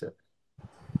radiotherapy, sir.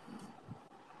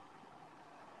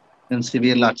 And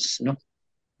severe LUTs, no?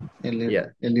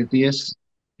 LUTS.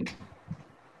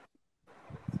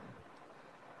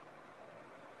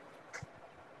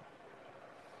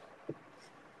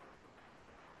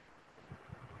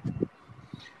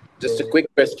 Just a quick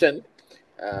question.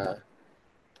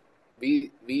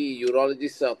 We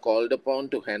urologists are called upon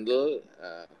to handle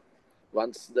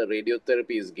once the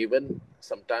radiotherapy is given.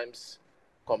 Sometimes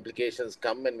complications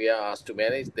come and we are asked to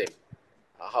manage them.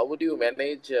 How would you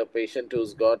manage a patient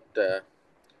who's got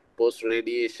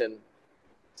post-radiation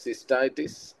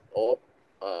cystitis or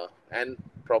and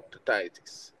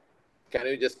proctitis? Can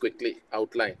you just quickly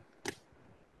outline?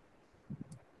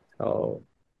 So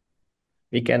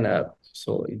we can,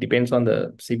 so it depends on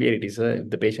the severity. So if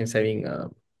the patient is having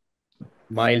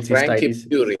mild cystitis,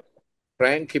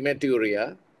 frank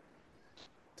hematuria,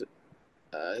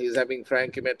 he's having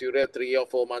frank hematuria 3 or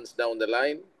 4 months down the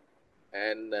line,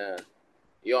 and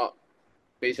your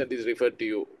patient is referred to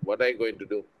you. What are you going to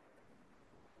do?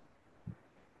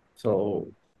 So,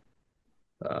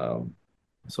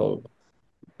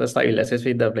 first I will assess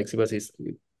with the flexible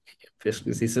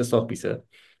scissors officer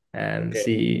and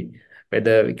see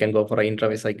whether we can go for an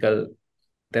intravesical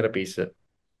therapies.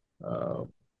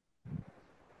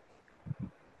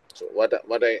 So what are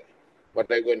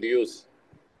you going to use?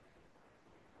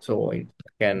 So it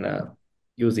can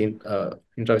use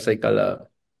intravesical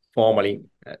formalin,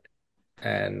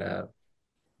 and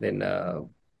then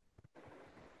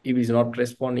if it's not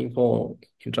responding for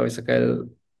intravesical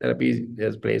therapy,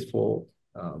 there's place for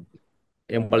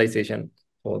embolization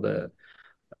for the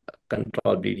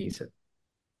control bleeding.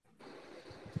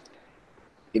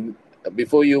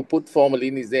 Before you put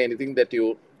formalin, is there anything that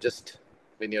you just,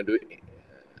 when you're doing,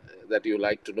 that you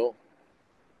like to know?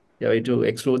 Yeah, to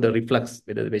exclude the reflux,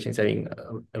 whether the patient is having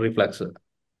a reflux.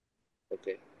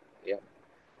 Okay, yeah.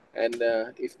 And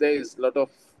if there is a lot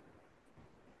of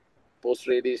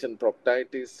post-radiation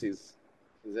proctitis, is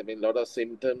having a lot of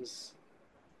symptoms,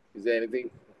 is there anything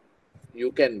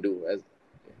you can do as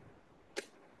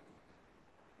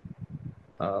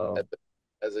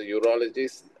a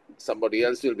urologist? Somebody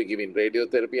else will be giving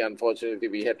radiotherapy. Unfortunately,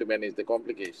 we had to manage the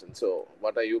complications. So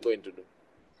what are you going to do?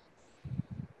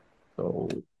 So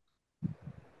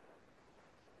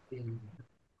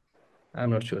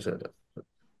I'm not sure, sir.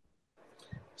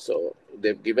 So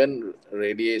they've given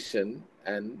radiation,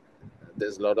 and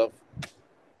there's a lot of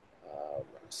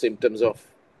symptoms of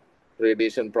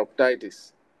radiation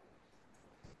proctitis.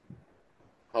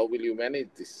 How will you manage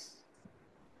this?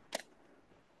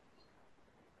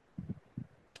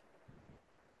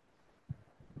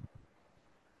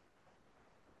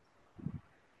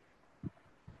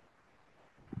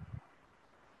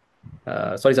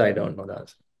 Sorry, sir, I don't know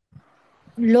that.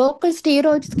 Local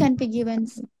steroids can be given.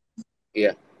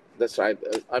 Yeah, that's right.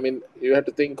 I mean, you have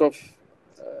to think of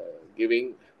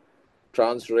giving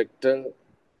transrectal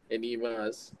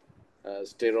enemas,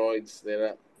 steroids.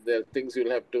 There are things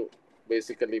you'll have to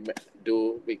basically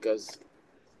do, because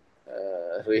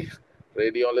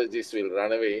radiologists will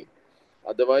run away.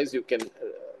 Otherwise, you can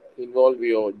involve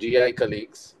your GI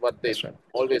colleagues. What they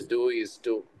always do is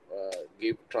to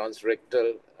give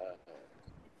transrectal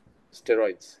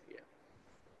steroids. Yeah.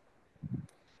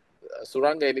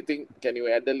 Suranga, anything? Can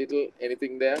you add a little?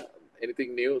 Anything there?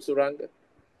 Anything new, Suranga?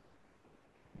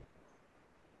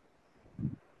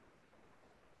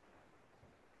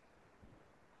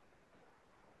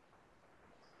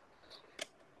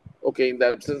 Okay, in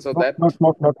the absence of that. Not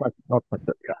much.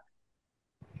 Yeah.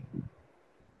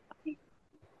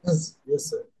 Yes,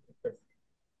 sir. Okay.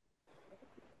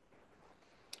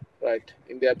 Right.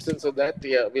 In the absence of that,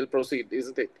 yeah, we'll proceed,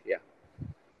 isn't it? Yeah.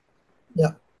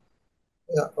 Yeah.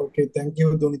 Okay. Thank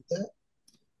you, Dunita.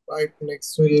 Right.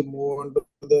 Next, we'll move on to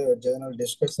the general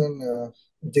discussion,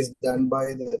 which is done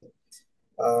by the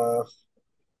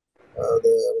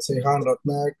Sehan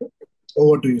Ratnak.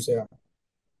 Over to you, Sehan.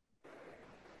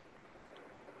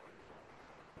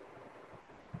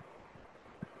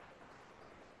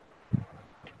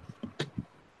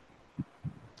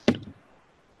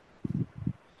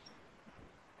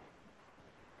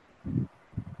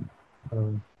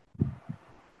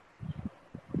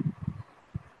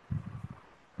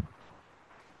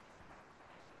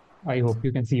 I hope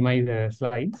you can see my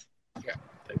slides. Yeah,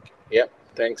 thank you. Yeah,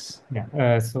 thanks.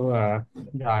 Yeah. So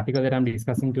the article that I'm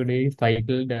discussing today is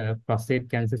titled "Prostate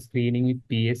Cancer Screening with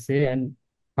PSA" and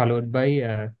followed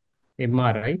by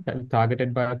MRI,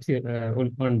 targeted biopsy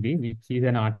only, which is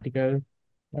an article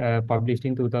published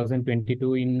in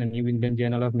 2022 in the New England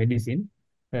Journal of Medicine.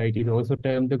 It is also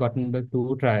termed the Gothenburg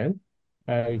 2 trial,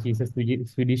 which is a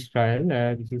Swedish trial,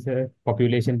 which is a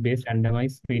population-based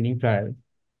randomized screening trial.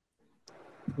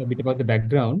 A bit about the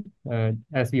background.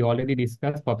 As we already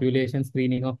discussed, population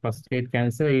screening of prostate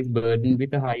cancer is burdened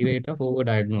with a high rate of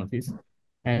overdiagnosis.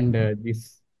 And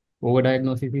this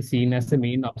overdiagnosis is seen as the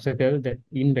main obstacle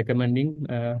in recommending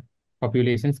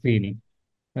population screening.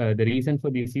 The reason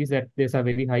for this is that there's a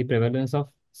very high prevalence of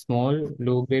small,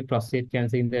 low-grade prostate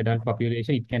cancer in the adult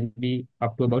population. It can be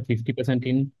up to about 50%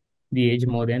 in the age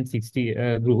more than 60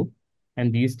 group.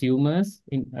 And these tumors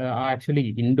are actually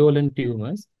indolent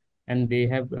tumors, and they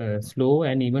have slow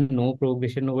and even no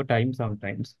progression over time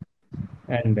sometimes.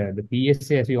 And the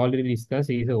PSA, as we already discussed,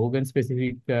 is an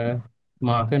organ-specific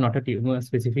marker, not a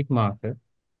tumor-specific marker.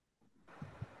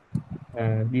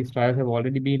 These trials have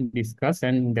already been discussed,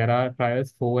 and there are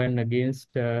trials for and against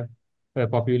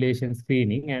population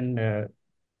screening. And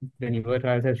the newer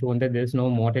trials have shown that there's no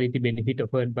mortality benefit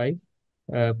offered by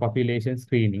population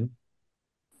screening.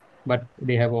 But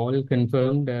they have all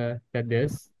confirmed that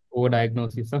there's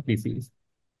overdiagnosis of disease.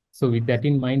 So with that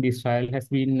in mind, this trial has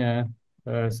been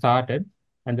started,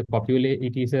 and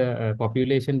it is a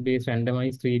population-based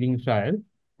randomized screening trial,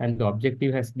 and the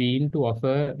objective has been to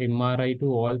offer MRI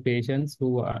to all patients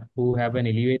who have an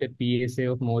elevated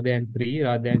PSA of more than 3,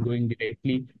 rather than going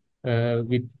directly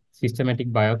with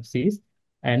systematic biopsies,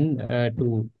 and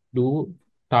to do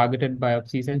targeted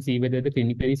biopsies and see whether the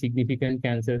clinically significant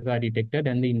cancers are detected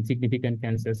and the insignificant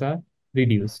cancers are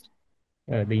reduced.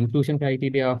 The inclusion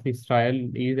criteria of this trial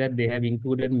is that they have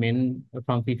included men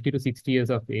from 50 to 60 years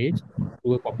of age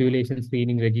to a population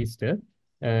screening register,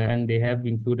 and they have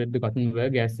included the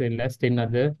Gothenburg as well as 10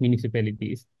 other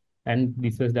municipalities. And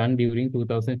this was done during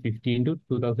 2015 to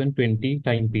 2020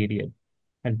 time period.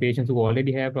 And patients who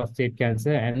already have prostate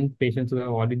cancer and patients who have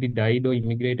already died or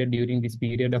immigrated during this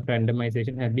period of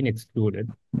randomization have been excluded.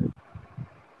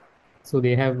 So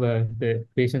the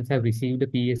patients have received a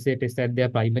PSA test at their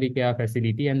primary care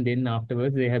facility, and then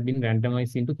afterwards they have been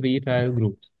randomized into 3 trial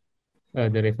groups.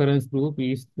 The reference group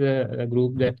is the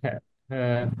group that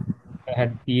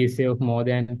had PSA of more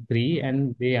than 3,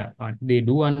 and they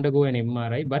do undergo an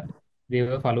MRI, but they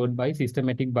were followed by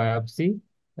systematic biopsy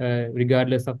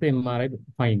regardless of the MRI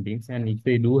findings. And if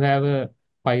they do have a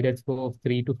pirate score of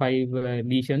 3 to 5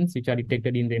 lesions which are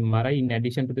detected in the MRI, in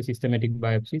addition to the systematic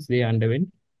biopsies, they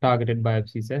underwent targeted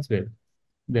biopsies as well.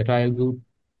 The trial group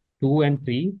 2 and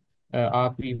 3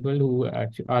 are people who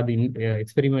are the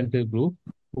experimental group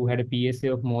who had a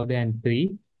PSA of more than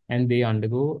 3, and they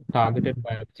undergo targeted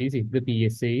biopsies if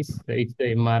if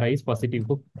the MRI is positive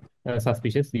for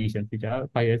suspicious lesions, which are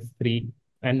Pires 3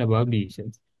 and above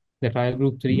lesions. The trial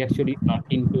group 3 actually is not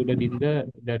included in the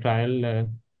trial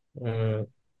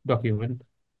document.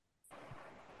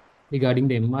 Regarding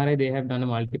the MRI, they have done a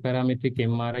multiparametric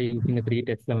MRI using a 3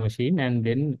 Tesla machine, and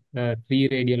then 3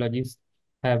 radiologists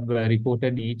have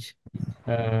reported each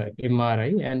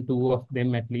MRI, and 2 of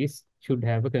them at least should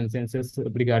have a consensus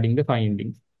regarding the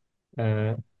findings.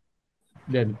 The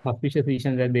suspicious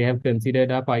lesions that they have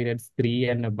considered are Pirates 3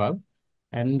 and above,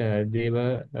 and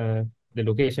the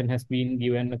location has been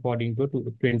given according to a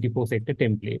 24 sector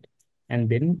template. And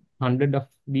then 100 of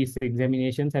these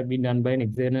examinations have been done by an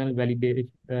external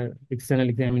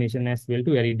examination as well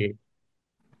to validate.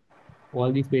 All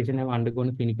these patients have undergone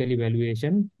a clinical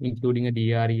evaluation, including a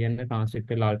DRE and a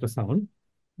transrectal ultrasound.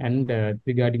 And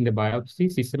regarding the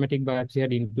biopsy, systematic biopsy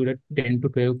had included 10 to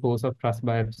 12 course of trust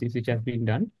biopsies, which has been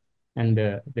done. And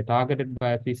the targeted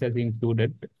biopsies has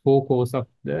included 4 course of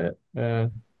the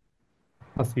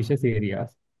suspicious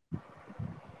areas.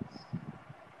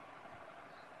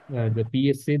 The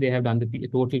PSA, they have done the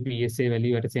total PSA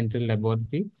value at a central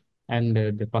laboratory, and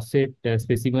the prostate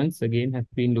specimens again have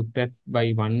been looked at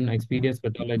by 1 experienced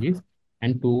pathologist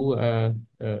and 2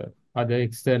 other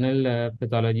external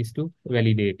pathologists to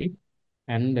validate it.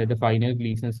 And the final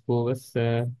Gleason score was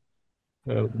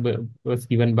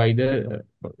given by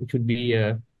should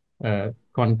be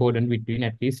concordant between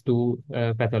at least 2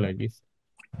 pathologists.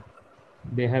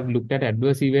 They have looked at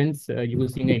adverse events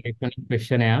using an electronic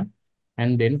questionnaire,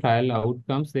 and then trial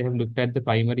outcomes. They have looked at the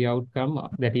primary outcome,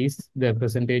 that is the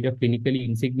percentage of clinically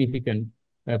insignificant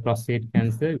prostate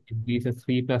cancer, which is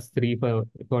 3 plus 3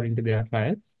 according to their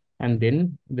trial. And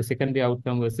then the secondary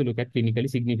outcome was to look at clinically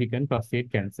significant prostate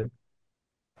cancer.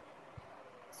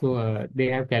 So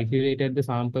they have calculated the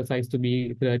sample size to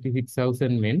be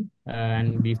 36,000 men,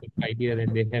 and these are criteria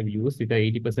that they have used with a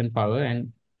 80% power,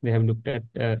 and they have looked at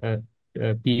a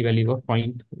p-value of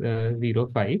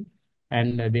 0.05,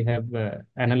 and they have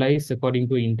analyzed according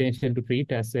to intention to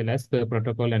treat as well as the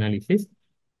protocol analysis.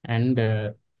 And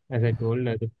as I told,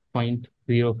 the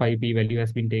 0.05 p-value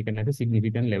has been taken as a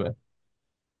significant level.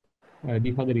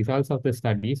 These are the results of the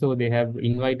study. So they have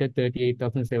invited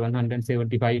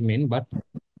 38,775 men, but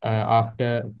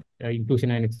after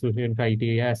inclusion and exclusion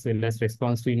criteria as well as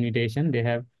response to invitation, they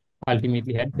have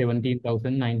ultimately had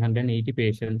 17,980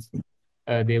 patients.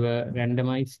 They were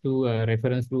randomized to a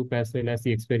reference group as well as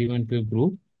the experimental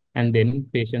group, and then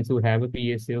patients who have a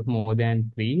PSA of more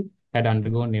than 3 had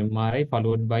undergone MRI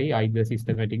followed by either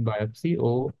systematic biopsy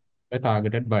or a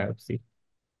targeted biopsy.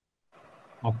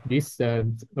 Of this,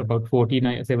 about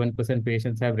 47%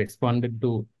 patients have responded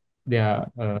to their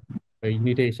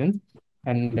invitations,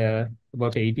 and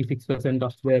about 86%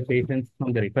 of the patients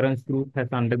from the reference group has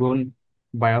undergone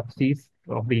biopsies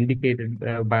of the indicated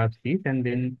biopsies, and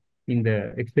then in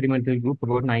the experimental group,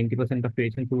 about 90% of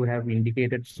patients who have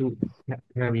indicated to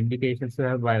have indications to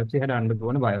have biopsy had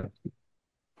undergone a biopsy.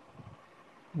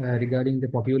 Regarding the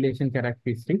population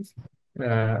characteristics,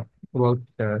 about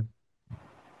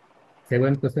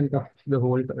 7% of the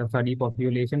whole study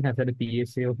population has had a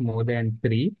PSA of more than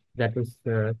 3. That was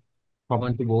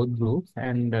common to both groups,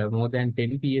 and more than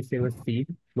 10 PSA was seen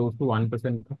close to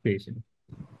 1% of patients.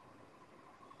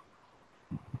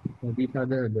 These are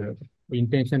the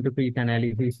intention to treat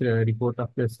analysis report of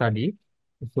the study.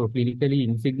 So clinically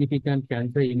insignificant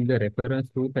cancer in the reference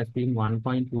group has been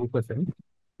 1.2%,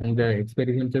 and the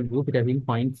experimental group it has been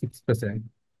 0.6%.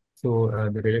 So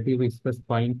the relative risk was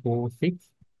 0.46,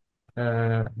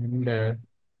 and the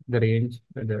range,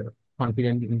 the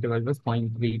confidence interval was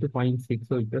 0.3 to 0.6,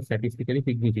 so it was statistically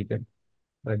significant.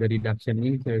 The reduction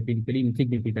in clinically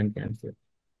insignificant cancer.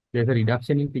 There's a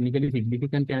reduction in clinically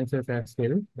significant cancers as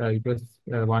well. It was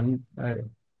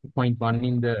 1.1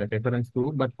 in the reference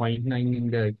group, but 0.9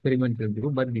 in the experimental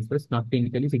group, but this was not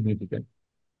clinically significant.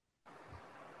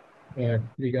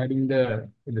 Regarding the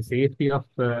safety of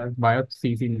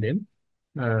biopsies in them,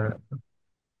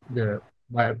 the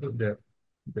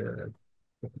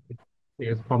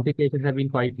complications have been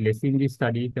quite less in this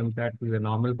study compared to the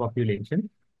normal population.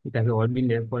 It has all been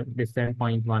less than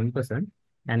 0.1%,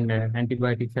 and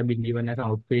antibiotics have been given as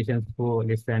outpatients for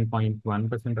less than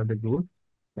 0.1% of the group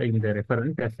in the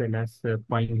reference, as well as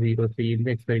 0.03 in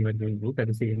the experimental group. At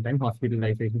the same time,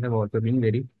 hospitalizations have also been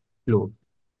very low.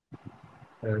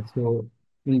 So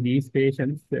in these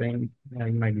patients, in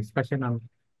my discussion, I'm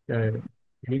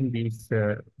in these,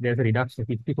 there's a reduction,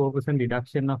 54%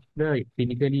 reduction of the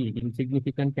clinically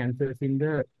insignificant cancers in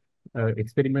the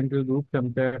experimental group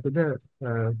compared to the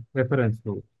reference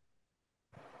group.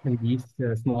 And these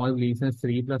small lesions,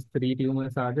 3+3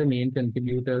 tumors, are the main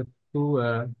contributors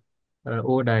to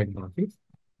O diagnosis.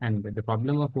 And the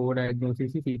problem of O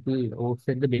diagnosis is it will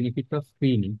offset the benefit of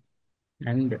screening.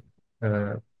 And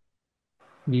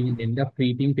we will end up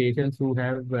treating patients who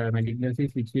have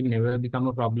malignancies which will never become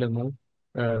a problem of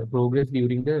progress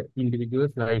during the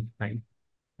individual's lifetime.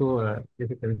 So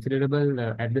there's a considerable,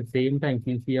 at the same time,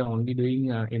 since we are only doing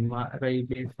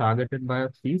MRI-based targeted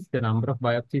biopsies, the number of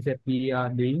biopsies that we are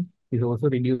doing is also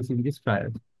reduced in this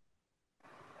trial.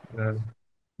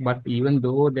 But even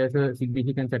though there's a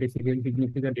statistically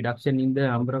significant reduction in the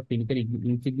number of clinically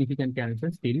insignificant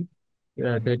cancers, still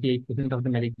 38% of the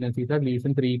malignancies are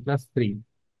lesion 3+3.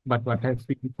 But what has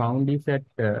been found is that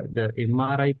the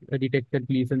MRI detected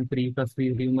lesion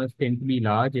 3+3 tumors tend to be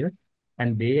larger,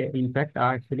 and they in fact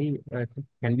are actually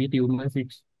can be tumors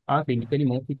which are clinically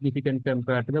more significant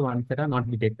compared to the ones that are not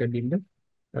detected in the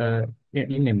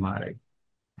in MRI.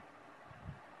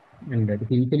 And the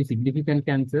clinically significant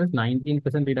cancers,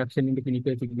 19% reduction in the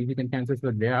clinically significant cancers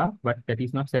were there, but that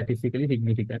is not statistically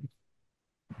significant.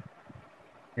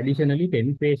 Additionally,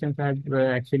 10 patients have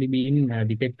actually been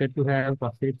detected to have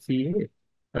prostate CA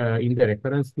in the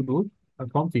reference group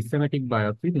from systematic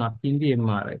biopsy, not in the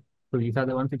MRI. So these are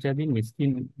the ones which have been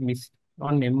missed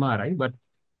on MRI, but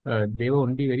they were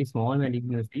only very small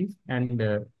malignancies, and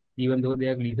even though they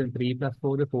have lesion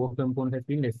 3+4, the 4 component has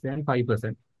been less than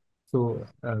 5%. So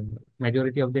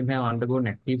majority of them have undergone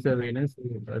active surveillance.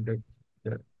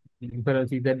 The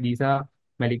inference is that these are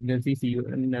malignancies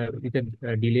even with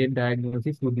a delayed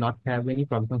diagnosis would not have any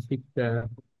prognostic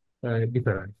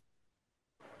difference.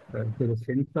 So the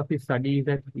sense of this study is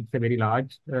that it's a very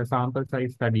large sample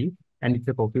size study, and it's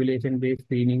a population-based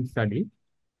screening study.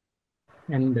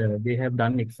 And they have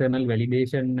done external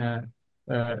validation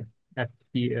at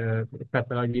the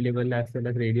pathology level as well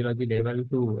as radiology level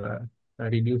to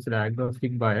reduce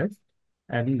diagnostic bias.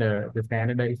 And the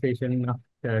standardization of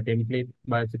biopsy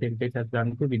templates has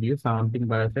done to reduce sampling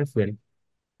bias as well.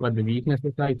 But the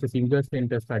weaknesses are it's a single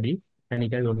center study, and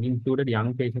it has only included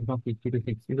young patients from 50 to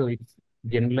 60, so its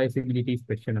generalizability is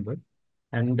questionable.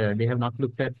 And they have not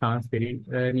looked at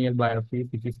transperineal biopsies,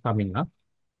 which is coming up.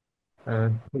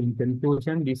 In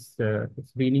conclusion, this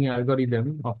screening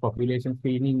algorithm of population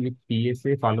screening with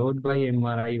PSA followed by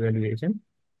MRI evaluation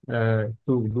to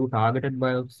do targeted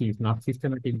biopsies, not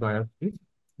systematic biopsies,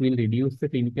 will reduce the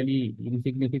clinically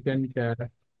insignificant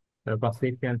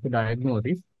prostate cancer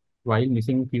diagnosis while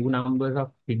missing few numbers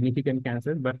of significant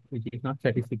cancers, but which is not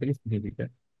statistically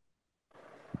significant.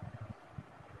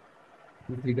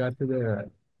 With regard to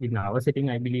in our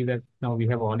setting, I believe that now we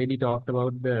have already talked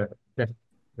about that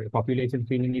population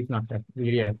screening is not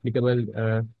really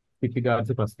applicable with regards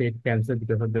to prostate cancer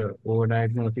because of the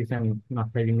overdiagnosis and not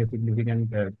having a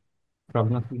significant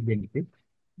prognostic benefit.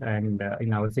 And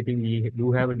in our setting, we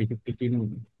do have a difficulty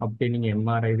in obtaining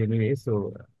MRIs anyway,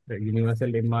 so the universal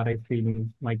MRI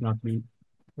screening might not be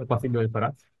possible for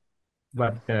us.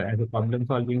 But as a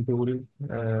problem-solving tool,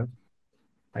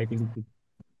 I think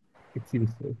it's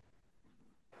useful.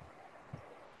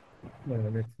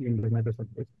 Let's see in the matter of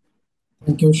this.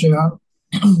 Thank you, Shihan,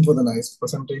 for the nice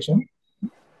presentation.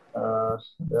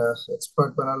 The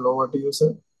expert panel, over to you,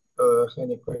 sir.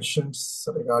 Any questions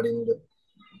regarding the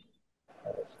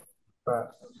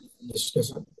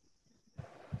discussion?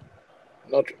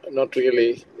 Not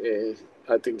really.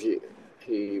 I think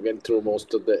he went through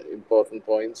most of the important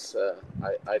points.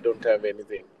 I don't have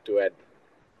anything to add.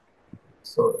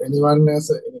 So anyone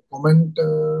has any comment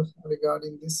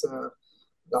regarding this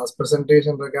last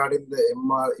presentation regarding the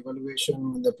MR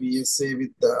evaluation, the PSA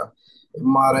with the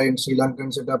MRI in Sri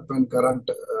Lankan setup and current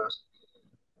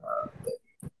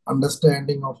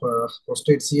understanding of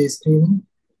prostate CA screening?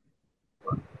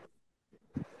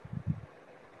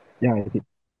 Yeah,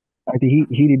 I think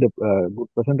he did a good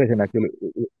presentation actually.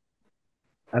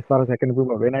 As far as I can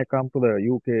remember, when I come to the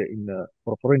UK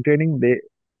for foreign training, they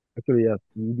actually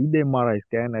we did the MRI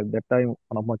scan. At that time,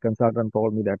 one of my consultants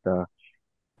told me that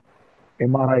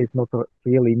MRI is not a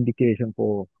real indication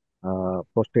for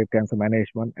prostate cancer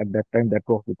management. At that time, that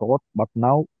was the thought, but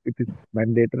now it is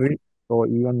mandatory. So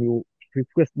even you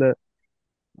request the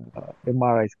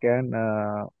MRI scan,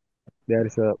 there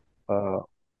is a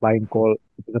line called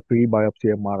it is a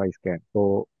pre-biopsy MRI scan.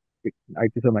 So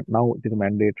now it is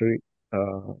mandatory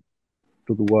to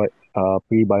do a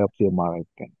pre-biopsy MRI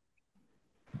scan.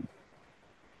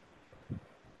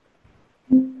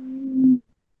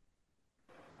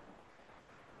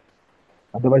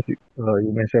 Otherwise, you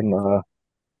mentioned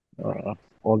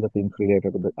all the things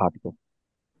related to the article.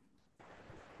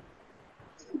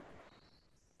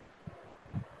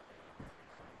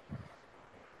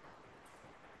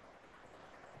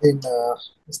 Then,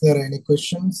 is there any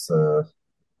questions or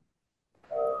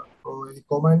any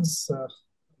comments?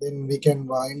 Then we can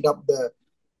wind up the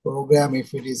program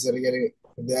if it is really,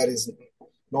 if there is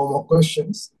no more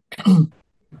questions.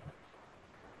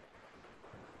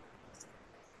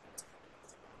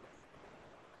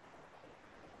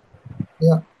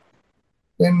 Yeah.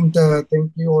 And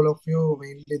thank you, all of you,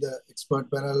 mainly the expert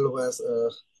panel who has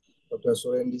Dr.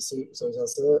 Surendi sir,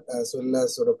 as well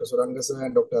as Dr. Suranga sir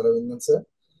and Dr. Aravindan sir,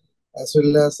 as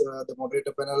well as the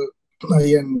moderator panel,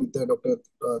 Ian with Dr.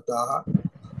 Taha,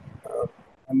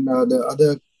 and the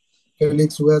other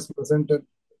colleagues who has presented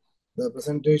the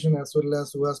presentation as well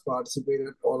as who has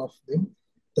participated, all of them.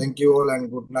 Thank you all and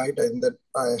good night. And that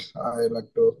I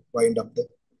like to wind up the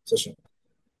session.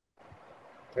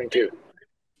 Thank you.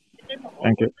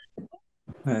 Thank you.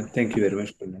 Thank you very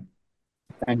much.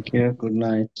 Thank you. Good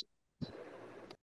night.